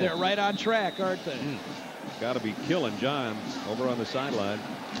direction again. They're right on track, aren't they? Got to be killing John over on the sideline.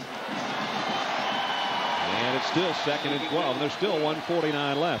 And it's still 2nd and 12. There's still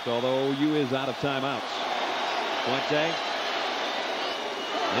 1:49 left, although OU is out of timeouts. Fuente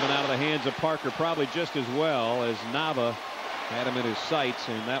in and out of the hands of Parker, probably just as well as Nava had him in his sights,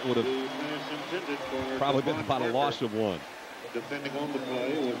 and that would have probably been about a loss of 1. Defending on the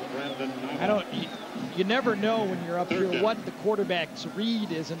play was Brandon Nava. You never know when you're up here what the quarterback's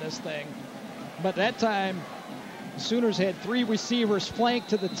read is in this thing. But that time, Sooners had 3 receivers flanked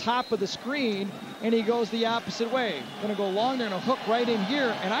to the top of the screen, and he goes the opposite way. Going to go long, they're going to hook right in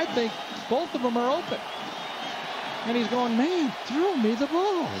here, and I think both of them are open. And he's going, man, throw me the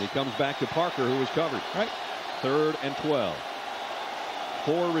ball. And he comes back to Parker, who was covered. Right. 3rd and 12.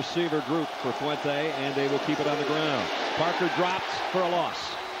 4 receiver group for Fuente, and they will keep it on the ground. Parker drops for a loss.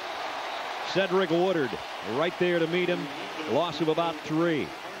 Cedric Woodard right there to meet him. Loss of about 3.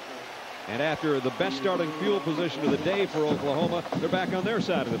 And after the best starting field position of the day for Oklahoma, they're back on their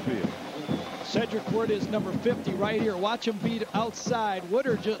side of the field. Cedric Woodard is number 50 right here. Watch him beat outside.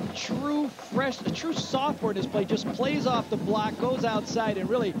 Woodard, just a true sophomore in his play, just plays off the block, goes outside, and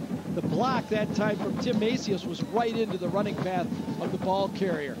really the block that time from Tim Macias was right into the running path of the ball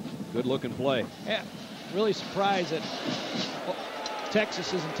carrier. Good looking play. Yeah, really surprised that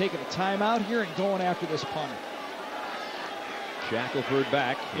Texas isn't taking a timeout here and going after this punter. Shackelford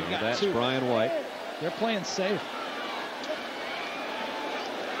back, and that's 2. Brian White. They're playing safe.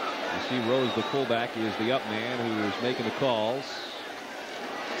 You see Rose, the fullback, is the up man who is making the calls.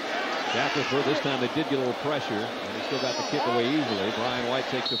 Shackelford, this time they did get a little pressure, and he still got the kick away easily. Brian White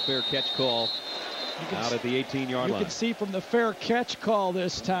takes a fair catch call out at the 18-yard line. You can see from the fair catch call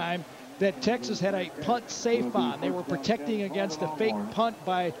this time that Texas had a punt safe on. They were protecting against a fake punt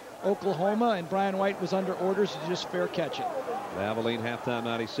by Oklahoma, and Brian White was under orders to just fair catch it. Abilene halftime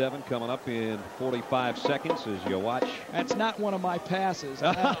 97 coming up in 45 seconds as you watch. That's not one of my passes.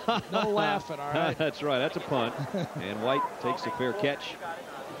 No laughing, all right? That's right. That's a punt. And White takes the fair catch.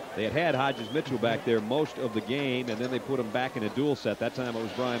 They had Hodges-Mitchell back there most of the game, and then they put him back in a dual set. That time it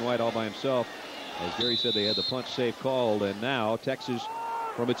was Brian White all by himself. As Gary said, they had the punt safe called, and now Texas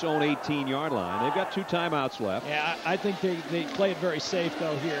from its own 18-yard line. They've got 2 timeouts left. Yeah, I think they play it very safe,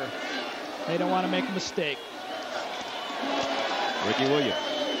 though, here. They don't want to make a mistake. Ricky Williams,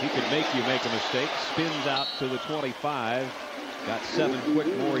 he could make you make a mistake. Spins out to the 25. Got 7 quick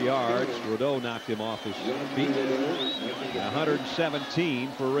more yards. Rodeau knocked him off his feet.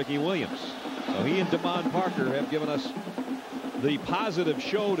 117 for Ricky Williams. So he and Damon Parker have given us the positive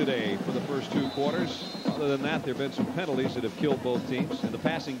show today for the first 2 quarters. Other than that, there have been some penalties that have killed both teams, and the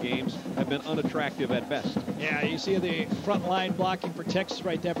passing games have been unattractive at best. Yeah, you see the front line blocking for Texas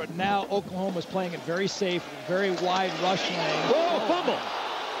right there, but now Oklahoma's playing it very safe, very wide rush lane. Whoa, fumble!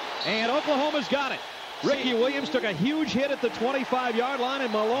 And Oklahoma's got it. Ricky Williams took a huge hit at the 25-yard line,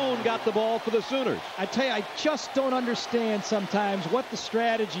 and Malone got the ball for the Sooners. I tell you, I just don't understand sometimes what the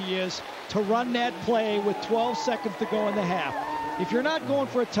strategy is to run that play with 12 seconds to go in the half. If you're not going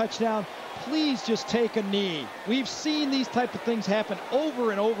for a touchdown, please just take a knee. We've seen these type of things happen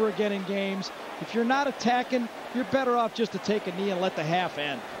over and over again in games. If you're not attacking, you're better off just to take a knee and let the half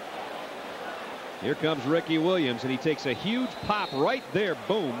end. Here comes Ricky Williams, and he takes a huge pop right there,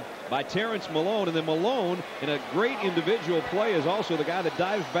 boom, by Terrence Malone. And then Malone, in a great individual play, is also the guy that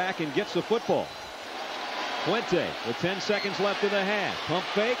dives back and gets the football. Fuente with 10 seconds left in the half. Pump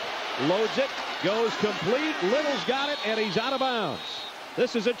fake, loads it, goes complete. Little's got it, and he's out of bounds.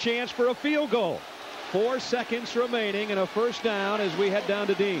 This is a chance for a field goal. 4 seconds remaining and a first down as we head down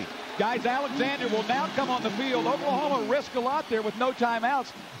to Dean. Guys, Alexander will now come on the field. Oklahoma risked a lot there with no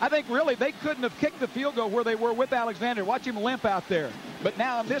timeouts. I think really they couldn't have kicked the field goal where they were with Alexander. Watch him limp out there. But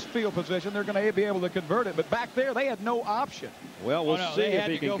now in this field position, they're going to be able to convert it. But back there, they had no option. Well, we'll see if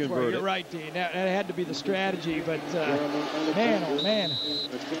he can convert it. You're right, Dean. That had to be the strategy. But, man, oh, man.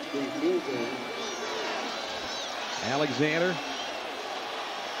 Alexander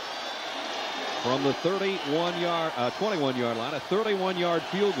from the 21-yard line, a 31-yard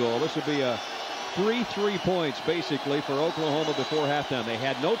field goal. This would be a 3 points basically for Oklahoma before halftime. They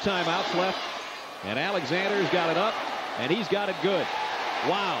had no timeouts left, and Alexander's got it up, and he's got it good.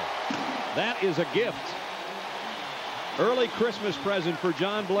 Wow, that is a gift. Early Christmas present for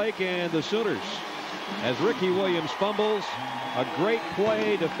John Blake and the Sooners. As Ricky Williams fumbles, a great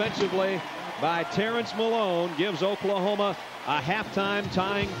play defensively by Terrence Malone gives Oklahoma a halftime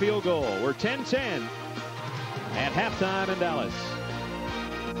tying field goal. We're 10-10 at halftime in Dallas.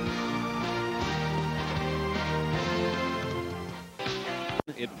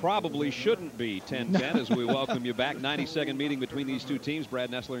 It probably shouldn't be 10-10 as we welcome you back. 92nd meeting between these two teams. Brad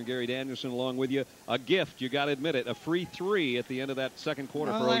Nessler and Gary Danielson along with you. A gift, you got to admit it. A free 3 at the end of that second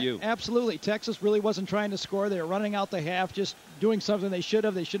quarter for OU. Absolutely. Texas really wasn't trying to score. They were running out the half, just doing something they should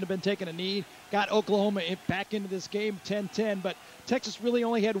have. They shouldn't have been taking a knee. Got Oklahoma back into this game 10-10, but Texas really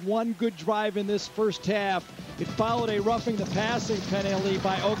only had one good drive in this first half. It followed a roughing the passing penalty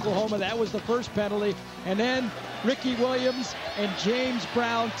by Oklahoma. That was the first penalty. And then Ricky Williams and James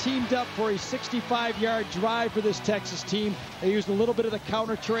Brown teamed up for a 65-yard drive for this Texas team. They used a little bit of the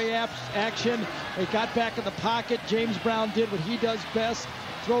counter tray action. They got back in the pocket. James Brown did what he does best,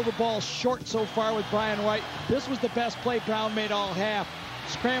 throw the ball short so far with Brian White. This was the best play Brown made all half.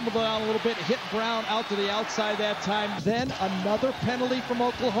 Scrambled down a little bit, hit Brown out to the outside that time. Then another penalty from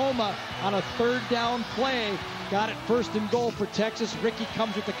Oklahoma on a third down play. Got it first and goal for Texas. Ricky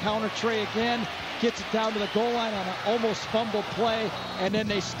comes with the counter tray again, gets it down to the goal line on an almost fumble play, and then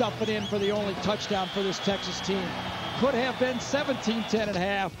they stuff it in for the only touchdown for this Texas team. Could have been 17-10 at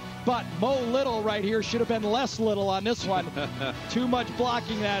half, but Mo Little right here should have been less little on this one. Too much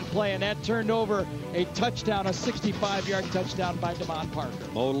blocking that play, and that turned over a touchdown, a 65-yard touchdown by Damon Parker.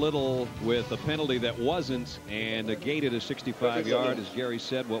 Mo Little with a penalty that wasn't, and negated a 65-yard, as Gary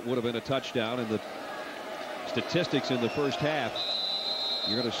said, what would have been a touchdown. And the statistics in the first half,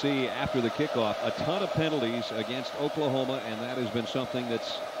 you're going to see after the kickoff a ton of penalties against Oklahoma, and that has been something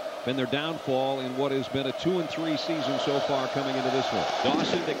that's been their downfall in what has been a 2-3 season so far coming into this one.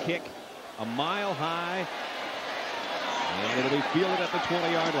 Dawson to kick a mile high, and it'll be fielded at the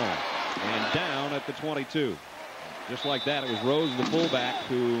 20-yard line and down at the 22. Just like that, it was Rose, the fullback,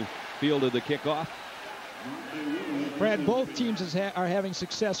 who fielded the kickoff. Brad, both teams are having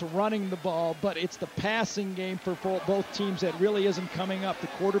success running the ball, but it's the passing game for both teams that really isn't coming up. The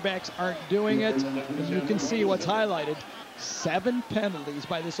quarterbacks aren't doing it. As you can see what's highlighted, 7 penalties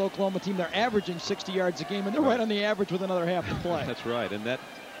by this Oklahoma team. They're averaging 60 yards a game, and they're right on the average with another half to play. That's right, and that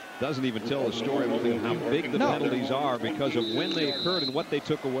doesn't even tell the story of how big the penalties are because of when they occurred and what they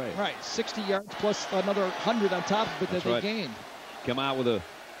took away. Right, 60 yards plus another 100 on top of it that they gained. Come out with a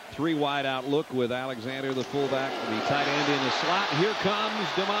 3 wide out look with Alexander, the fullback, the tight end in the slot. Here comes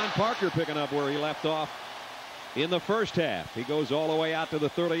Damon Parker picking up where he left off in the first half. He goes all the way out to the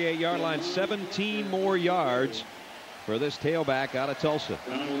 38-yard line. 17 more yards for this tailback out of Tulsa.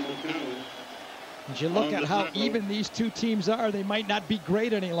 As you look at how even these two teams are, they might not be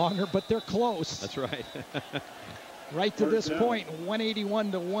great any longer, but they're close. That's right. Right to this point,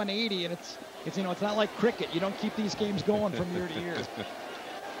 181 to 180, and it's it's not like cricket. You don't keep these games going from year to year.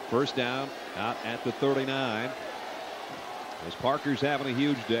 First down out at the 39. As Parker's having a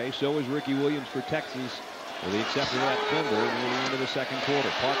huge day, so is Ricky Williams for Texas, with the exception of that fumble moving into the second quarter.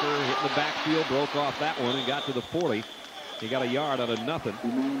 Parker hit the backfield, broke off that one, and got to the 40. He got a yard out of nothing.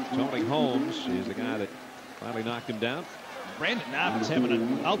 Tony Holmes is the guy that finally knocked him down. Brandon Knott is having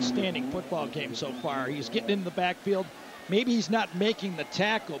an outstanding football game so far. He's getting into the backfield. Maybe he's not making the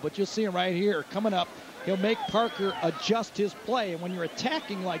tackle, but you'll see him right here coming up. He'll make Parker adjust his play. And when you're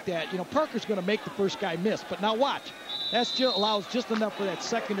attacking like that, Parker's going to make the first guy miss. But now watch. That still allows just enough for that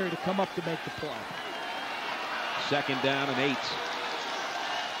secondary to come up to make the play. Second down and 8.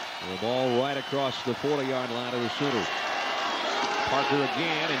 The ball right across the 40-yard line of the Sooners. Parker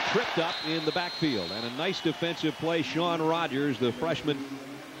again and tripped up in the backfield. And a nice defensive play. Sean Rogers, the freshman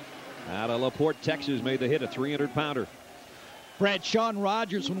out of LaPorte, Texas, made the hit, a 300-pounder. Brad, Sean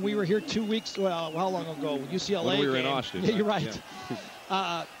Rogers, when we were here 2 weeks, well, how long ago? UCLA when we were game. In Austin. Yeah, you're right.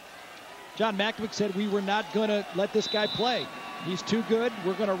 Yeah. John Mackovic said we were not going to let this guy play. He's too good.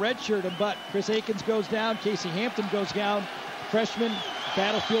 We're going to redshirt him. But Chris Akins goes down. Casey Hampton goes down. Freshman,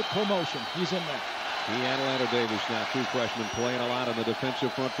 battlefield promotion. He's in there. He and Atlanta Davis now, 2 freshmen playing a lot on the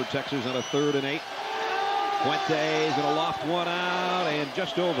defensive front for Texas on a 3rd and 8. Fuentes going to loft one out and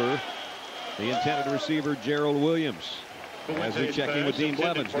just over the intended receiver, Gerald Williams. As we check in with Dean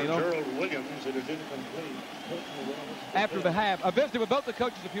Blevins. Gerald Williams, it is incomplete. After the half, I visited with both the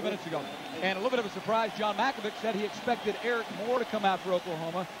coaches a few minutes ago, and a little bit of a surprise. John Mackovic said he expected Eric Moore to come out for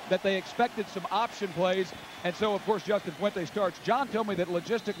Oklahoma, that they expected some option plays, and so, of course, Justin Fuente starts. John told me that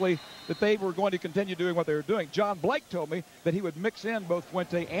logistically that they were going to continue doing what they were doing. John Blake told me that he would mix in both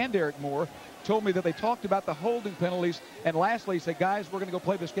Fuente and Eric Moore, told me that they talked about the holding penalties, and lastly, he said, guys, we're going to go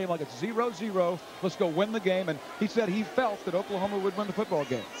play this game like it's 0-0. Let's go win the game, and he said he felt that Oklahoma would win the football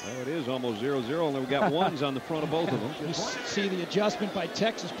game. Well, it is almost 0-0, and we've got ones on the front of both of them. You see the adjustment by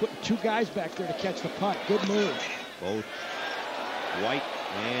Texas, putting 2 guys back there to catch the punt. Good move. Both White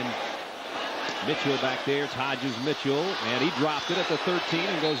and Mitchell back there. It's Hodges Mitchell, and he dropped it at the 13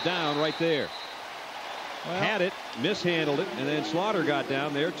 and goes down right there. Well, had it, mishandled it, and then Slaughter got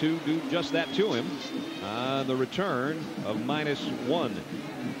down there to do just that to him on the return of -1.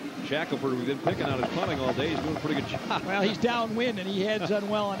 Shackelford, we've been picking on his punting all day. He's doing a pretty good job. Well, he's downwind, and he had done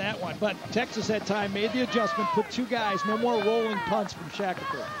well on that one. But Texas had time, made the adjustment, put 2 guys, no more rolling punts from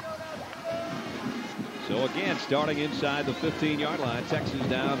Shackelford. So again, starting inside the 15-yard line, Texas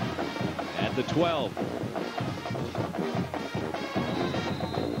down at the 12.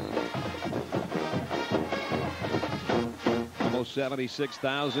 Almost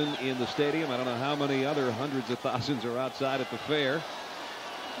 76,000 in the stadium. I don't know how many other hundreds of thousands are outside at the fair.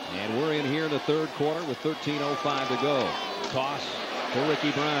 And we're in here in the 3rd quarter with 13:05 to go. Toss to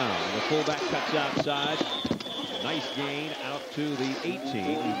Ricky Brown. And the fullback cuts outside. Nice gain out to the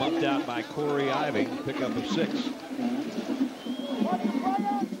 18. Bumped out by Corey Iving. Pickup of 6.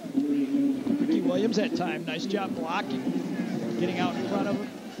 Ricky Williams that time. Nice job blocking. Getting out in front of him.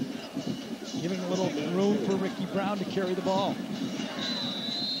 Giving a little room for Ricky Brown to carry the ball.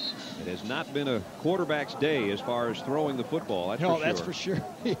 It has not been a quarterback's day as far as throwing the football. That's for sure.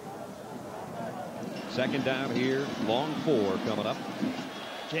 Second down here. Long 4 coming up.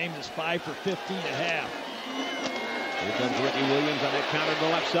 James is 5 for 15 at half. Here comes Ricky Williams on that counter to the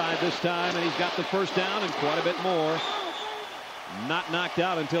left side this time, and he's got the first down and quite a bit more. Not knocked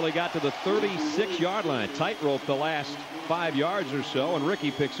out until he got to the 36-yard line. Tightrope the last 5 yards or so, and Ricky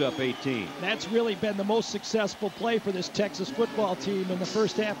picks up 18. That's really been the most successful play for this Texas football team in the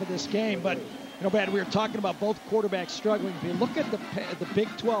first half of this game. But, Brad, we were talking about both quarterbacks struggling. If you look at the Big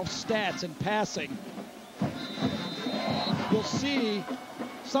 12 stats in passing, you'll see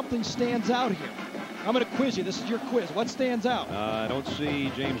something stands out here. I'm going to quiz you. This is your quiz. What stands out? I don't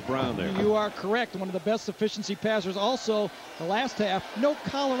see James Brown there. You are correct. One of the best efficiency passers. Also, the last half, no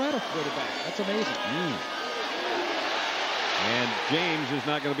Colorado quarterback. That's amazing. And James is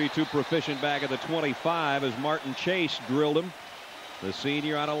not going to be too proficient back at the 25 as Martin Chase drilled him. The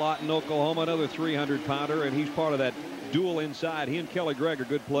senior out of Lawton, Oklahoma, another 300-pounder, and he's part of that duel inside. He and Kelly Gregg are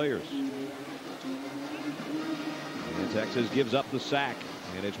good players. And Texas gives up the sack,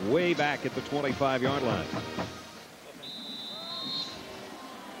 and it's way back at the 25-yard line.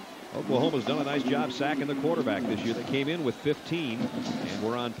 Oklahoma's done a nice job sacking the quarterback this year. They came in with 15, and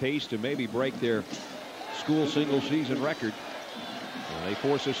we're on pace to maybe break their school single-season record. And they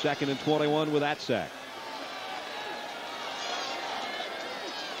force a 2nd and 21 with that sack.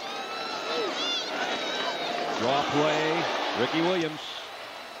 Draw play, Ricky Williams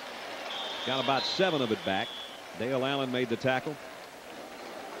got about 7 of it back. Dale Allen made the tackle.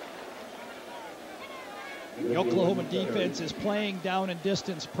 The Oklahoma defense is playing down and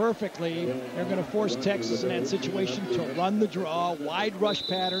distance perfectly. They're going to force Texas in that situation to run the draw, wide rush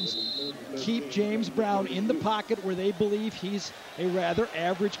patterns, keep James Brown in the pocket where they believe he's a rather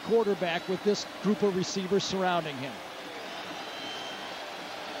average quarterback with this group of receivers surrounding him.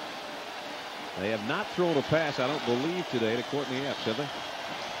 They have not thrown a pass, I don't believe, today to Courtney Epps, have they?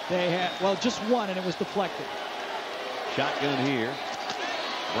 They had, well, just one, and it was deflected. Shotgun here.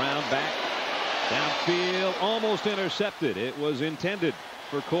 Brown back. Downfield, almost intercepted. It was intended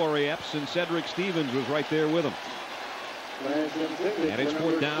for Corey Epps, and Cedric Stevens was right there with him. And it's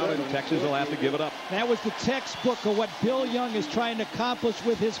 4th down, and Texas will have to give it up. That was the textbook of what Bill Young is trying to accomplish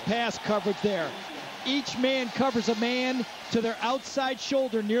with his pass coverage there. Each man covers a man to their outside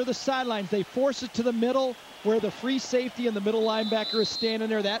shoulder near the sidelines. They force it to the middle where the free safety and the middle linebacker is standing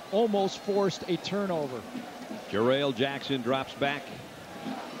there. That almost forced a turnover. Jarrell Jackson drops back.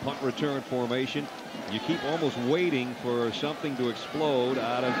 Punt return formation. You keep almost waiting for something to explode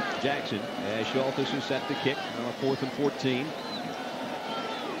out of Jackson as Schultes is set to kick on a 4th and 14.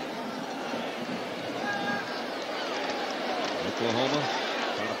 Oklahoma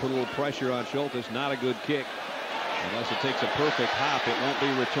trying to put a little pressure on Schultes. Not a good kick. Unless it takes a perfect hop, it won't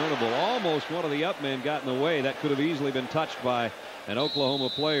be returnable. Almost one of the up men got in the way. That could have easily been touched by an Oklahoma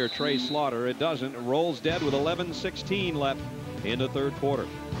player, Trey Slaughter. It doesn't. It rolls dead with 11:16 left in the 3rd quarter.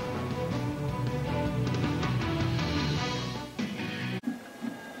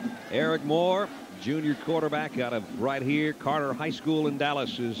 Eric Moore, junior quarterback out of right here, Carter High School in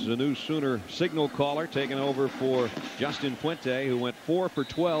Dallas, is the new Sooner signal caller, taking over for Justin Puente, who went 4 for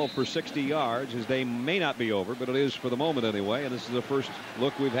 12 for 60 yards. His day may not be over, but it is for the moment anyway. And this is the first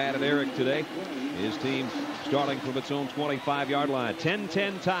look we've had at Eric today. His team starting from its own 25-yard line.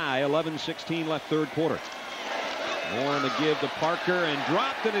 10-10 tie, 11:16 left 3rd quarter. Moore on the give to Parker, and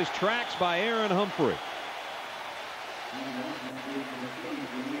dropped in his tracks by Aaron Humphrey.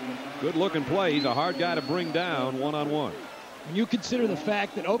 Good looking play. He's a hard guy to bring down one-on-one. When you consider the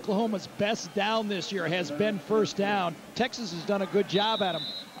fact that Oklahoma's best down this year has been 1st down, Texas has done a good job at him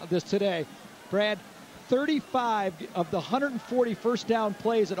this today. Brad, 35 of the 140 1st down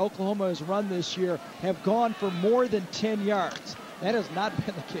plays that Oklahoma has run this year have gone for more than 10 yards. That has not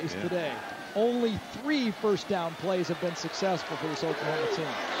been the case today. Only 3 1st down plays have been successful for this Oklahoma team.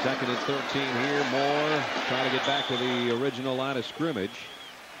 2nd and 13 here. Moore trying to get back to the original line of scrimmage.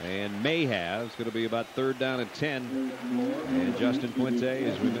 And may have. It's going to be about 3rd down and 10. And Justin Puente,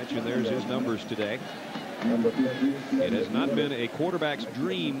 as we mentioned, there's his numbers today. It has not been a quarterback's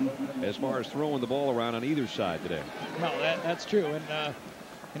dream as far as throwing the ball around on either side today. No, that's true. And,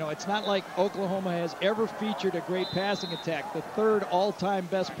 you know, it's not like Oklahoma has ever featured a great passing attack. The 3rd all-time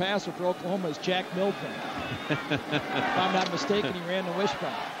best passer for Oklahoma is Jack Milton. If I'm not mistaken, he ran the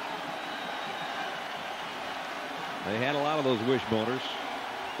wishbone. They had a lot of those wishboners.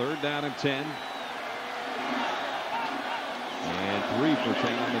 3rd down and 10. And 3 for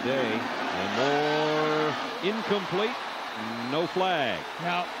 10 on the day. And Moore incomplete. No flag.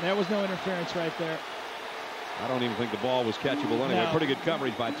 Now, there was no interference right there. I don't even think the ball was catchable anyway. No. Pretty good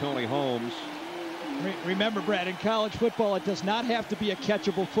coverage by Tony Holmes. Remember, Brad, in college football, it does not have to be a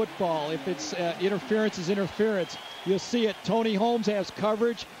catchable football. If it's interference is interference. You'll see it. Tony Holmes has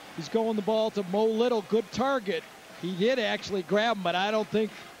coverage. He's going the ball to Mo Little. Good target. He did actually grab him, but I don't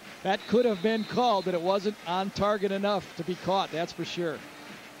think that could have been called, that it wasn't on target enough to be caught. That's for sure.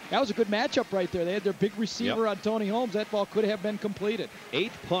 That was a good matchup right there. They had their big receiver on Tony Holmes. That ball could have been completed.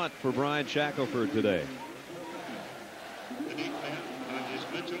 8th punt for Brian Shackelford today.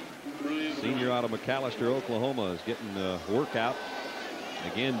 Senior out of McAlester, Oklahoma, is getting a workout.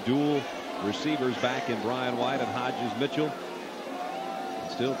 Again, dual receivers back in Brian White and Hodges Mitchell.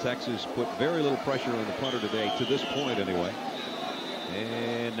 still Texas put very little pressure on the punter today, to this point anyway.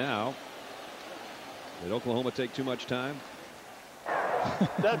 And now, did Oklahoma take too much time?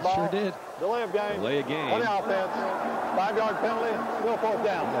 Dead ball. Sure did. Delay of game. Delay a game. On the offense. 5-yard penalty. Still 4th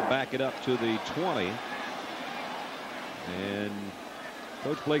down. We'll back it up to the 20. And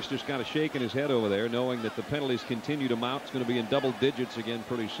Coach Blake's just kind of shaking his head over there, knowing that the penalties continue to mount. It's going to be in double digits again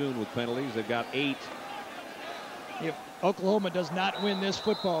pretty soon with penalties. They've got 8. If Oklahoma does not win this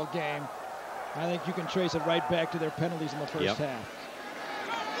football game, I think you can trace it right back to their penalties in the first half.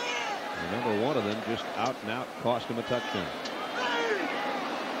 Remember, one of them just out and out cost him a touchdown.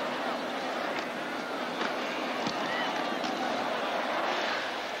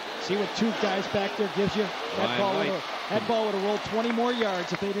 See what 2 guys back there gives you? That ball would have rolled 20 more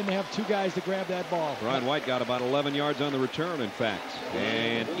yards if they didn't have 2 guys to grab that ball. Ryan White got about 11 yards on the return, in fact.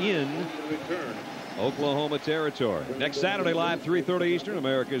 And in Oklahoma territory. Next Saturday, live 3:30 Eastern,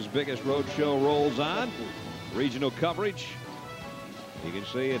 America's biggest road show rolls on. Regional coverage. You can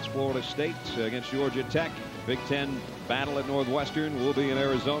see it's Florida State against Georgia Tech. Big Ten battle at Northwestern. We'll be in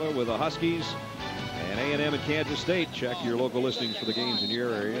Arizona with the Huskies. And A&M and Kansas State. Check your local listings for the games in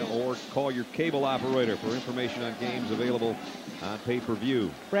your area, or call your cable operator for information on games available on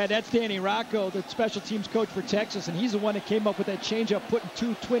pay-per-view. Brad, that's Danny Rocco, the special teams coach for Texas, and he's the one that came up with that changeup, putting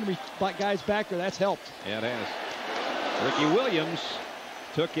 2 twin guys back there. That's helped. Yeah, it has. Ricky Williams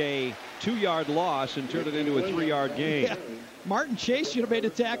took a 2-yard loss and turned it into a 3-yard gain. Yeah. Martin Chase should have made a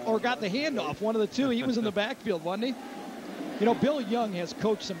tackle or got the handoff, one of the 2. He was in the backfield, wasn't he? You know, Bill Young has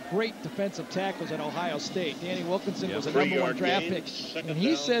coached some great defensive tackles at Ohio State. Danny Wilkinson was a #1 draft pick. And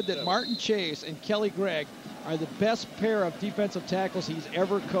he said that Martin Chase and Kelly Gregg are the best pair of defensive tackles he's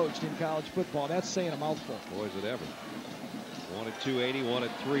ever coached in college football. That's saying a mouthful. Boy, is it ever. One at 280, one at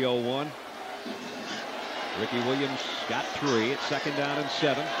 301. Ricky Williams got 3. It's 2nd down and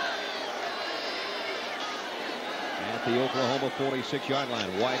 7. At the Oklahoma 46-yard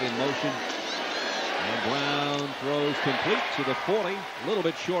line. White in motion. And Brown throws complete to the 40. A little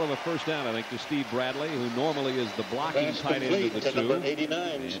bit short of a first down, I think, to Steve Bradley, who normally is the blocking tight end of the 2.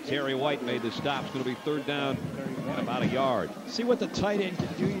 And Terry White made the stop. It's going to be 3rd down and about a yard. See what the tight end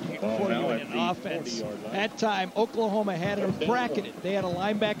can do for you in an offense. That time, Oklahoma had it bracketed. They had a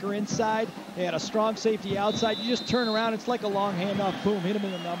linebacker inside. They had a strong safety outside. You just turn around. It's like a long handoff. Boom, hit him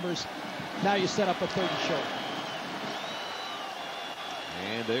in the numbers. Now you set up a 3rd and short.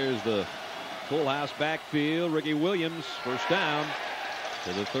 And there's the full house backfield. Ricky Williams, first down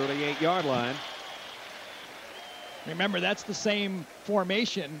to the 38-yard line. Remember, that's the same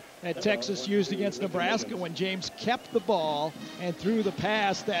formation that Texas used against Nebraska when James kept the ball and threw the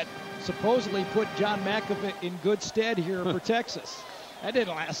pass that supposedly put John McAfee in good stead here for Texas. That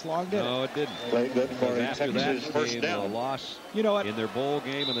didn't last long, did it? No, it didn't. After that came a loss in their bowl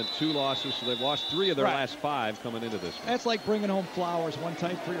game, and then 2 losses. So they've lost 3 of their last 5 coming into this one. That's like bringing home flowers one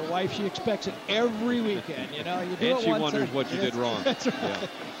time for your wife. She expects it every weekend. You know, you do and it she one wonders time. what you did wrong. That's right. Yeah.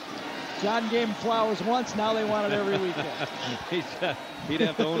 John gave him flowers once. Now they want it every weekend. He'd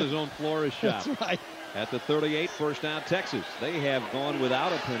have to own his own florist shop. That's right. At the 38, first down, Texas. They have gone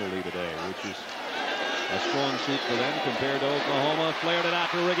without a penalty today, which is a strong suit for them compared to Oklahoma. Flared it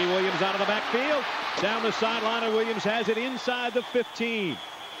out to Ricky Williams out of the backfield. Down the sideline, and Williams has it inside the 15.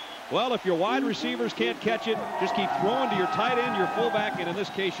 Well, if your wide receivers can't catch it, just keep throwing to your tight end, your fullback, and in this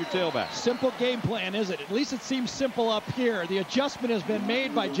case, your tailback. Simple game plan, is it? At least it seems simple up here. The adjustment has been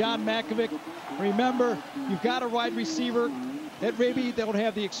made by John McAfee. Remember, you've got a wide receiver that maybe they don't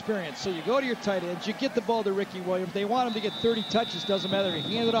have the experience. So you go to your tight ends, you get the ball to Ricky Williams. They want him to get 30 touches, doesn't matter.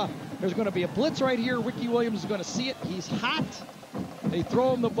 He hand it off. There's going to be a blitz right here. Ricky Williams is going to see it. He's hot. They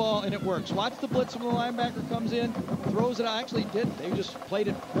throw him the ball, and it works. Watch the blitz when the linebacker comes in, throws it. Actually didn't. They just played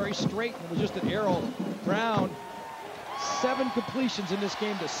it very straight, and it was just an arrow. Brown, 7 completions in this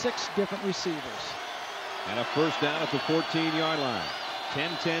game to 6 different receivers. And a first down at the 14-yard line.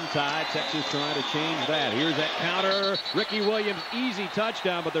 10-10 tie. Texas trying to change that. Here's that counter. Ricky Williams, easy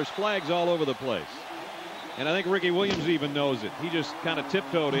touchdown, but there's flags all over the place. And I think Ricky Williams even knows it. He just kind of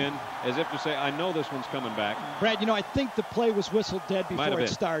tiptoed in as if to say, I know this one's coming back. Brad, you know, I think the play was whistled dead before it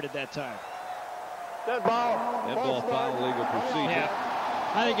started that time. Dead ball. Dead ball foul, legal procedure.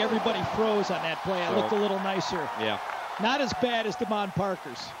 Yeah. I think everybody froze on that play. It looked a little nicer. Yeah. Not as bad as Damon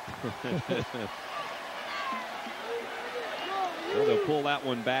Parker's. Well, they'll pull that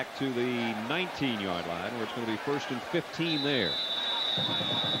one back to the 19-yard line, where it's going to be 1st and 15 there.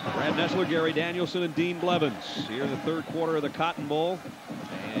 Brad Nessler, Gary Danielson, and Dean Blevins here in the 3rd quarter of the Cotton Bowl.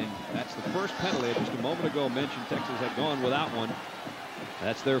 And that's the first penalty. I just a moment ago mentioned Texas had gone without one.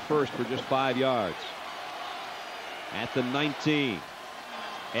 That's their first for just 5 yards. At the 19.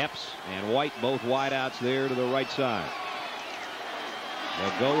 Epps and White both wideouts there to the right side.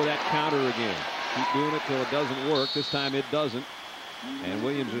 They'll go with that counter again. Keep doing it till it doesn't work. This time it doesn't. And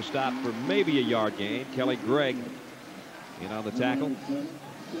Williams is stopped for maybe a yard gain. Kelly Gregg in on the tackle.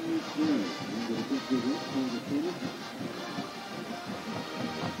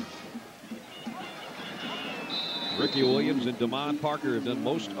 Ricky Williams and Damon Parker have done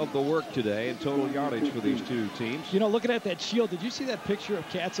most of the work today in total yardage for these two teams. You know, looking at that shield, did you see that picture of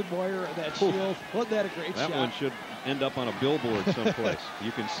Katzenmoyer and that shield? Wasn't that a great shot? That one should end up on a billboard someplace.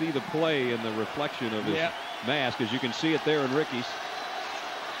 You can see the play in the reflection of his mask, as you can see it there in Ricky's.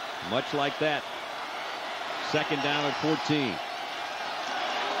 Much like that. Second down and 14.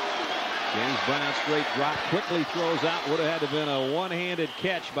 James Brown straight drop, quickly throws out. Would have had to have been a one-handed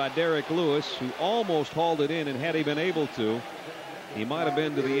catch by Derek Lewis, who almost hauled it in, and had he been able to, he might have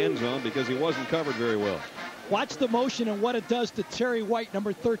been to the end zone because he wasn't covered very well. Watch the motion and what it does to Terry White,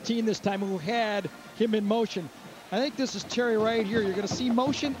 number 13 this time, who had him in motion. I think this is Terry right here. You're going to see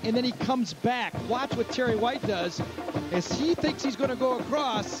motion, and then he comes back. Watch what Terry White does as he thinks he's going to go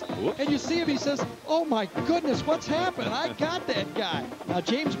across. Whoops. And you see him, he says, oh, my goodness, what's happened? I got that guy. Now,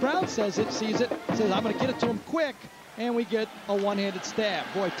 James Brown sees it, says, I'm going to get it to him quick, and we get a one-handed stab.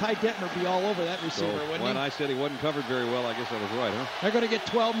 Boy, Ty Detmer would be all over that receiver, wouldn't he? When I said he wasn't covered very well, I guess I was right, huh? They're going to get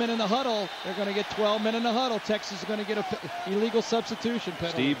 12 men in the huddle. Texas is going to get an illegal substitution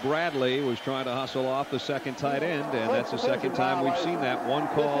penalty. Steve Bradley was trying to hustle off the second tight end, and that's the second time we've seen that. One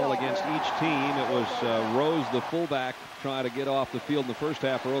call against each team. It was Rose, the fullback, trying to get off the field in the first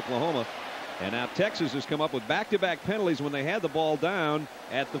half for Oklahoma. And now Texas has come up with back-to-back penalties when they had the ball down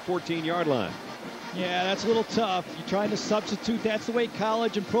at the 14-yard line. Yeah, that's a little tough. You're trying to substitute. That's the way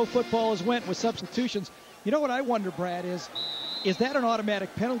college and pro football has went with substitutions. You know what I wonder, Brad, is that an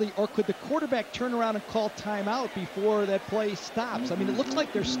automatic penalty, or could the quarterback turn around and call timeout before that play stops? I mean, it looks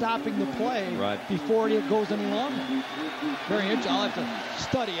like they're stopping the play before it goes any longer. Very interesting. I'll have to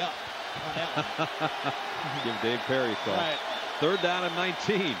study up on that. Give Dave Perry a call. Right. Third down and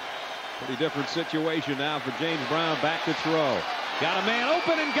 19. Pretty different situation now for James Brown. Back to throw. Got a man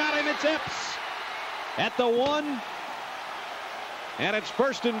open and got him. It's Epps at the 1. And it's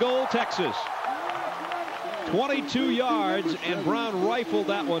first and goal, Texas. 22 yards, and Brown rifled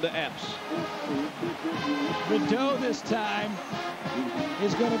that one to Epps. Rideau this time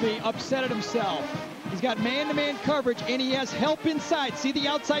is going to be upset at himself. He's got man-to-man coverage, and he has help inside. See the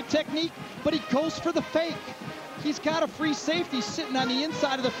outside technique? But he goes for the fake. He's got a free safety sitting on the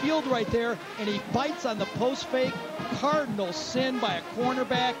inside of the field right there, and he bites on the post fake. Cardinal sin by a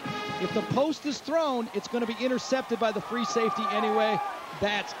cornerback. If the post is thrown, it's going to be intercepted by the free safety anyway.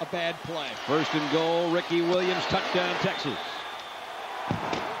 That's a bad play. First and goal, Ricky Williams, touchdown, Texas.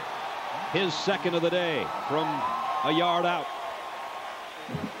 His second of the day from a yard out.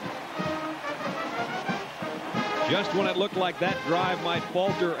 Just when it looked like that drive might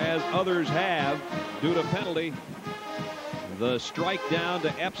falter, as others have due to penalty, the strike down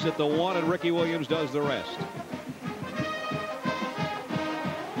to Epps at the 1, and Ricky Williams does the rest.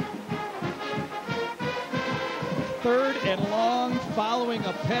 Third and long following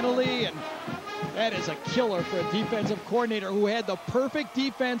a penalty, and that is a killer for a defensive coordinator who had the perfect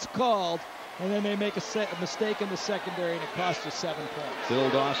defense called, and then they make a mistake in the secondary, and it costs us 7 points. Phil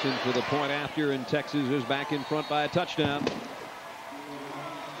Dawson for the point after, and Texas is back in front by a touchdown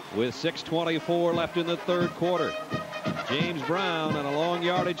with 6:24 left in the third quarter. James Brown in a long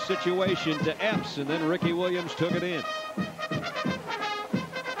yardage situation to Epps, and then Ricky Williams took it in.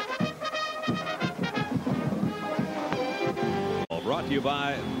 Brought to you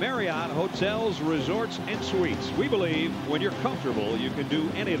by Marriott Hotels, Resorts, and Suites. We believe when you're comfortable, you can do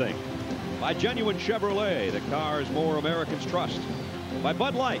anything. By Genuine Chevrolet, the cars more Americans trust. By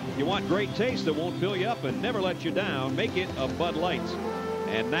Bud Light, you want great taste that won't fill you up and never let you down. Make it a Bud Light.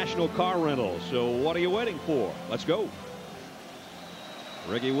 And National Car Rental. So what are you waiting for? Let's go.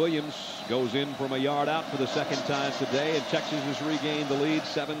 Ricky Williams goes in from a yard out for the second time today, and Texas has regained the lead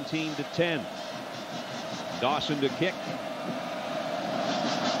 17-10. Dawson to kick.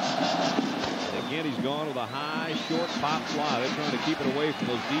 Again, he's gone with a high, short pop fly. They're trying to keep it away from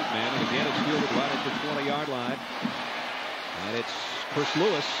those deep men. And again, it's fielded right at the 20-yard line. And it's Chris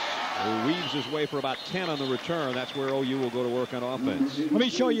Lewis who weaves his way for about 10 on the return. That's where OU will go to work on offense. Let me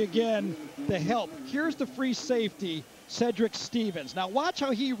show you again the help. Here's the free safety, Cedric Stevens. Now watch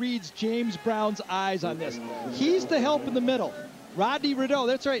how he reads James Brown's eyes on this. He's the help in the middle. Rodney Rideau,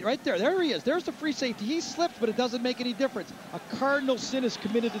 that's right there. There he is. There's the free safety. He slipped, but it doesn't make any difference. A cardinal sin is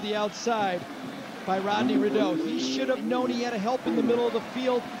committed to the outside by Rodney Rideau. He should have known he had a help in the middle of the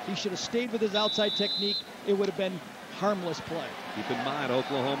field. He should have stayed with his outside technique. It would have been harmless play. Keep in mind,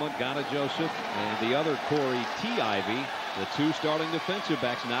 Oklahoma, Ghana Joseph, and the other Corey T. Ivy, the two starting defensive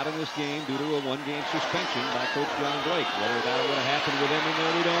backs, not in this game due to a one-game suspension by Coach John Blake. Whether that would have happened with him in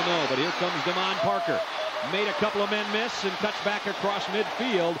there, we don't know. But here comes Damon Parker. Made a couple of men miss and cuts back across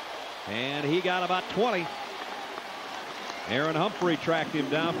midfield, and he got about 20. Aaron Humphrey tracked him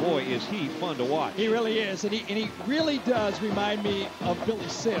down. Boy, is he fun to watch. He really is, and he really does remind me of Billy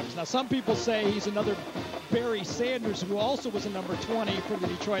Sims. Now, some people say he's another Barry Sanders, who also was a number 20 for the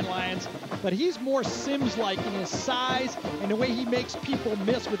Detroit Lions, but he's more Sims-like in his size and the way he makes people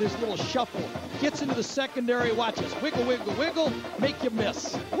miss with his little shuffle. Gets into the secondary, watches, wiggle, wiggle, wiggle, make you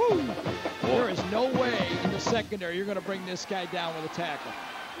miss. Woo! There is no way in the secondary you're going to bring this guy down with a tackle.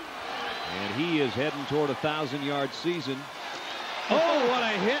 And he is heading toward a 1,000-yard season. Oh, what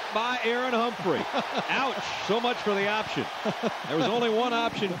a hit by Aaron Humphrey. Ouch. So much for the option. There was only one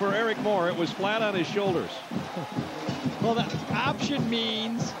option for Eric Moore. It was flat on his shoulders. Well, that option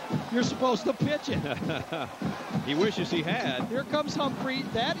means you're supposed to pitch it. He wishes he had. Here comes Humphrey.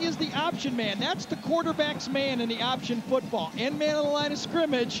 That is the option man. That's the quarterback's man in the option football. End man on the line of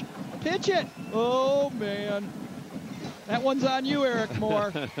scrimmage. Pitch it. Oh, man. That one's on you, Eric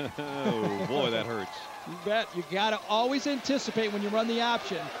Moore. Oh, boy, that hurts. You bet. You got to always anticipate when you run the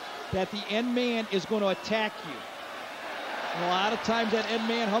option that the end man is going to attack you. And a lot of times that end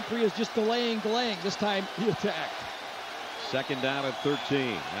man, Humphrey, is just delaying. This time he attacked. Second down at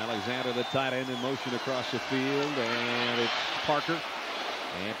 13. Alexander, the tight end, in motion across the field, and it's Parker.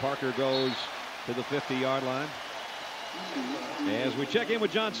 And Parker goes to the 50-yard line. As we check in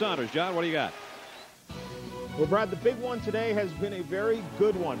with John Saunders. John, what do you got? Well, Brad, the big one today has been a very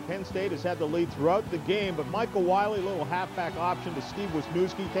good one. Penn State has had the lead throughout the game, but Michael Wiley, little halfback option to Steve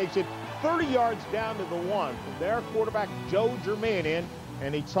Wisniewski, takes it 30 yards down to the one. From there, quarterback Joe Germain in,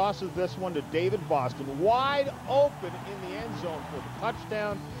 and he tosses this one to David Boston. Wide open in the end zone for the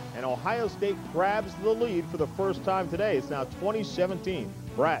touchdown, and Ohio State grabs the lead for the first time today. It's now 2017.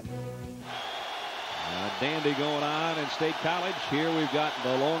 Brad. Dandy going on in State College. Here we've got the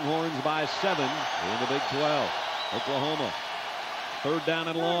Longhorns by 7 in the Big 12. Oklahoma. Third down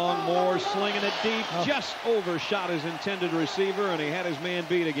and long. Moore slinging it deep. Just overshot his intended receiver, and he had his man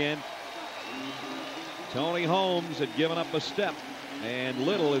beat again. Tony Holmes had given up a step, and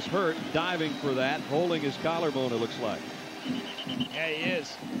Little is hurt, diving for that, holding his collarbone, it looks like. Yeah, he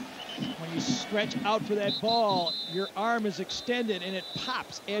is. When you stretch out for that ball, your arm is extended and it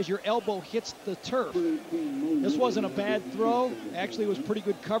pops as your elbow hits the turf. This wasn't a bad throw. Actually, it was pretty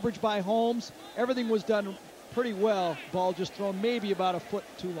good coverage by Holmes. Everything was done pretty well. Ball just thrown maybe about a foot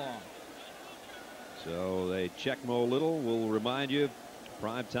too long. So they check Mo Little. We'll remind you,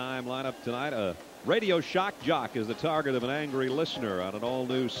 primetime lineup tonight. A radio shock jock is the target of an angry listener on an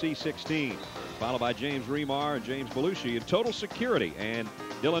all-new C16. Followed by James Remar and James Belushi in Total Security. And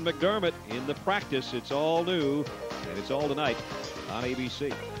Dylan McDermott in the practice. It's all new, and it's all tonight on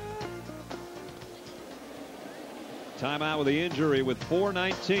ABC. Timeout with the injury with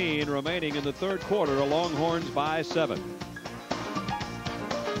 4:19 remaining in the third quarter. The Longhorns by 7.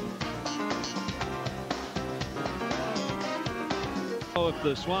 If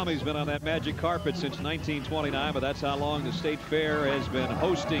the Swami's been on that magic carpet since 1929, but that's how long the State Fair has been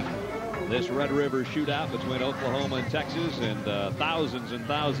hosting this Red River shootout between Oklahoma and Texas, and thousands and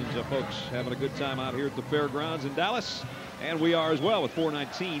thousands of folks having a good time out here at the fairgrounds in Dallas. And we are as well with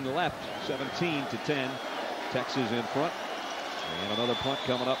 4:19 left, 17-10. Texas in front. And another punt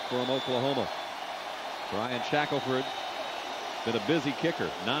coming up from Oklahoma. Brian Shackelford. Been a busy kicker.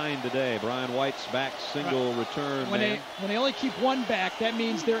 9 today. Brian White's back single return. When they only keep one back, that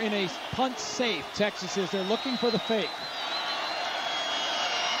means they're in a punt safe. Texas is. They're looking for the fake.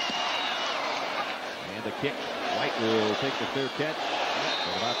 And the kick. White will take the fair catch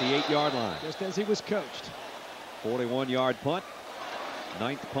at about the 8-yard line. Just as he was coached. 41-yard punt.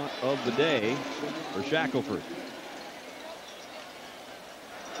 9th punt of the day for Shackelford.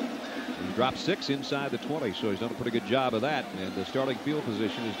 He dropped 6 inside the 20, so he's done a pretty good job of that. And the starting field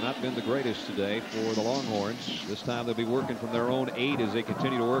position has not been the greatest today for the Longhorns. This time they'll be working from their own 8 as they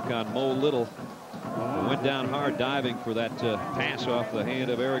continue to work on Mo Little. He went down hard diving for that pass off the hand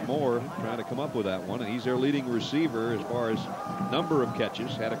of Eric Moore, trying to come up with that one. And he's their leading receiver as far as number of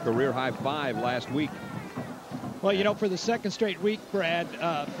catches. Had a career high 5 last week. Well, you know, for the second straight week, Brad,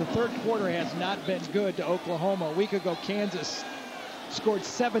 the third quarter has not been good to Oklahoma. A week ago, Kansas scored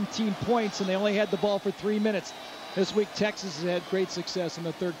 17 points, and they only had the ball for 3 minutes. This week, Texas has had great success in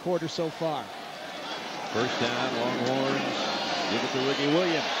the third quarter so far. First down, Longhorns. Give it to Ricky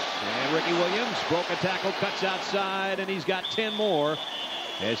Williams. And Ricky Williams broke a tackle, cuts outside, and he's got 10 more.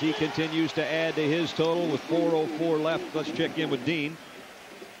 as he continues to add to his total with 4:04 left. Let's check in with Dean.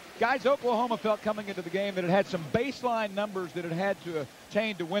 Guys, Oklahoma felt coming into the game that it had some baseline numbers that it had to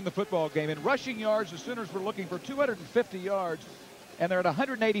attain to win the football game. In rushing yards, the Sooners were looking for 250 yards, and they're at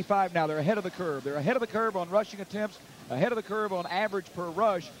 185 now. They're ahead of the curve. They're ahead of the curve on rushing attempts, ahead of the curve on average per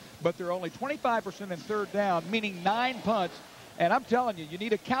rush, but they're only 25% in third down, meaning 9 punts. And I'm telling you, you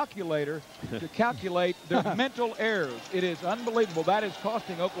need a calculator to calculate their mental errors. It is unbelievable. That is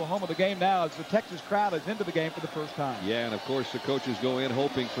costing Oklahoma the game now as the Texas crowd is into the game for the first time. Yeah, and of course the coaches go in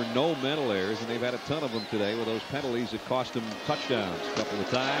hoping for no mental errors, and they've had a ton of them today with those penalties that cost them touchdowns a couple of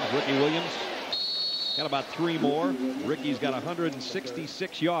times. Ricky Williams got about 3 more. Ricky's got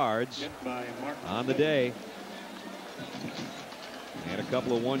 166 yards on the day. And a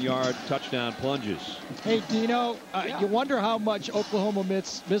couple of 1-yard touchdown plunges. Hey, Dino, you wonder how much Oklahoma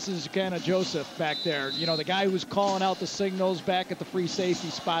misses Jana Joseph back there. You know, the guy who's calling out the signals back at the free safety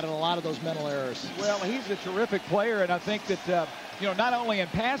spot and a lot of those mental errors. Well, he's a terrific player, and I think that, you know, not only in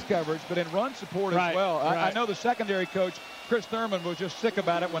pass coverage, but in run support as well. I know the secondary coach, Chris Thurman, was just sick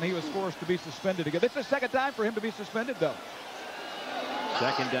about it when he was forced to be suspended again. This is the second time for him to be suspended, though.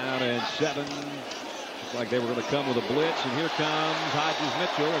 2nd down and 7. Like they were going to come with a blitz, and here comes Hodges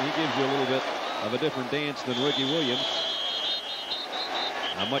Mitchell, and he gives you a little bit of a different dance than Ricky Williams.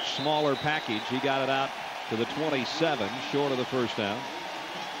 A much smaller package. He got it out to the 27, short of the first down.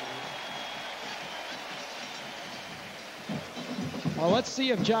 Well, let's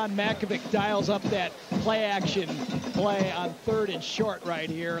see if John Makovic dials up that play-action play on 3rd and short right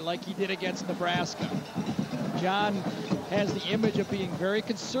here like he did against Nebraska. John has the image of being very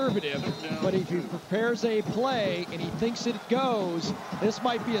conservative, but if he prepares a play and he thinks it goes, this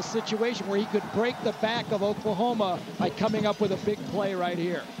might be a situation where he could break the back of Oklahoma by coming up with a big play right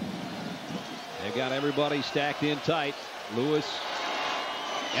here. They've got everybody stacked in tight. Lewis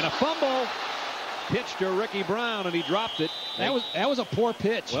and a fumble. Pitch to Ricky Brown, and he dropped it. That was a poor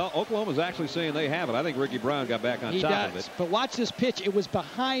pitch. Well, Oklahoma's actually saying they have it. I think Ricky Brown got back on top of it. But watch this pitch. It was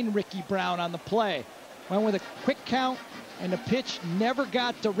behind Ricky Brown on the play. Went with a quick count, and the pitch never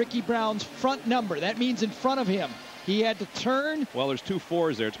got to Ricky Brown's front number. That means in front of him. He had to turn. Well, there's 2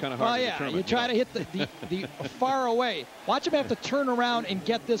 4s there. It's kind of hard to determine. You try to hit the far away. Watch him have to turn around and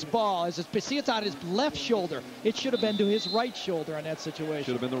get this ball. See, it's on his left shoulder. It should have been to his right shoulder in that situation.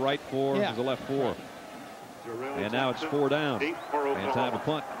 Should have been the right 4. It was the left 4. And now it's 4 down. And time to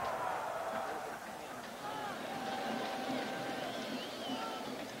punt.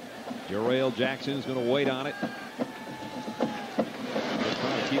 Jarrell Jackson's going to wait on it. They're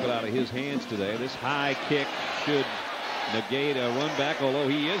trying to keep it out of his hands today. This high kick should negate a run back, although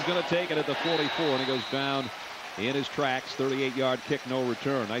he is going to take it at the 44, and he goes down in his tracks. 38-yard kick, no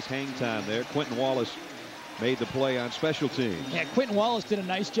return. Nice hang time there. Quentin Wallace made the play on special teams. Yeah, Quentin Wallace did a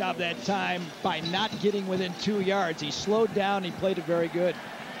nice job that time by not getting within 2 yards. He slowed down. He played it very good.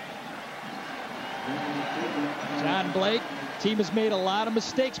 John Blake. Team has made a lot of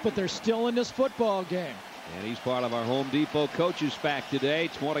mistakes, but they're still in this football game. And he's part of our Home Depot coaches pack today.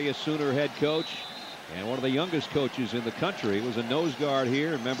 20th Sooner head coach and one of the youngest coaches in the country. He was a nose guard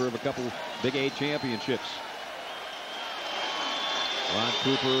here and member of a couple Big 8 championships. Ron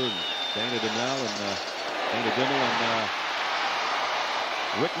Cooper and Dana Dimmel and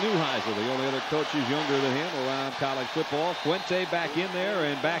Rick Neuheisel, the only other coaches younger than him around college football. Fuente back in there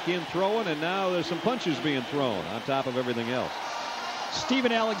and back in throwing, and now there's some punches being thrown on top of everything else.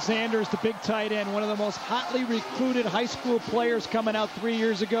 Steven Alexander is the big tight end, one of the most hotly recruited high school players coming out 3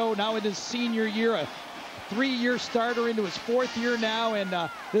 years ago. Now in his senior year, a 3-year starter into his 4th year now, and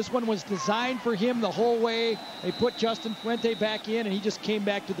this one was designed for him the whole way. They put Justin Fuente back in, and he just came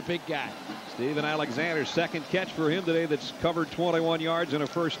back to the big guy. Steven Alexander's 2nd catch for him today that's covered 21 yards and a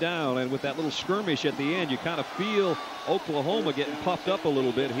first down. And with that little skirmish at the end, you kind of feel Oklahoma getting puffed up a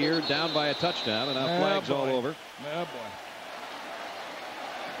little bit here, down by a touchdown, and now flags all over. Oh, boy.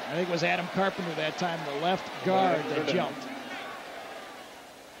 I think it was Adam Carpenter that time, the left guard that jumped.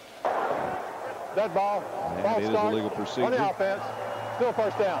 Dead ball. And it is a legal procedure. On the offense. Still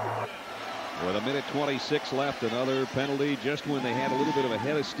first down. With 1:26 left, another penalty just when they had a little bit of a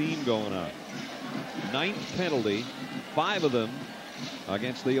head of steam going on. 9th penalty, 5 of them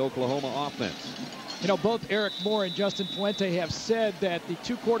against the Oklahoma offense. You know, both Eric Moore and Justin Fuente have said that the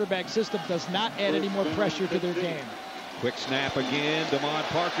 2-quarterback system does not add any more pressure to their game. Quick snap again. Damon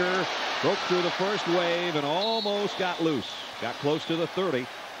Parker broke through the first wave and almost got loose. Got close to the 30.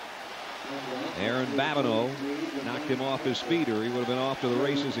 Aaron Babineau knocked him off his feet, or he would have been off to the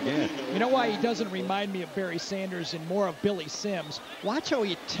races again. You know why he doesn't remind me of Barry Sanders and more of Billy Sims? Watch how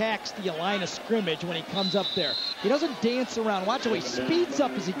he attacks the line of scrimmage when he comes up there. He doesn't dance around. Watch how he speeds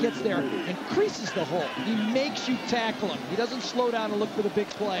up as he gets there and creases the hole. He makes you tackle him. He doesn't slow down and look for the big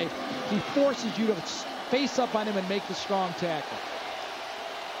play. He forces you to face up on him and make the strong tackle.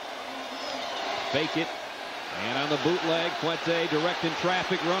 Fake it. And on the bootleg, Fuente directing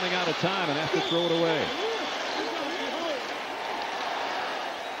traffic, running out of time, and has to throw it away.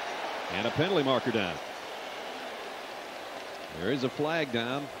 And a penalty marker down. There is a flag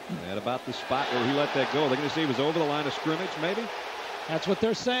down at about the spot where he let that go. They're going to see he was over the line of scrimmage, maybe? That's what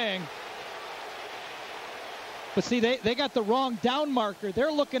they're saying. But see, they got the wrong down marker.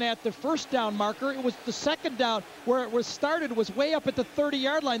 They're looking at the first down marker. It was the second down where it was started was way up at the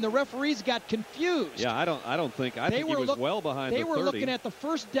 30-yard line. The referees got confused. Yeah, I think he was well behind the 30. They were looking at the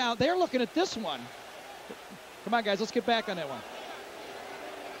first down. They're looking at this one. Come on, guys, let's get back on that one.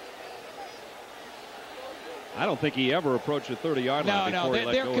 I don't think he ever approached the 30-yard line before he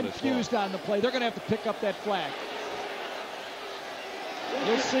let go of this ball. They're confused on the play. They're going to have to pick up that flag.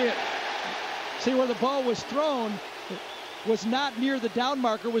 We'll see it. See, where the ball was thrown was not near the down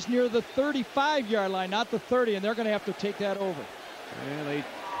marker, was near the 35-yard line, not the 30, and they're going to have to take that over. And they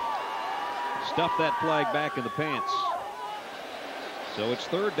stuffed that flag back in the pants. So it's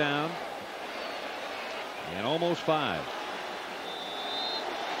third down and almost 5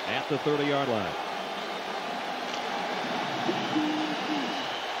 at the 30-yard line.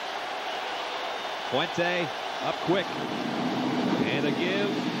 Fuente up quick, and a give.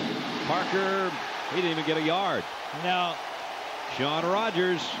 Parker, he didn't even get a yard. No. Sean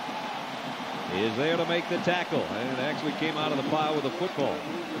Rogers is there to make the tackle, and it actually came out of the pile with a football.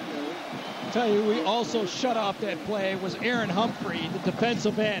 I'll tell you, we also shut off that play was Aaron Humphrey, the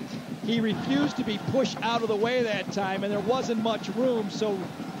defensive end. He refused to be pushed out of the way that time, and there wasn't much room, so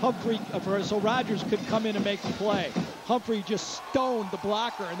Rogers could come in and make the play. Humphrey just stoned the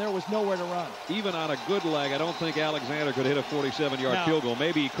blocker, and there was nowhere to run. Even on a good leg, I don't think Alexander could hit a 47-yard field goal.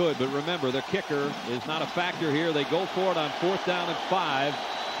 Maybe he could, but remember, the kicker is not a factor here. They go for it on 4th down and 5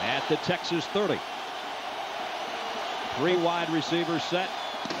 at the Texas 30. 3 wide receivers set.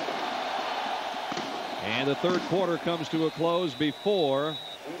 And the third quarter comes to a close before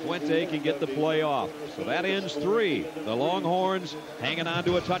Fuente can get the play off. So that ends 3. The Longhorns hanging on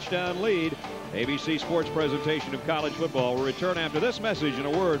to a touchdown lead. ABC Sports presentation of college football will return after this message and a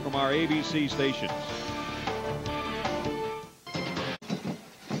word from our ABC stations.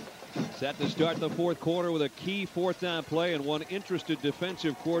 Set to start the fourth quarter with a key 4th down play and one interested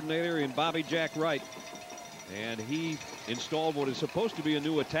defensive coordinator in Bobby Jack Wright. And he installed what is supposed to be a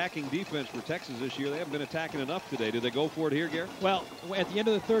new attacking defense for Texas this year. They haven't been attacking enough today. Did they go for it here, Gary? Well, at the end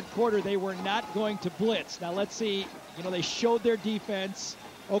of the third quarter, they were not going to blitz. Now, let's see. You know, they showed their defense.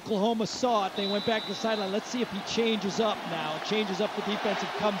 Oklahoma saw it. They went back to the sideline. Let's see if he changes up now. Changes up the defense and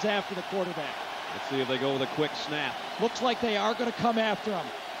comes after the quarterback. Let's see if they go with a quick snap. Looks like they are going to come after him.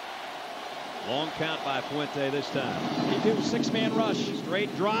 Long count by Fuente this time. They do 6-man rush.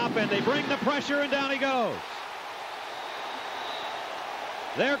 Straight drop, and they bring the pressure, and down he goes.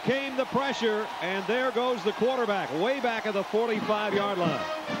 There came the pressure, and there goes the quarterback, way back at the 45-yard line.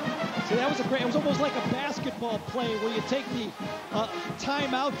 See, that was it was almost like a basketball play where you take the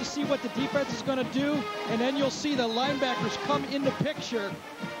timeout to see what the defense is going to do, and then you'll see the linebackers come into picture.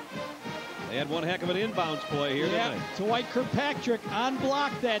 They had one heck of an inbounds play here, didn't they? Dwight Kirkpatrick on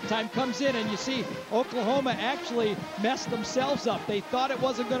block that time comes in, and you see Oklahoma actually messed themselves up. They thought it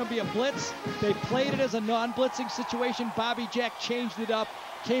wasn't going to be a blitz. They played it as a non-blitzing situation. Bobby Jack changed it up,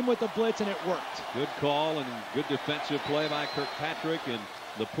 came with a blitz, and it worked. Good call and good defensive play by Kirkpatrick, and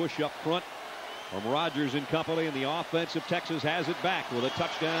the push up front from Rogers and company, and the offense of Texas has it back with a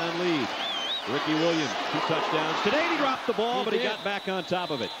touchdown lead. Ricky Williams, 2 touchdowns. Today he dropped the ball, but he got back on top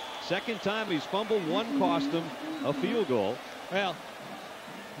of it. Second time he's fumbled, one cost him a field goal. Well,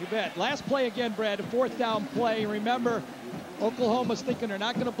 you bet. Last play again, Brad, a 4th down play. Remember, Oklahoma's thinking they're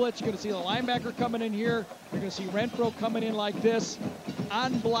not going to blitz. You're going to see the linebacker coming in here. You're going to see Renfro coming in like this,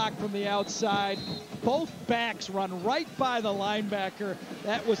 on block from the outside. Both backs run right by the linebacker.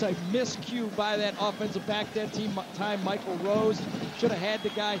 That was a miscue by that offensive back that time, Michael Rose. Should have had the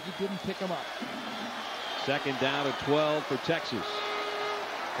guy. He didn't pick him up. Second down and 12 for Texas.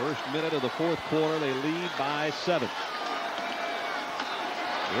 First minute of the fourth quarter, they lead by 7.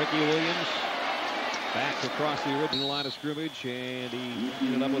 Ricky Williams back across the original line of scrimmage, and he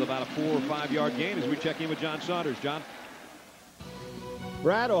ended up with about a 4 or 5 yard gain as we check in with John Saunders. John?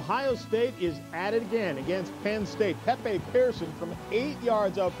 Brad, Ohio State is at it again against Penn State. Pepe Pearson from 8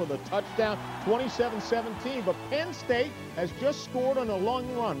 yards out for the touchdown, 27-17. But Penn State has just scored on a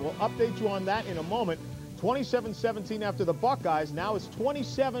long run. We'll update you on that in a moment. 27-17 after the Buckeyes. Now it's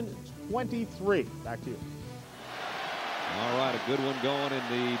 27-23. Back to you. All right, a good one going in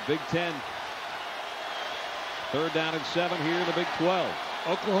the Big Ten. 3rd down and 7 here in the Big 12.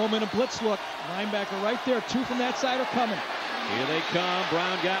 Oklahoma in a blitz look. Linebacker right there. 2 from that side are coming. Here they come.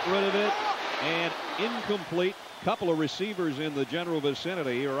 Brown got rid of it. And incomplete. Couple of receivers in the general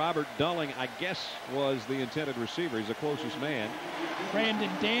vicinity. Robert Dulling, I guess, was the intended receiver. He's the closest man.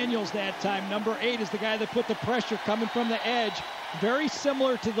 Brandon Daniels that time. Number 8 is the guy that put the pressure coming from the edge. Very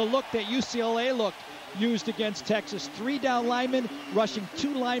similar to the look that UCLA used against Texas. 3 down linemen rushing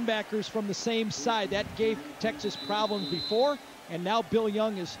 2 linebackers from the same side. That gave Texas problems before. And now Bill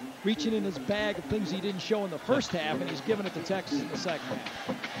Young is reaching in his bag of things he didn't show in the first half, and he's giving it to Texas in the second half.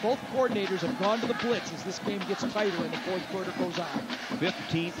 Both coordinators have gone to the blitz as this game gets tighter and the fourth quarter goes on.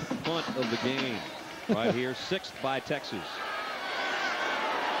 15th punt of the game right here. 6th by Texas.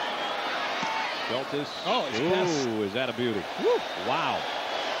 Sheltis. Oh, it's best. Ooh, is that a beauty? Woo. Wow.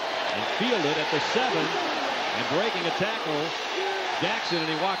 And fielded at the 7 and breaking a tackle. Jackson, and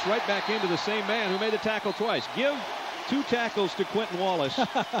he walks right back into the same man who made the tackle twice. Give 2 tackles to Quentin Wallace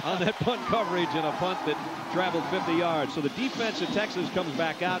on that punt coverage and a punt that traveled 50 yards. So the defense of Texas comes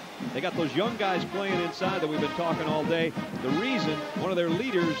back out. They got those young guys playing inside that we've been talking all day. The reason one of their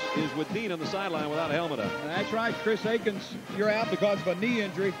leaders is with Dean on the sideline without a helmet on. That's right, Chris Akins. You're out because of a knee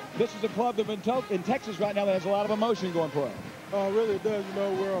injury. This is a club that's in Texas right now that has a lot of emotion going for it. Really it does. You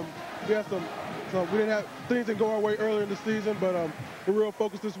know, we have some we didn't have things that go our way earlier in the season, but we're real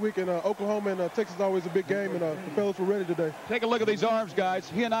focused this week. And Oklahoma and Texas is always a big game, and the fellas were ready today. Take a look at these arms, guys.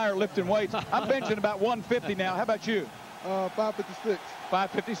 He and I are lifting weights. I'm benching about 150 now. How about you? 556.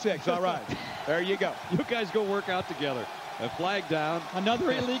 556. All right. There you go. You guys go work out together. A flag down.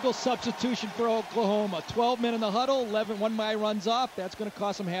 Another illegal substitution for Oklahoma. 12 men in the huddle. 1 guy runs off. That's going to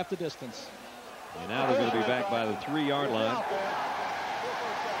cost them half the distance. And now they're going to be back by the 3-yard line.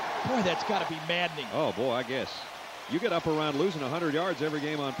 Boy, that's got to be maddening. Oh, boy, I guess. You get up around losing 100 yards every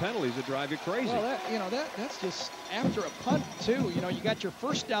game on penalties that drive you crazy. Well, that's just after a punt, too. You know, you got your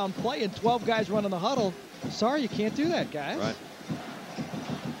first down play and 12 guys running the huddle. Sorry, you can't do that, guys. Right.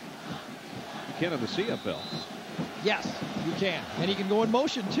 You can in the CFL. Yes, you can. And he can go in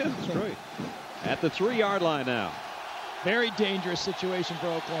motion, too. That's right. At the 3-yard line now. Very dangerous situation for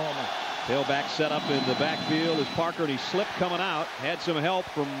Oklahoma. Tailback set up in the backfield is Parker, and he slipped coming out. Had some help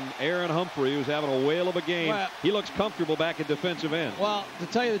from Aaron Humphrey, who's having a whale of a game. Well, he looks comfortable back at defensive end. Well, to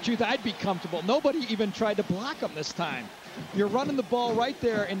tell you the truth, I'd be comfortable. Nobody even tried to block him this time. You're running the ball right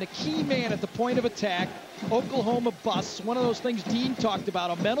there, and the key man at the point of attack, Oklahoma busts. One of those things Dean talked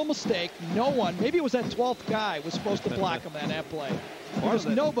about, a mental mistake. No one, maybe it was that 12th guy, was supposed to block him on that play. Because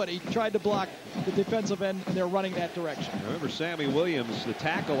nobody tried to block the defensive end, and they're running that direction. Remember, Sammy Williams, the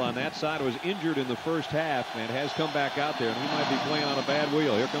tackle on that side, was injured in the first half and has come back out there, and he might be playing on a bad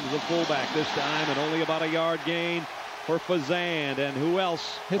wheel. Here comes the fullback this time, and only about a yard gain for Fazand. And who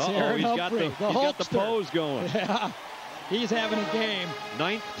else? It's Aaron he's Humphrey, got the pose going. Yeah, he's having a game.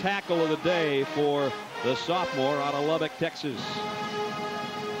 9th tackle of the day for the sophomore out of Lubbock, Texas.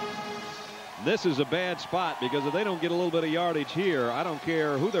 This is a bad spot because if they don't get a little bit of yardage here, I don't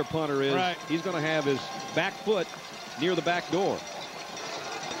care who their punter is. Right. He's going to have his back foot near the back door.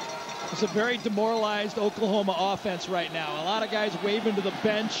 It's a very demoralized Oklahoma offense right now. A lot of guys waving to the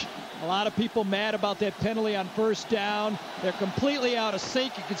bench. A lot of people mad about that penalty on first down. They're completely out of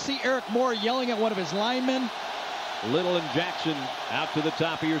sync. You can see Eric Moore yelling at one of his linemen. Little and Jackson out to the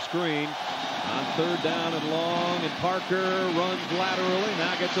top of your screen. On 3rd down and long, and Parker runs laterally.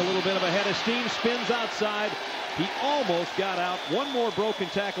 Now gets a little bit of a head of steam, spins outside. He almost got out. One more broken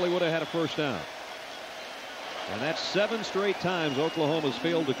tackle, he would have had a first down. And that's 7 straight times Oklahoma's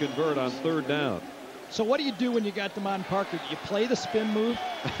failed to convert on 3rd down. So what do you do when you got Damon Parker? Do you play the spin move?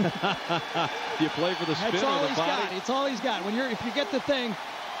 Do you play for the spin That's all or the he's body? got. It's all he's got. If you get the thing,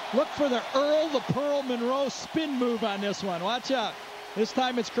 look for the Earl the Pearl Monroe spin move on this one. Watch out. This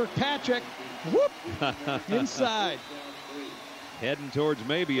time it's Kirkpatrick. Whoop! Inside. Heading towards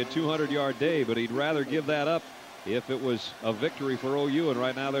maybe a 200-yard day, but he'd rather give that up if it was a victory for OU. And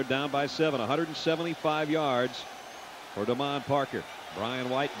right now they're down by 7. 175 yards for Damon Parker. Brian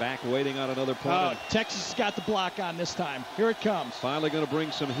White back waiting on another punt. Texas has got the block on this time. Here it comes. Finally going to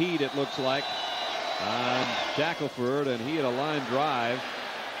bring some heat, it looks like, on Shackelford, and he had a line drive.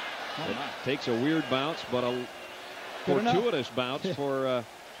 It takes a weird bounce, but a fortuitous bounce for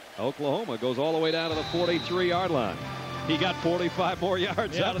Oklahoma. Goes all the way down to the 43-yard line. He got 45 more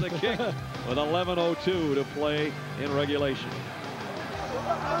yards out of the kick with 11:02 to play in regulation.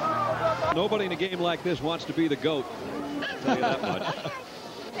 Nobody in a game like this wants to be the GOAT, I'll tell you that much.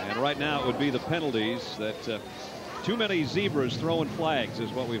 And right now it would be the penalties that too many zebras throwing flags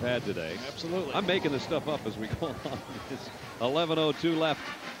is what we've had today. Absolutely. I'm making this stuff up as we go on. It's 11:02 left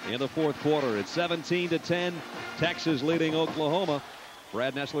in the fourth quarter. It's 17-10. Texas leading Oklahoma.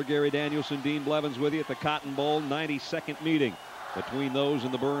 Brad Nessler, Gary Danielson, Dean Blevins with you at the Cotton Bowl 92nd meeting between those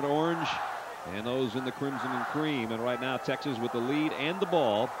in the burnt orange and those in the crimson and cream. And right now Texas with the lead and the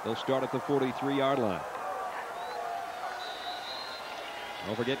ball. They'll start at the 43-yard line.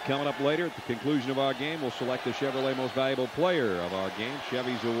 Don't forget, coming up later at the conclusion of our game, we'll select the Chevrolet Most Valuable Player of our game.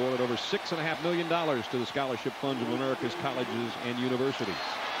 Chevy's awarded over $6.5 million to the scholarship funds of America's colleges and universities.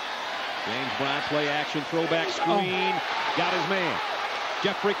 James Brown, play action, throwback screen, got his man.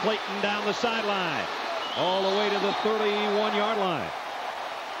 Jeffrey Clayton down the sideline, all the way to the 31-yard line.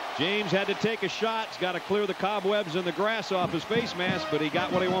 James had to take a shot. He's got to clear the cobwebs and the grass off his face mask, but he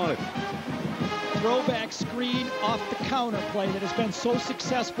got what he wanted. Throwback screen off the counter play that has been so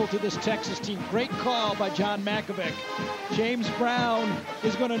successful to this Texas team. Great call by John Makovic. James Brown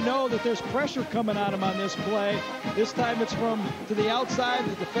is going to know that there's pressure coming on him on this play. This time it's from to the outside,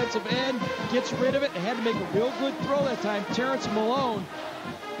 the defensive end, gets rid of it. They had to make a real good throw that time. Terrence Malone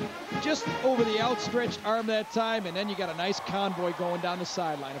just over the outstretched arm that time, and then you got a nice convoy going down the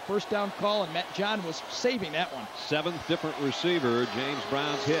sideline. A first down call, and Matt John was saving that one. Seventh different receiver. James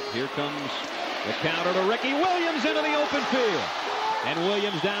Brown's hit. Here comes the counter to Ricky Williams into the open field. And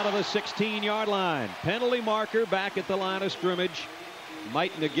Williams down to the 16-yard line. Penalty marker back at the line of scrimmage.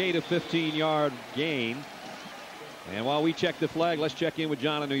 Might negate a 15-yard gain. And while we check the flag, let's check in with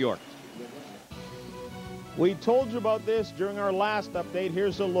John in New York. We told you about this during our last update.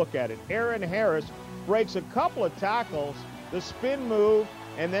 Here's a look at it. Aaron Harris breaks a couple of tackles, the spin move,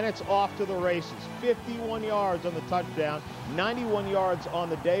 and then it's off to the races. 51 yards on the touchdown, 91 yards on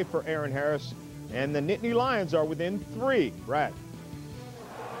the day for Aaron Harris. And the Nittany Lions are within 3. Brad.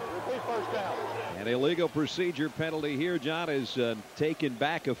 First down. An illegal procedure penalty here. John has taken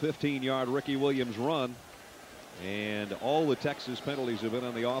back a 15-yard Ricky Williams run. And all the Texas penalties have been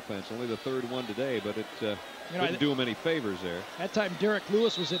on the offense. Only the third one today, but it didn't do him any favors there. That time Derek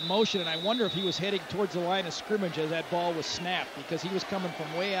Lewis was in motion, and I wonder if he was heading towards the line of scrimmage as that ball was snapped, because he was coming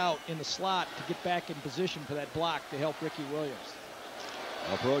from way out in the slot to get back in position for that block to help Ricky Williams.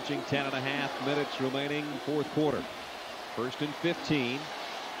 Approaching 10.5 minutes remaining, fourth quarter. First and 15.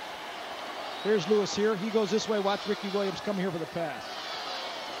 Here's Lewis here. He goes this way. Watch Ricky Williams come here for the pass.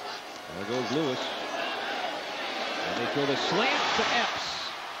 There goes Lewis. And they throw the slant to Epps.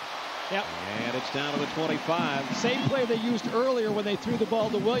 Yep. And it's down to the 25. Same play they used earlier when they threw the ball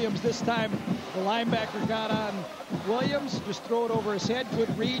to Williams. This time the linebacker got on Williams. Just throw it over his head.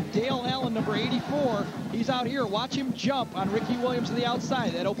 Good read. Dale Allen, number 84. He's out here. Watch him jump on Ricky Williams to the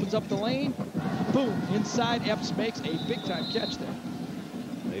outside. That opens up the lane. Boom. Inside. Epps makes a big-time catch there.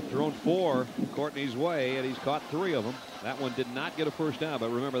 They've thrown 4 Courtney's way, and he's caught 3 of them. That one did not get a first down, but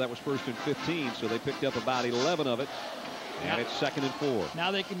remember that was first and 15, so they picked up about 11 of it. And it's second and 4. Now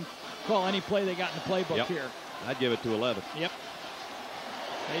they can call any play they got in the playbook here. I'd give it to 11. Yep.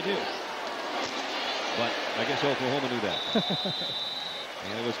 They do. But I guess Oklahoma knew that.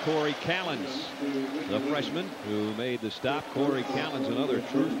 And it was Corey Callens, the freshman, who made the stop. Corey Callens, another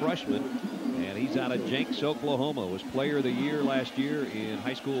true freshman. And he's out of Jenks, Oklahoma. Was player of the year last year in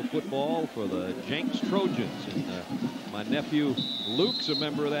high school football for the Jenks Trojans. And my nephew Luke's a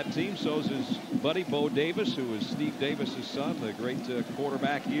member of that team. So is his buddy Bo Davis, who is Steve Davis's son, the great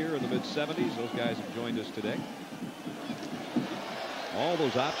quarterback here in the mid-70s. Those guys have joined us today. All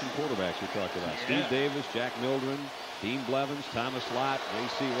those option quarterbacks we talked about. Steve Davis, Jack Mildren, Dean Blevins, Thomas Lott,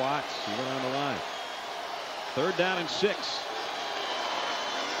 J.C. Watts. He went on the line. Third down and 6.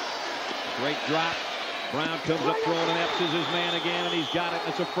 Great drop. Brown comes up throwing, and Epps is his man again, and he's got it.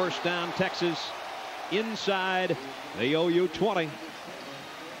 It's a first down. Texas inside the OU 20.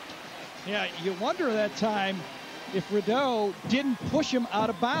 Yeah, you wonder that time if Rideau didn't push him out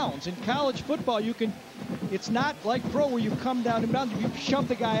of bounds. In college football, it's not like pro where you come down and bounds. If you shove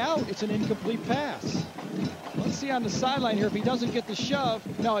the guy out, it's an incomplete pass. Let's see on the sideline here if he doesn't get the shove.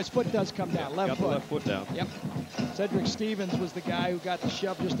 No, his foot does come down. Left foot. Left foot down. Yep. Cedric Stevens was the guy who got the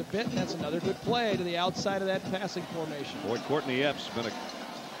shove just a bit, and that's another good play to the outside of that passing formation. Boy, Courtney Epps been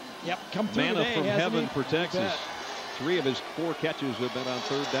a come through manna today, from heaven for Texas. Bet. 3 of his 4 catches have been on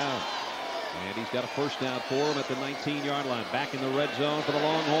third down. And he's got a first down for him at the 19-yard line. Back in the red zone for the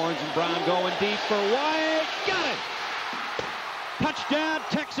Longhorns, and Brown going deep for White. Got it! Touchdown,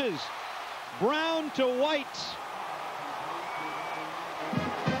 Texas. Brown to White.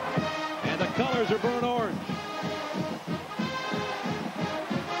 colors are burnt orange.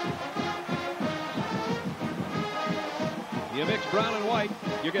 You mix brown and white,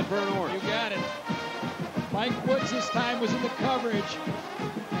 you get burnt orange. You got it. Mike Woods this time was in the coverage,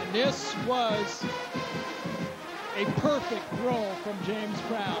 and this was a perfect throw from James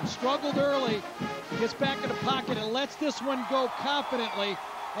Brown. Struggled early, gets back in the pocket and lets this one go confidently.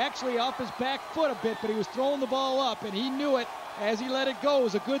 Actually off his back foot a bit, but he was throwing the ball up, and he knew it as he let it go. It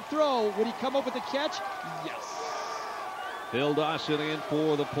was a good throw. Would he come up with the catch? Yes. Phil Dawson in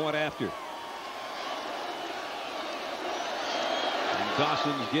for the point after. And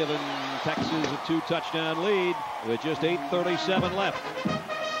Dawson's given Texas a 2-touchdown lead with just 8:37 left.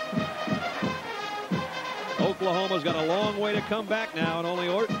 Oklahoma's got a long way to come back now, and only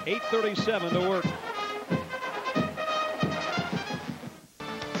 8:37 to work.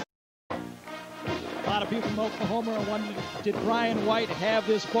 A lot of people from Oklahoma are wondering, did Brian White have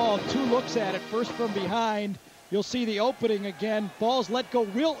this ball? 2 looks at it, first from behind. You'll see the opening again. Ball's let go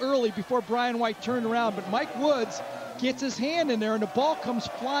real early before Brian White turned around, but Mike Woods gets his hand in there, and the ball comes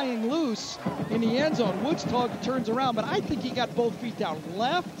flying loose in the end zone. Woods turns around, but I think he got both feet down.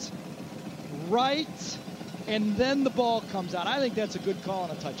 Left, right, and then the ball comes out. I think that's a good call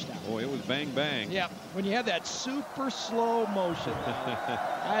and a touchdown. Boy, it was bang, bang. Yeah, when you have that super slow motion,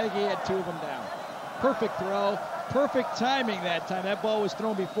 I think he had 2 of them down. Perfect throw, perfect timing that time. That ball was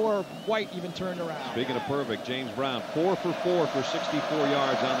thrown before White even turned around. Speaking of perfect, James Brown 4 for 4 for 64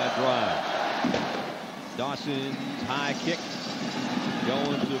 yards on that drive. Dawson's high kick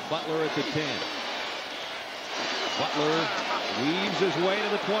going to Butler at the 10. Butler weaves his way to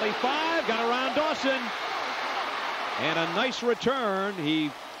the 25, got around Dawson. And a nice return.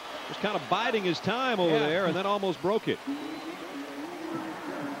 He was kind of biding his time over there and then almost broke it.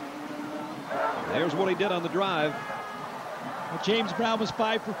 There's what he did on the drive. Well, James Brown was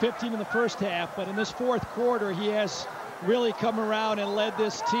 5 for 15 in the first half, but in this fourth quarter, he has really come around and led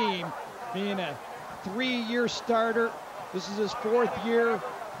this team, being a 3-year starter. This is his 4th year,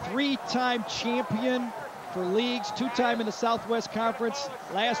 3-time champion for leagues, 2-time in the Southwest Conference,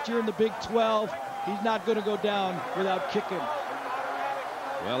 last year in the Big 12. He's not going to go down without kicking.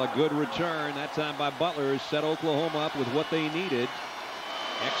 Well, a good return that time by Butler has set Oklahoma up with what they needed.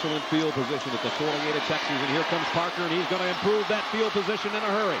 Excellent field position at the 48 of Texas, and here comes Parker, and he's going to improve that field position in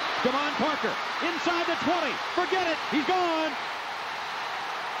a hurry. Come on, Parker, inside the 20. Forget it, he's gone.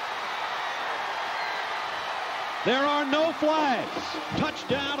 There are no flags.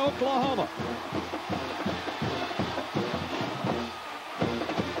 Touchdown, Oklahoma.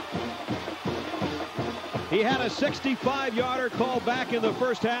 He had a 65-yarder called back in the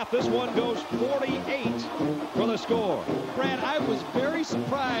first half. This one goes 48 for the score. Brad, I was very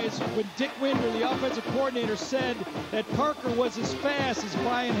surprised when Dick Winder, the offensive coordinator, said that Parker was as fast as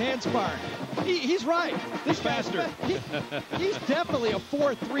Brian Hanspard. He's right. He's faster. He's definitely a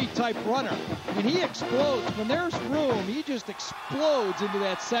 4-3 type runner. I mean, he explodes. When there's room, he just explodes into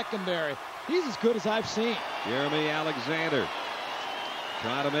that secondary. He's as good as I've seen. Jeremy Alexander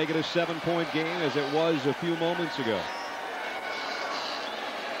trying to make it a 7-point game as it was a few moments ago.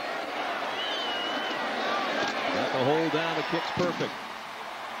 Got the hold down. The kick's perfect.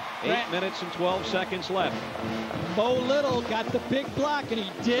 8 minutes and 12 seconds left. Mo Little got the big block, and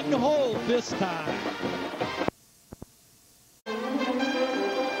he didn't hold this time.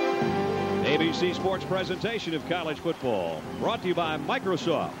 ABC Sports presentation of college football brought to you by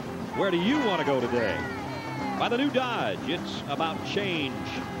Microsoft. Where do you want to go today? By the new Dodge, it's about change.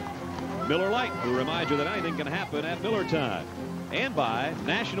 Miller Lite, who reminds you that anything can happen at Miller time. And by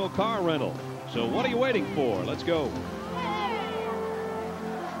National Car Rental. So what are you waiting for? Let's go.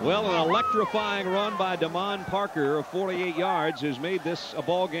 Well, an electrifying run by Damon Parker of 48 yards has made this a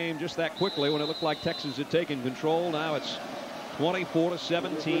ball game just that quickly when it looked like Texas had taken control. Now it's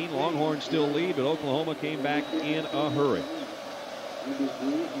 24-17. Longhorns still lead, but Oklahoma came back in a hurry.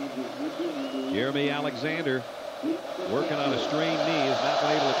 Jeremy Alexander working on a strained knee, has not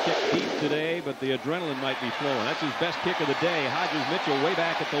been able to kick deep today, but the adrenaline might be flowing. That's his best kick of the day. Hodges Mitchell way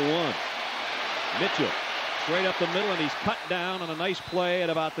back at the 1. Mitchell straight up the middle, and he's cut down on a nice play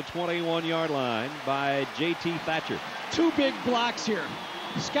at about the 21-yard line by J.T. Thatcher. 2 big blocks here.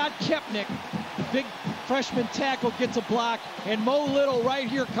 Scott Kepnick, big freshman tackle, gets a block, and Mo Little right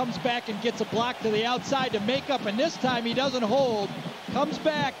here comes back and gets a block to the outside to make up, and this time he doesn't hold. Comes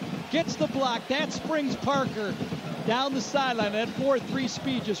back, gets the block. That springs Parker down the sideline. That 4-3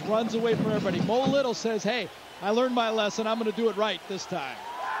 speed just runs away from everybody. Mo Little says, hey, I learned my lesson. I'm going to do it right this time.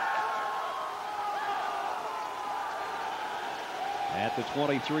 At the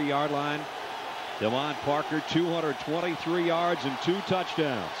 23-yard line, Damon Parker, 223 yards and 2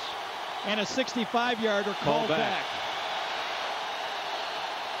 touchdowns. And a 65-yarder called back.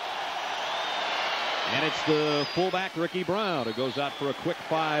 And it's the fullback, Ricky Brown, who goes out for a quick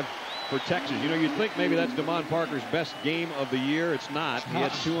 5 for Texas. You know, you'd think maybe that's DeMond Parker's best game of the year. It's not. He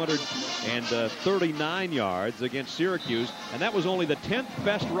had 239 yards against Syracuse, and that was only the 10th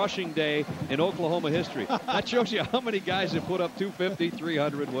best rushing day in Oklahoma history. That shows you how many guys have put up 250,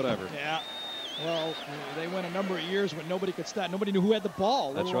 300, whatever. Yeah. Well, they went a number of years when nobody could stop. Nobody knew who had the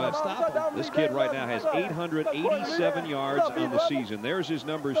ball. That's right. Stop him. This kid right now has 887 yards on the season. There's his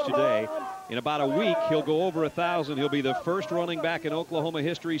numbers today. In about a week, he'll go over 1,000. He'll be the first running back in Oklahoma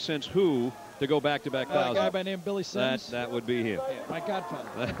history since who to go back-to-back 1,000. A guy by the name of Billy Sims. That would be him. Yeah, my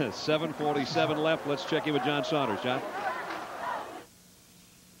godfather. 7:47 left. Let's check in with John Saunders. John?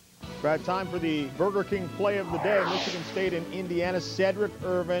 Brad, time for the Burger King play of the day. Michigan State and Indiana. Cedric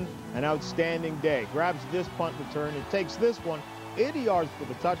Irvin, an outstanding day. Grabs this punt return. It takes this one 80 yards for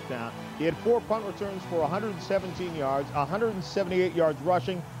the touchdown. He had 4 punt returns for 117 yards, 178 yards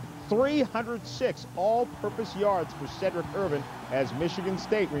rushing, 306 all-purpose yards for Cedric Irvin as Michigan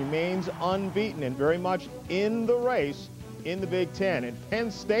State remains unbeaten and very much in the race in the Big Ten. And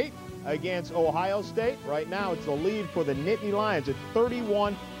Penn State against Ohio State. Right now, it's the lead for the Nittany Lions at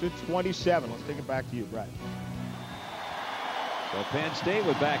 31-27. Let's take it back to you, Brad. So Penn State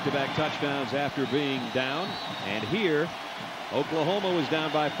with back-to-back touchdowns after being down. And here, Oklahoma was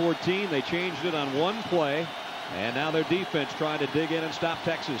down by 14. They changed it on one play. And now their defense trying to dig in and stop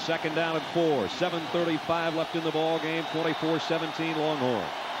Texas. 2nd down and 4. 7:35 left in the ball game. 24-17 Longhorns.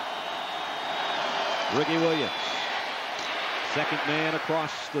 Ricky Williams. Second man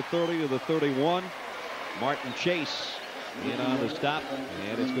across the 30 to the 31. Martin Chase in on the stop.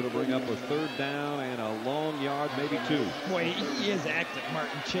 And it's going to bring up a 3rd down and a long yard, maybe 2. Boy, he is active,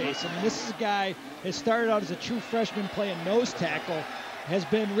 Martin Chase. I mean, this is a guy that started out as a true freshman playing nose tackle. Has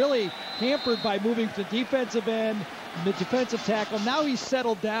been really hampered by moving to defensive end, the defensive tackle. Now he's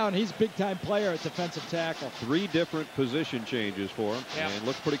settled down. He's a big-time player at defensive tackle. 3 different position changes for him. Yep. And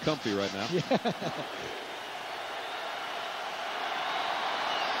looks pretty comfy right now. Yeah.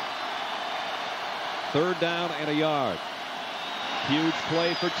 3rd down and a yard. Huge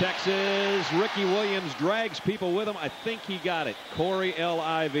play for Texas. Ricky Williams drags people with him. I think he got it. Corey L.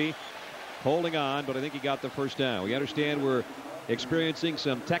 Ivy holding on, but I think he got the 1st down. We understand we're experiencing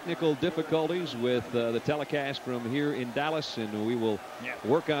some technical difficulties with the telecast from here in Dallas, and we will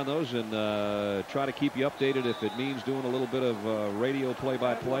work on those and try to keep you updated if it means doing a little bit of radio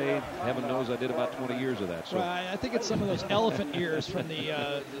play-by-play. Heaven knows I did about 20 years of that. So. Well, I think it's some of those elephant ears from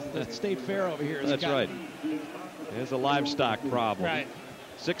the state fair over here. That's right. There's a livestock problem. Right.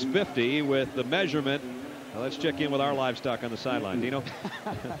 650 with the measurement. Now let's check in with our livestock on the sideline. Dino?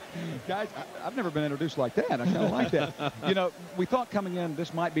 Guys, I've never been introduced like that. I kind of like that. You know, we thought coming in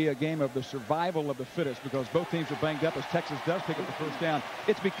this might be a game of the survival of the fittest because both teams are banged up as Texas does pick up the 1st down.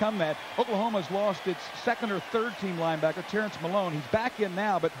 It's become that. Oklahoma's lost its 2nd or 3rd team linebacker, Terrence Malone. He's back in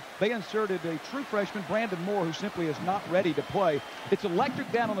now, but they inserted a true freshman, Brandon Moore, who simply is not ready to play. It's electric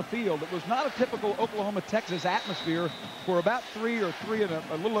down on the field. It was not a typical Oklahoma-Texas atmosphere for about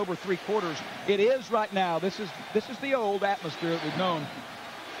a little over 3 quarters. It is right now. This is the old atmosphere that we've known.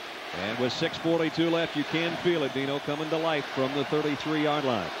 And with 6:42 left, you can feel it, Dino, coming to life from the 33-yard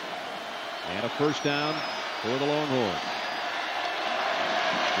line. And a 1st down for the Longhorns.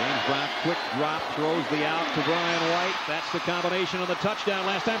 James Brown, quick drop, throws the out to Brian White. That's the combination of the touchdown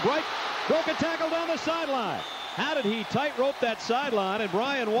last time. Bright broke a tackle down the sideline. How did he tightrope that sideline? And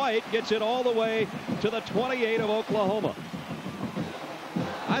Brian White gets it all the way to the 28 of Oklahoma.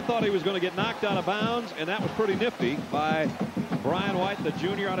 I thought he was going to get knocked out of bounds, and that was pretty nifty by Brian White, the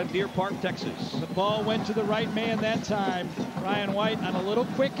junior out of Deer Park, Texas. The ball went to the right man that time. Brian White on a little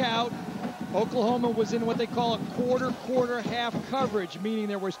quick out. Oklahoma was in what they call a quarter, half coverage, meaning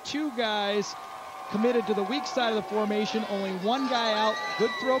there was 2 guys committed to the weak side of the formation, only 1 guy out.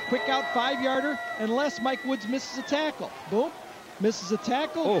 Good throw, quick out, 5-yarder, unless Mike Woods misses a tackle. Boom. Misses a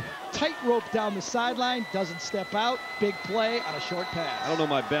tackle, tightrope down the sideline, doesn't step out, big play on a short pass. I don't know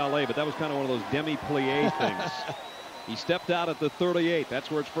my ballet, but that was kind of one of those demi-plie things. He stepped out at the 38.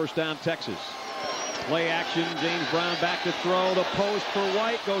 That's where it's 1st down, Texas. Play action, James Brown back to throw. The post for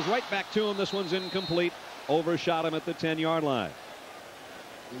White goes right back to him. This one's incomplete. Overshot him at the 10-yard line.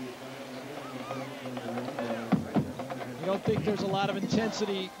 You don't think there's a lot of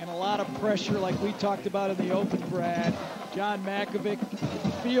intensity and a lot of pressure like we talked about in the open, Brad. John Makovic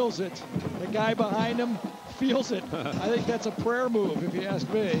feels it. The guy behind him feels it. I think that's a prayer move, if you ask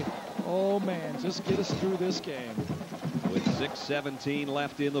me. Oh, man, just get us through this game. With 6:17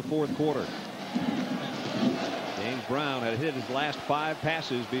 left in the 4th quarter. James James Brown had hit his last 5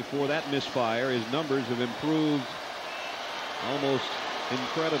 passes before that misfire. His numbers have improved almost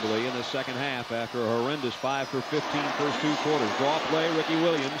incredibly in the second half after a horrendous 5 for 15 first 2 quarters. Draw play, Ricky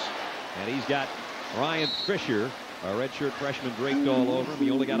Williams, and he's got Ryan Fisher, a redshirt freshman, draped all over him.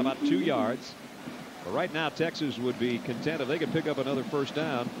 He only got about 2 yards. But right now, Texas would be content if they could pick up another first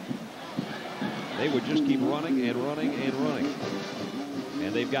down. They would just keep running and running and running.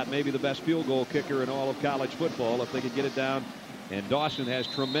 And they've got maybe the best field goal kicker in all of college football if they could get it down. And Dawson has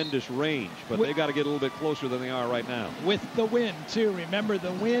tremendous range, but they've got to get a little bit closer than they are right now. With the wind, too. Remember,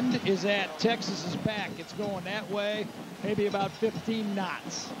 the wind is at Texas's back. It's going that way, maybe about 15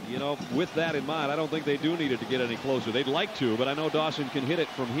 knots. You know, with that in mind, I don't think they do need it to get any closer. They'd like to, but I know Dawson can hit it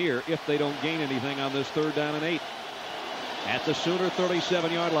from here if they don't gain anything on this 3rd down and 8. At the Sooner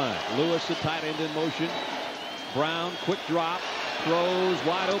 37-yard line. Lewis, the tight end, in motion. Brown, quick drop. Throws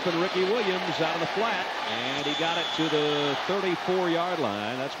wide open Ricky Williams out of the flat, and he got it to the 34-yard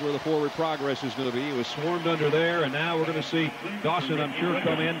line. That's where the forward progress is going to be. He was swarmed under there, and now we're going to see Dawson, I'm sure,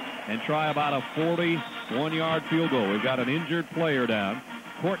 come in and try about a 41-yard field goal. We've got an injured player down.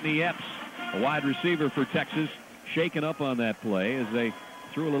 Courtney Epps, a wide receiver for Texas, shaken up on that play as they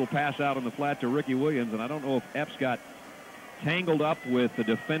threw a little pass out on the flat to Ricky Williams, and I don't know if Epps got tangled up with the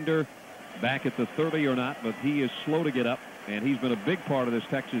defender back at the 30 or not, but he is slow to get up. And he's been a big part of this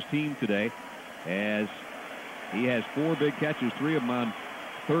Texas team today, as he has 4 big catches, 3 of them on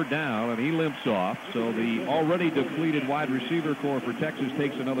 3rd down, and he limps off. So the already depleted wide receiver core for Texas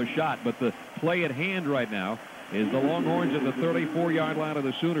takes another shot. But the play at hand right now is the Longhorns at the 34-yard line of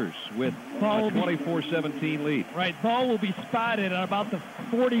the Sooners with a 24-17 lead. Right, ball will be spotted at about the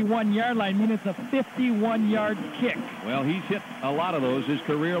 41-yard line, meaning it's a 51-yard kick. Well, he's hit a lot of those. His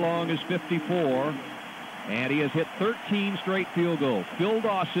career long is 54. And he has hit 13 straight field goals. Phil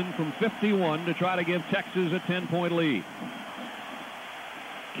Dawson from 51 to try to give Texas a 10-point lead.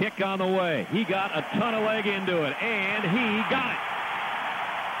 Kick on the way. He got a ton of leg into it, and he got it.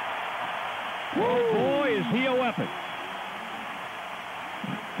 Oh, boy, is he a weapon.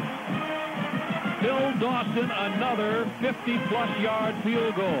 Phil Dawson, another 50-plus yard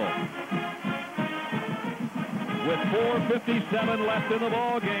field goal. With 4:57 left in the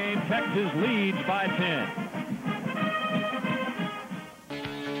ball game, Texas leads by 10.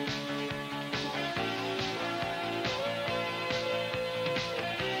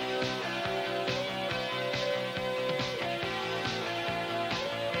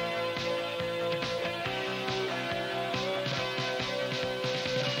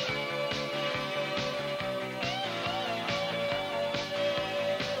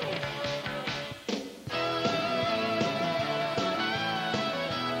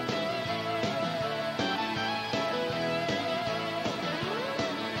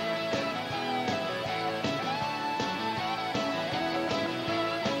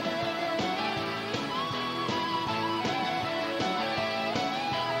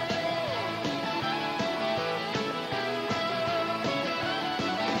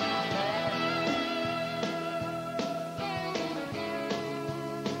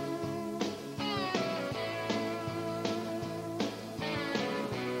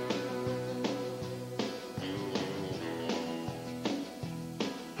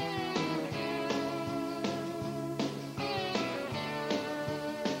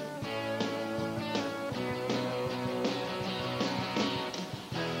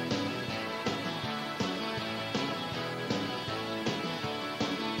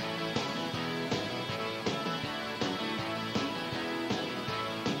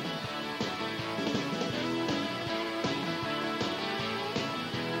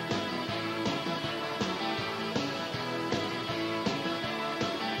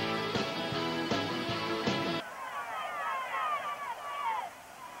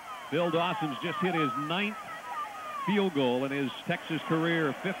 Phil Dawson's just hit his 9th field goal in his Texas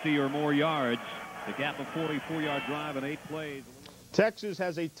career, 50 or more yards. The gap of 44-yard drive in 8 plays. Texas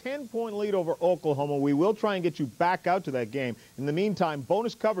has a 10-point lead over Oklahoma. We will try and get you back out to that game. In the meantime,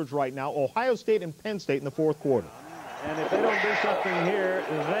 bonus coverage right now, Ohio State and Penn State in the 4th quarter. And if they don't do something here,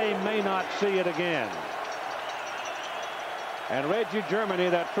 they may not see it again. And Reggie Germany,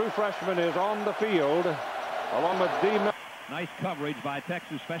 that true freshman, is on the field along with Dean. Nice coverage by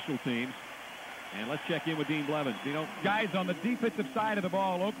Texas special teams. And let's check in with Dean Blevins. You know, guys, on the defensive side of the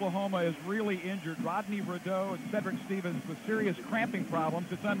ball, Oklahoma is really injured. Rodney Rideau and Cedric Stevens with serious cramping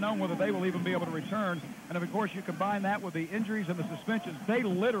problems. It's unknown whether they will even be able to return. And, of course, you combine that with the injuries and the suspensions. They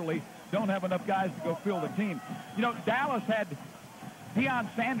literally don't have enough guys to go fill the team. You know, Dallas had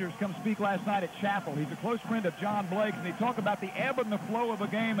Deion Sanders come speak last night at Chapel. He's a close friend of John Blake's, and he talked about the ebb and the flow of a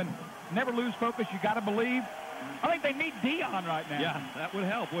game and never lose focus. You got to believe. I think they need Dion right now. Yeah, that would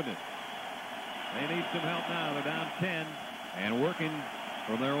help, wouldn't it? They need some help now. They're down 10 and working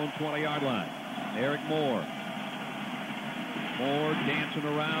from their own 20-yard line. Eric Moore. Moore dancing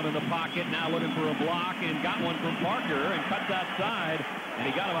around in the pocket, now looking for a block, and got one from Parker and cuts outside, and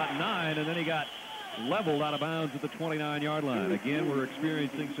he got about 9, and then he got leveled out of bounds at the 29-yard line. Again, we're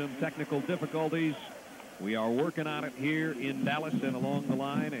experiencing some technical difficulties. We are working on it here in Dallas and along the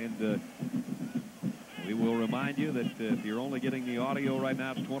line, and we will remind you that if you're only getting the audio right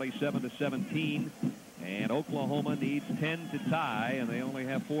now, it's 27-17. And Oklahoma needs 10 to tie, and they only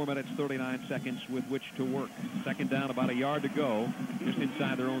have 4 minutes, 39 seconds with which to work. Second down, about a yard to go, just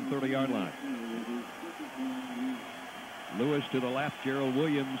inside their own 30-yard line. Lewis to the left, Gerald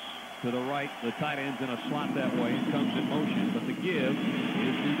Williams to the right. The tight end's in a slot that way and comes in motion. But the give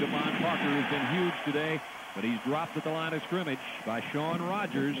is to Devon Parker, who's been huge today, but he's dropped at the line of scrimmage by Sean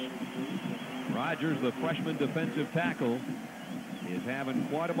Rogers. Rogers, the freshman defensive tackle, is having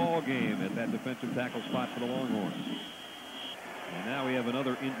quite a ball game at that defensive tackle spot for the Longhorns. And now we have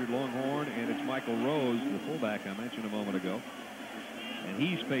another injured Longhorn, and it's Michael Rose, the fullback I mentioned a moment ago. And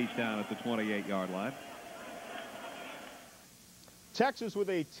he's face down at the 28-yard line. Texas with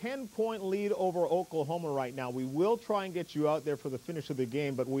a 10-point lead over Oklahoma right now. We will try and get you out there for the finish of the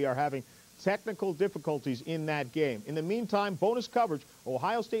game, but we are having technical difficulties in that game. In the meantime, bonus coverage,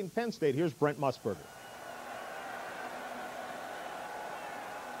 Ohio State and Penn State. Here's Brent Musburger.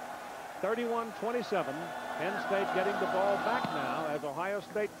 31-27. Penn State getting the ball back now as Ohio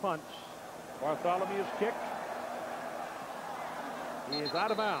State punts. Bartholomew's kick. He is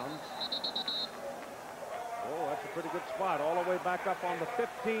out of bounds. Oh, that's a pretty good spot all the way back up on the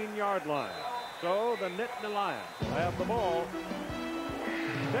 15-yard line. So the Nittany Lions will have the ball.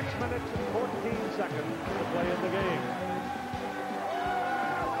 6 minutes and 14 seconds to play in the game.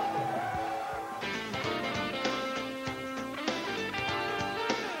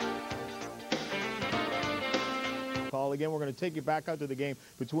 Again, we're going to take you back out to the game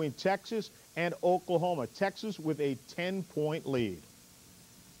between Texas and Oklahoma. Texas with a 10-point lead.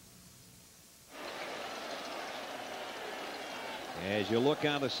 As you look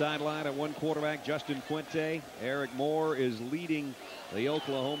on the sideline at one quarterback, Justin Fuente, Eric Moore is leading the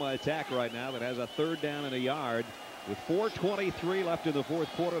Oklahoma attack right now that has a 3rd down and a yard. With 4:23 left in the 4th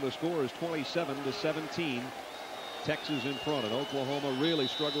quarter, the score is 27-17. Texas in front, and Oklahoma really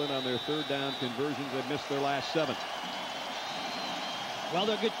struggling on their 3rd down conversions. They've missed their last 7. Well,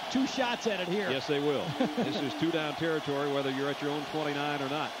 they'll get 2 shots at it here. Yes, they will. This is 2-down territory, whether you're at your own 29 or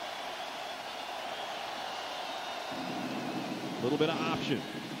not. A little bit of option.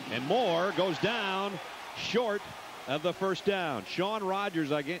 And Moore goes down short of the 1st down. Sean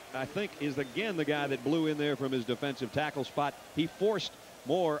Rogers, I think, is again the guy that blew in there from his defensive tackle spot. He forced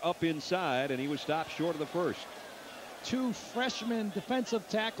Moore up inside, and he was stopped short of the 1st. 2 freshman defensive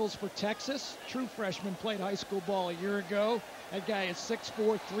tackles for Texas. True freshman, played high school ball a year ago. That guy is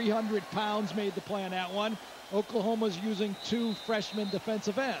 6'4", 300 pounds, made the play on that one. Oklahoma's using 2 freshman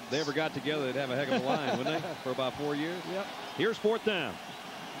defensive ends. They ever got together, they'd have a heck of a line, wouldn't they? For about 4 years? Yep. Here's 4th down.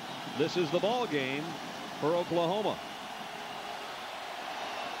 This is the ball game for Oklahoma.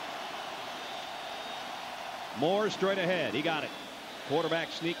 Moore straight ahead. He got it.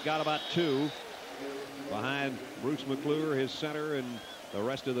 Quarterback sneak, got about 2. Behind Bruce McClure, his center, and the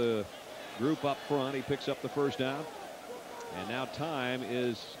rest of the group up front. He picks up the 1st down. And now time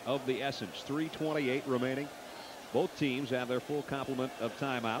is of the essence. 3:28 remaining. Both teams have their full complement of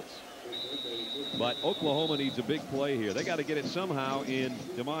timeouts. But Oklahoma needs a big play here. They got to get it somehow in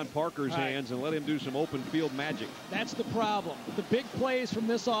Devon Parker's hands and let him do some open field magic. That's the problem. The big plays from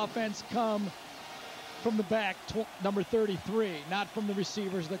this offense come from the back, number 33, not from the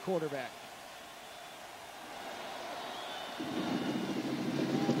receivers, the quarterback.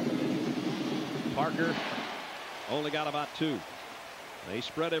 Parker only got about 2. They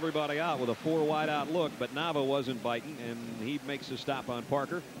spread everybody out with a 4 wide out look, but Nava wasn't biting, and he makes a stop on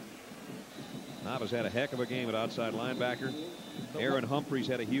Parker. Nava's had a heck of a game at outside linebacker. Aaron Humphreys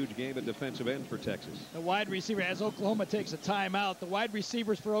had a huge game at defensive end for Texas. The wide receiver, as Oklahoma takes a timeout, the wide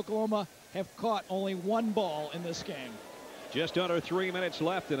receivers for Oklahoma have caught only 1 ball in this game. Just under 3 minutes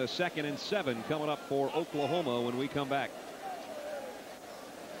left, and a 2nd and 7 coming up for Oklahoma when we come back.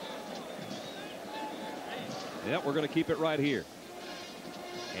 Yep, we're going to keep it right here.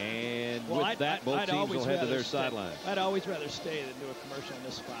 And with that, both teams will head to their sideline. I'd always rather stay than do a commercial in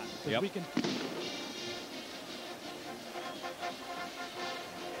this spot. Yep. We can.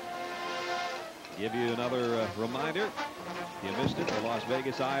 Give you another reminder. If you missed it, the Las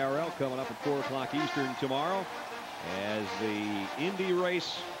Vegas IRL coming up at 4 o'clock Eastern tomorrow as the Indy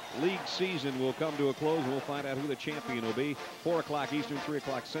race league season will come to a close, and we'll find out who the champion will be. 4 o'clock Eastern, 3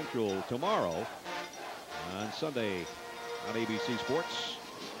 o'clock Central tomorrow on Sunday on ABC Sports.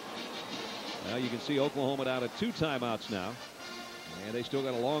 Now you can see Oklahoma down at 2 timeouts now, and they still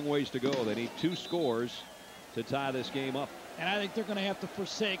got a long ways to go. They need 2 scores to tie this game up. And I think they're going to have to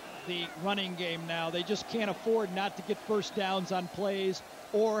forsake the running game now. They just can't afford not to get first downs on plays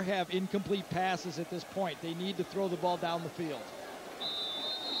or have incomplete passes at this point. They need to throw the ball down the field.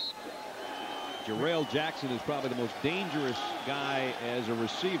 Jarrell Jackson is probably the most dangerous guy as a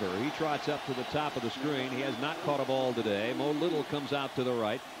receiver. He trots up to the top of the screen. He has not caught a ball today. Mo Little comes out to the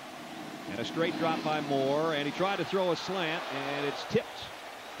right. And a straight drop by Moore. And he tried to throw a slant, and it's tipped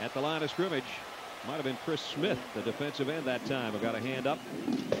at the line of scrimmage. Might have been Chris Smith, the defensive end that time, who got a hand up.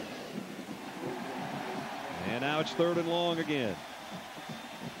 And now it's 3rd and long again.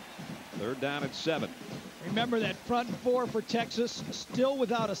 3rd down at 7. Remember that front 4 for Texas still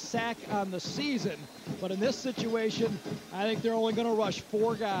without a sack on the season. But in this situation, I think they're only going to rush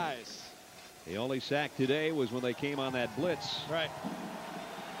 4 guys. The only sack today was when they came on that blitz. Right.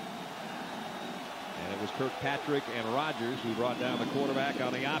 And it was Kirkpatrick and Rogers who brought down the quarterback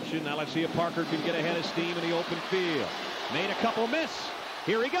on the option. Now let's see if Parker can get ahead of steam in the open field. Made a couple miss.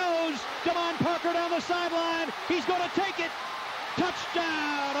 Here he goes. Damon Parker down the sideline. He's going to take it.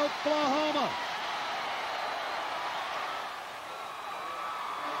 Touchdown, Oklahoma.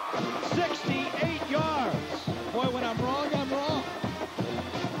 68 yards. Boy, when I'm wrong, I'm wrong.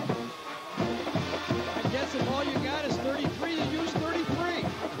 I guess if all you got is 33, then use 33.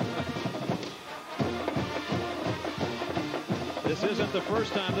 This isn't the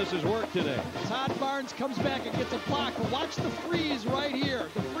first time this has worked today. Todd Barnes comes back and gets a block. But watch the freeze right here.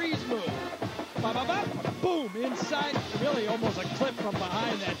 The freeze move. Boom, inside. Really almost a clip from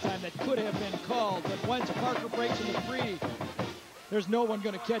behind that time that could have been called. But once Parker breaks in the free, there's no one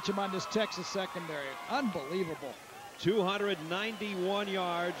going to catch him on this Texas secondary. Unbelievable. 291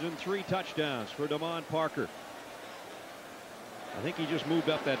 yards and 3 touchdowns for Damon Parker. I think he just moved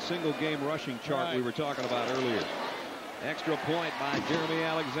up that single game rushing chart we were talking about earlier. Extra point by Jeremy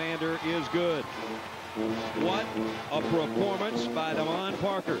Alexander is good. What a performance by Damon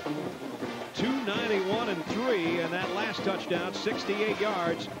Parker. 291 and 3, and that last touchdown, 68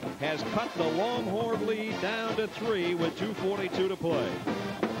 yards, has cut the Longhorn lead down to 3 with 2:42 to play.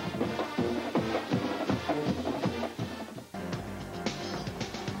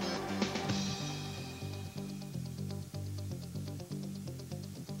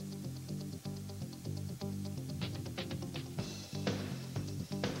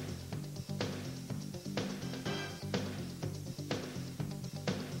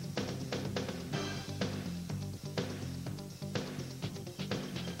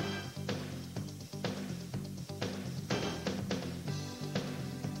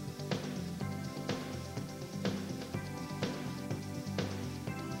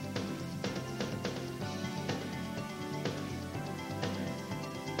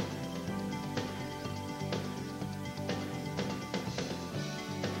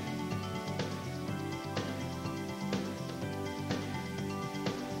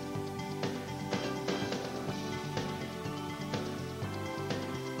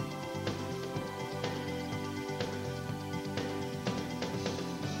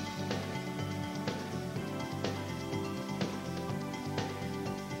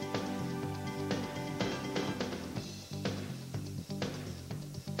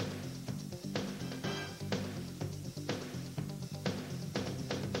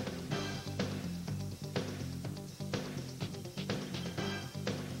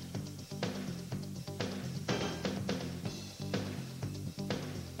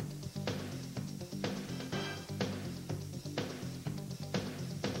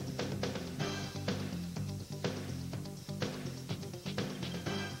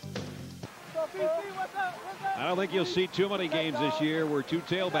 I don't think you'll see too many games this year where 2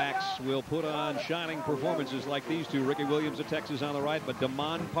 tailbacks will put on shining performances like these two. Ricky Williams of Texas on the right, but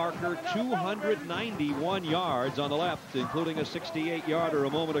Damon Parker, 291 yards on the left, including a 68-yarder a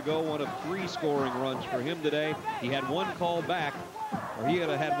moment ago. One of 3 scoring runs for him today. He had 1 called back, or he had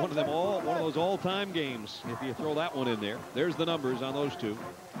had one of those all-time games if you throw that one in there. There's the numbers on those 2.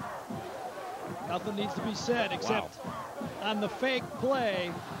 Nothing needs to be said except on the fake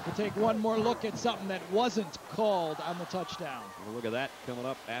play to take one more look at something that wasn't called on the touchdown. Well, look at that coming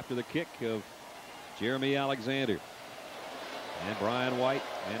up after the kick of Jeremy Alexander. And Brian White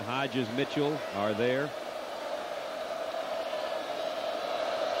and Hodges Mitchell are there.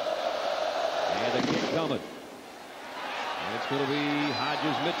 And the kick coming. And it's going to be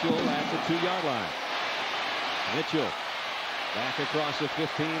Hodges Mitchell at the 2-yard line. Mitchell Back across the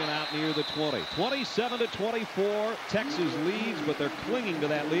 15 and out near the 20. 27-24. Texas leads, but they're clinging to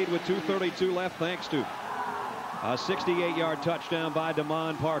that lead with 2:32 left thanks to a 68-yard touchdown by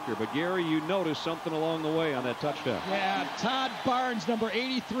Damon Parker. But Gary, you noticed something along the way on that touchdown. Yeah, Todd Barnes, number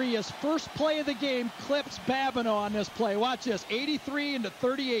 83, his first play of the game, clips Babineau on this play. Watch this, 83 into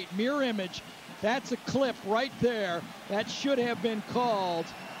 38, mirror image. That's a clip right there. That should have been called.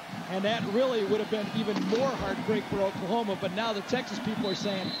 And that really would have been even more heartbreak for Oklahoma. But now the Texas people are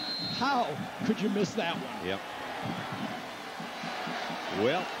saying, how could you miss that one? Yep.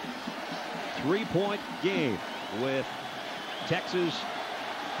 Well, 3-point game with Texas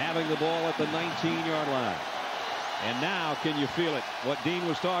having the ball at the 19-yard line. And now can you feel it? What Dean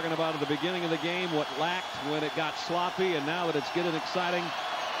was talking about at the beginning of the game, what lacked when it got sloppy, and now that it's getting exciting,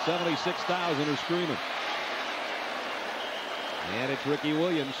 76,000 are screaming. And it's Ricky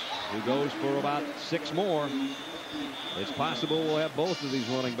Williams who goes for about 6 more. It's possible we'll have both of these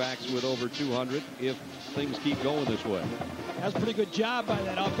running backs with over 200 if things keep going this way. That was a pretty good job by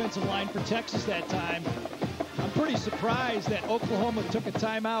that offensive line for Texas that time. I'm pretty surprised that Oklahoma took a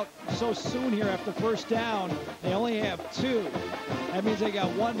timeout so soon here after first down. They only have 2. That means they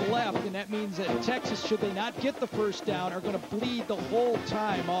got 1 left, and that means that Texas, should they not get the first down, are going to bleed the whole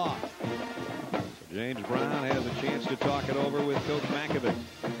time off. James Brown has a chance to talk it over with Coach Makovic.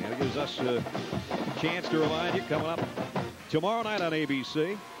 And it gives us a chance to remind you, coming up tomorrow night on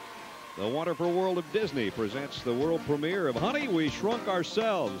ABC, the Wonderful World of Disney presents the world premiere of Honey, We Shrunk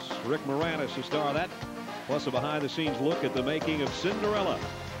Ourselves. Rick Moranis, the star of that, plus a behind-the-scenes look at the making of Cinderella.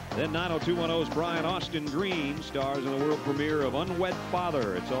 Then 90210's Brian Austin Green stars in the world premiere of Unwed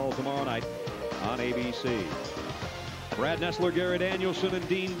Father. It's all tomorrow night on ABC. Brad Nessler, Gary Danielson, and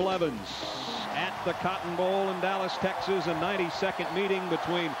Dean Blevins at the Cotton Bowl in Dallas, Texas, a 92nd meeting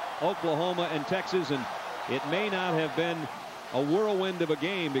between Oklahoma and Texas, and it may not have been a whirlwind of a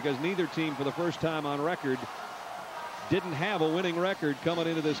game because neither team, for the first time on record, didn't have a winning record coming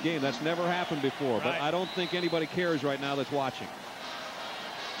into this game. That's never happened before, but I don't think anybody cares right now that's watching.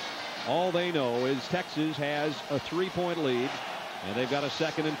 All they know is Texas has a 3-point lead, and they've got a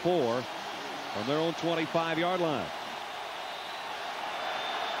 2nd and 4 from their own 25-yard line.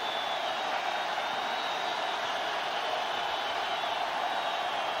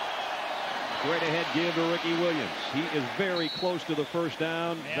 Great ahead give to Ricky Williams. He is very close to the first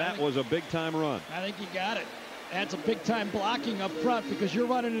down. That was a big-time run. I think he got it. That's a big-time blocking up front because you're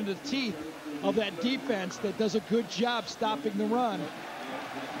running into the teeth of that defense that does a good job stopping the run.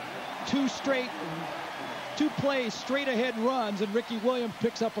 2 plays straight ahead runs, and Ricky Williams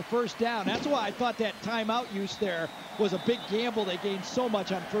picks up a first down. That's why I thought that timeout use there was a big gamble. They gained so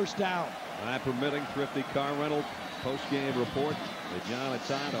much on first down. Time permitting, Thrifty Car Rental post-game report with John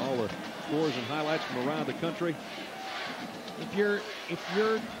Atide, all the scores and highlights from around the country. If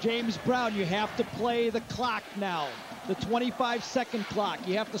you're James Brown, you have to play the clock now, the 25-second clock.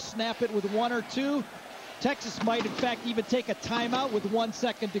 You have to snap it with 1 or 2. Texas might, in fact, even take a timeout with 1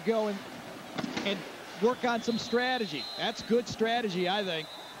 second to go and work on some strategy. That's good strategy, I think.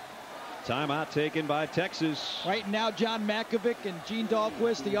 Timeout taken by Texas. Right now, John Makovic and Gene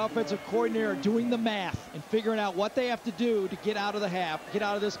Dahlquist, the offensive coordinator, are doing the math and figuring out what they have to do to get out of the half, get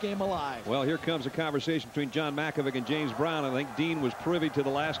out of this game alive. Well, here comes a conversation between John Makovic and James Brown. I think Dean was privy to the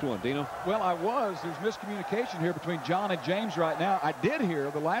last one. Dino? Well, I was. There's miscommunication here between John and James right now. I did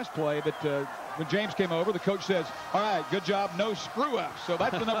hear the last play that when James came over, the coach says, all right, good job, no screw-ups. So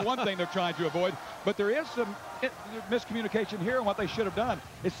that's the number one thing they're trying to avoid. But there is some miscommunication here on what they should have done.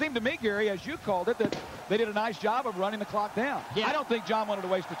 It seemed to me, Gary, as you called it, that they did a nice job of running the clock down. Yeah. I don't think John wanted to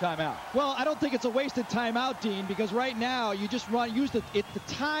waste the timeout. Well, I don't think it's a wasted timeout, Dean, because right now you just the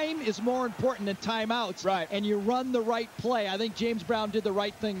time is more important than timeouts. Right. And you run the right play. I think James Brown did the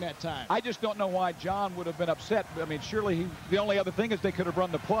right thing that time. I just don't know why John would have been upset. I mean, surely the only other thing is they could have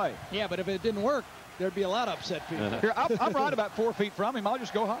run the play. Yeah, but if it didn't work, there'd be a lot of upset people. Here, I'm right about 4 feet from him. I'll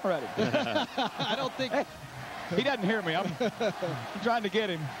just go holler at him. I don't think... Hey, he doesn't hear me. I'm trying to get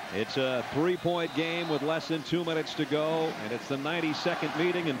him. It's a 3-point game with less than 2 minutes to go, and it's the 92nd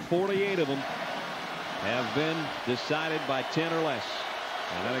meeting, and 48 of them have been decided by 10 or less.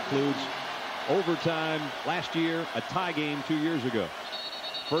 And that includes overtime last year, a tie game 2 years ago.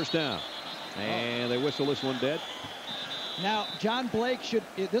 First down. And they whistle this one dead. Now, John Blake should...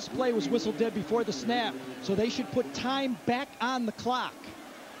 This play was whistled dead before the snap, so they should put time back on the clock.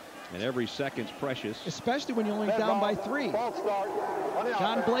 And every second's precious. Especially when you're only down by 3.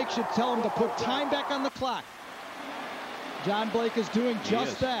 John Blake should tell him to put time back on the clock. John Blake is doing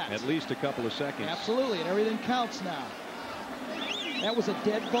just that. At least a couple of seconds. Absolutely, and everything counts now. That was a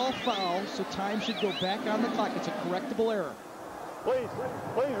dead ball foul, so time should go back on the clock. It's a correctable error. Please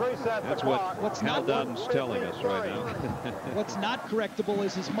reset That's the clock. what Hal Dowden's telling us right now. What's not correctable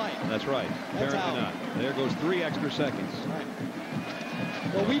is his mic. That's right. That's Apparently not. There goes 3 extra seconds. Right.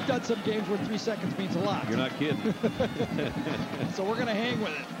 Well, we've done some games where 3 seconds means a lot. You're not kidding. So we're going to hang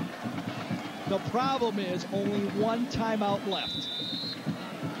with it. The problem is only 1 timeout left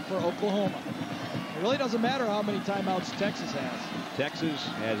for Oklahoma. It really doesn't matter how many timeouts Texas has. Texas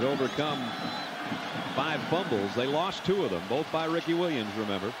has overcome 5 fumbles. They lost 2 of them, both by Ricky Williams,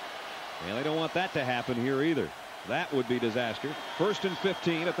 remember. And they don't want that to happen here either. That would be disaster. 1st and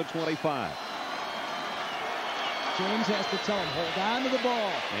 15 at the 25. James has to tell him, hold on to the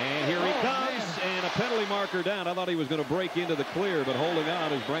ball. And here he comes, and a penalty marker down. I thought he was going to break into the clear, but holding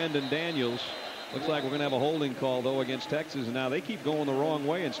on is Brandon Daniels. Looks like we're going to have a holding call, though, against Texas. And now they keep going the wrong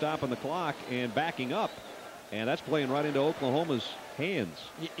way and stopping the clock and backing up. And that's playing right into Oklahoma's hands.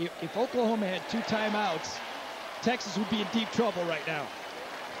 If Oklahoma had 2 timeouts, Texas would be in deep trouble right now.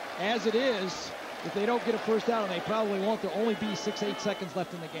 As it is, if they don't get a first down, they probably won't. There'll only be 6-8 seconds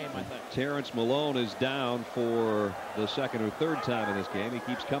left in the game, I think. Terrence Malone is down for the 2nd or 3rd time in this game. He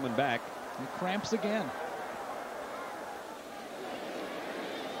keeps coming back. He cramps again.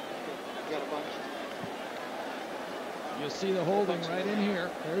 You'll see the holding right in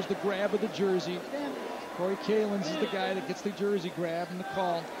here. There's the grab of the jersey. Corey Kalins is the guy that gets the jersey grab and the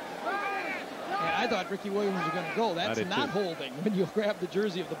call. And I thought Ricky Williams was going to go. That's not holding. When you grab the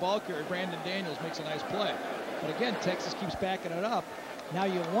jersey of the ball carrier, Brandon Daniels makes a nice play. But again, Texas keeps backing it up. Now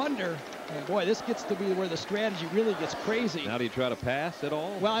you wonder, and boy, this gets to be where the strategy really gets crazy. Now do you try to pass at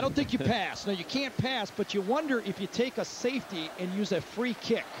all? Well, I don't think you pass. No, you can't pass, but you wonder if you take a safety and use a free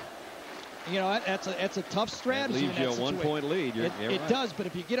kick. You know, that's a tough strategy. It leaves you a 1-point lead. It does, but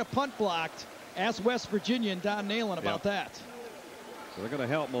if you get a punt blocked, ask West Virginia and Don Nalen about that. So they're going to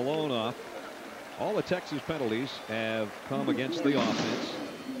help Malone off. All the Texas penalties have come against the offense.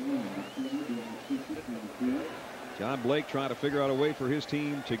 John Blake trying to figure out a way for his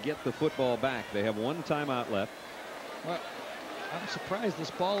team to get the football back. They have 1 timeout left. Well, I'm surprised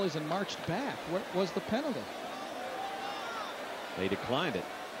this ball isn't marched back. What was the penalty? They declined it.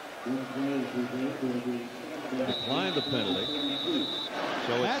 Declined the penalty.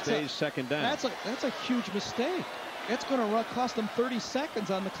 So it stays 2nd down. That's a huge mistake. It's going to cost them 30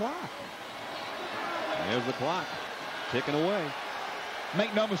 seconds on the clock. There's the clock ticking away.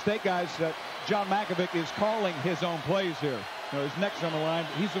 Make no mistake, guys, that John Mackovic is calling his own plays here. His neck's on the line.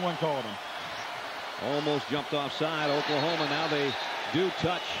 He's the one calling them. Almost jumped offside. Oklahoma, now they do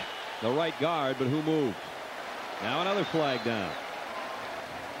touch the right guard, but who moved? Now another flag down.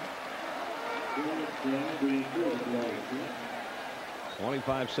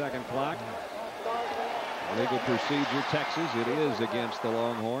 25-second clock. Legal procedure, Texas. It is against the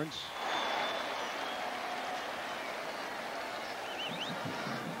Longhorns.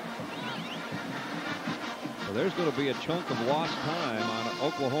 So there's going to be a chunk of lost time on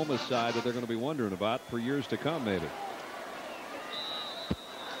Oklahoma's side that they're going to be wondering about for years to come, maybe.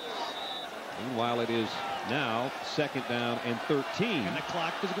 Meanwhile, it is now 2nd down and 13. And the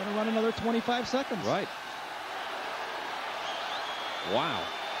clock is going to run another 25 seconds. Right. Wow.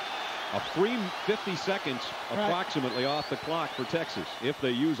 A free 50 seconds approximately off the clock for Texas, if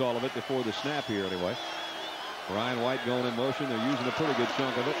they use all of it before the snap here anyway. Brian White going in motion. They're using a pretty good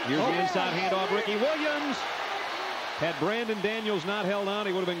chunk of it. Here's the inside handoff. Ricky Williams. Had Brandon Daniels not held on,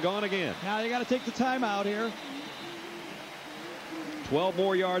 he would have been gone again. Now they got to take the timeout here. 12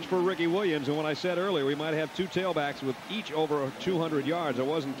 more yards for Ricky Williams. And when I said earlier we might have 2 tailbacks with each over 200 yards, I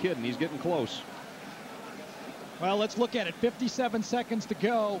wasn't kidding. He's getting close. Well, let's look at it. 57 seconds to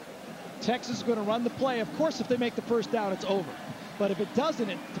go. Texas is going to run the play. Of course, if they make the first down, it's over. But if it doesn't,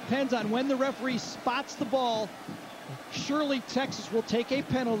 it depends on when the referee spots the ball. Surely Texas will take a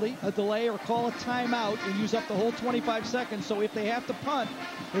penalty, a delay, or call a timeout and use up the whole 25 seconds. So if they have to punt,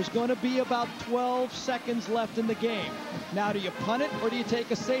 there's going to be about 12 seconds left in the game. Now, do you punt it or do you take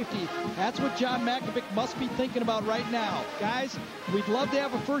a safety? That's what John Mackovic must be thinking about right now. Guys, we'd love to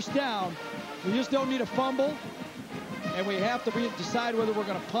have a first down. We just don't need a fumble. And we have to decide whether we're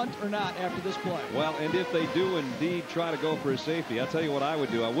going to punt or not after this play. Well, and if they do indeed try to go for a safety, I'll tell you what I would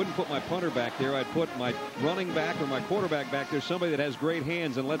do. I wouldn't put my punter back there. I'd put my running back or my quarterback back there, somebody that has great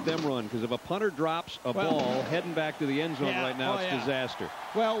hands, and let them run. Because if a punter drops a ball heading back to the end zone right now, it's disaster.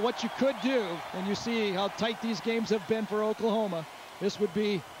 Well, what you could do, and you see how tight these games have been for Oklahoma, this would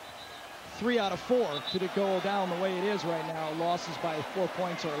be 3 out of 4 should it go down the way it is right now, losses by 4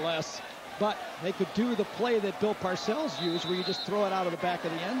 points or less. But they could do the play that Bill Parcells used, where you just throw it out of the back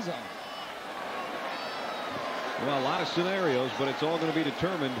of the end zone. Well, a lot of scenarios, but it's all going to be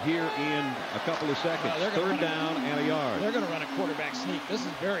determined here in a couple of seconds. Third down and a yard. They're going to run a quarterback sneak. This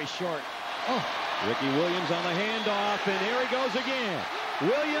is very short. Oh. Ricky Williams on the handoff, and there he goes again.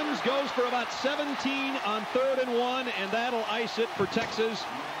 Williams goes for about 17 on 3rd and 1, and that'll ice it for Texas,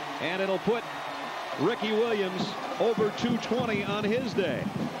 and it'll put Ricky Williams over 220 on his day.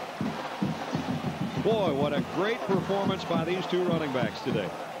 Boy, what a great performance by these two running backs today.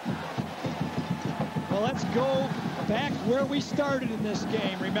 Well, let's go back where we started in this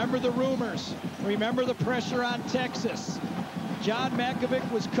game. Remember the rumors. Remember the pressure on Texas. John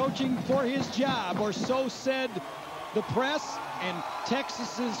Malkovich was coaching for his job, or so said the press, and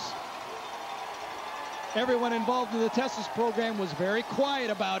everyone involved in the Texas program was very quiet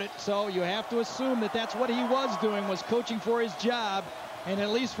about it, so you have to assume that that's what he was doing, was coaching for his job, and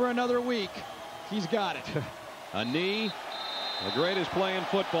at least for another week, he's got it. A knee, the greatest play in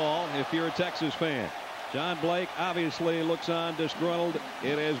football if you're a Texas fan. John Blake obviously looks on disgruntled.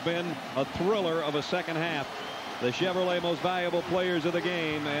 It has been a thriller of a second half. The Chevrolet most valuable players of the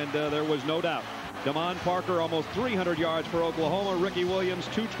game, and there was no doubt. Damon Parker almost 300 yards for Oklahoma. Ricky Williams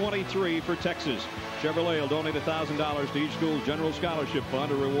 223 for Texas. Chevrolet will donate $1,000 to each school's general scholarship fund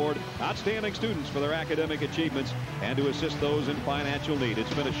to reward outstanding students for their academic achievements and to assist those in financial need.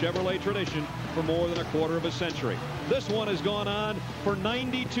 It's been a Chevrolet tradition for more than a quarter of a century. This one has gone on for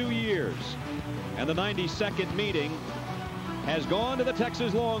 92 years. And the 92nd meeting has gone to the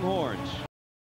Texas Longhorns.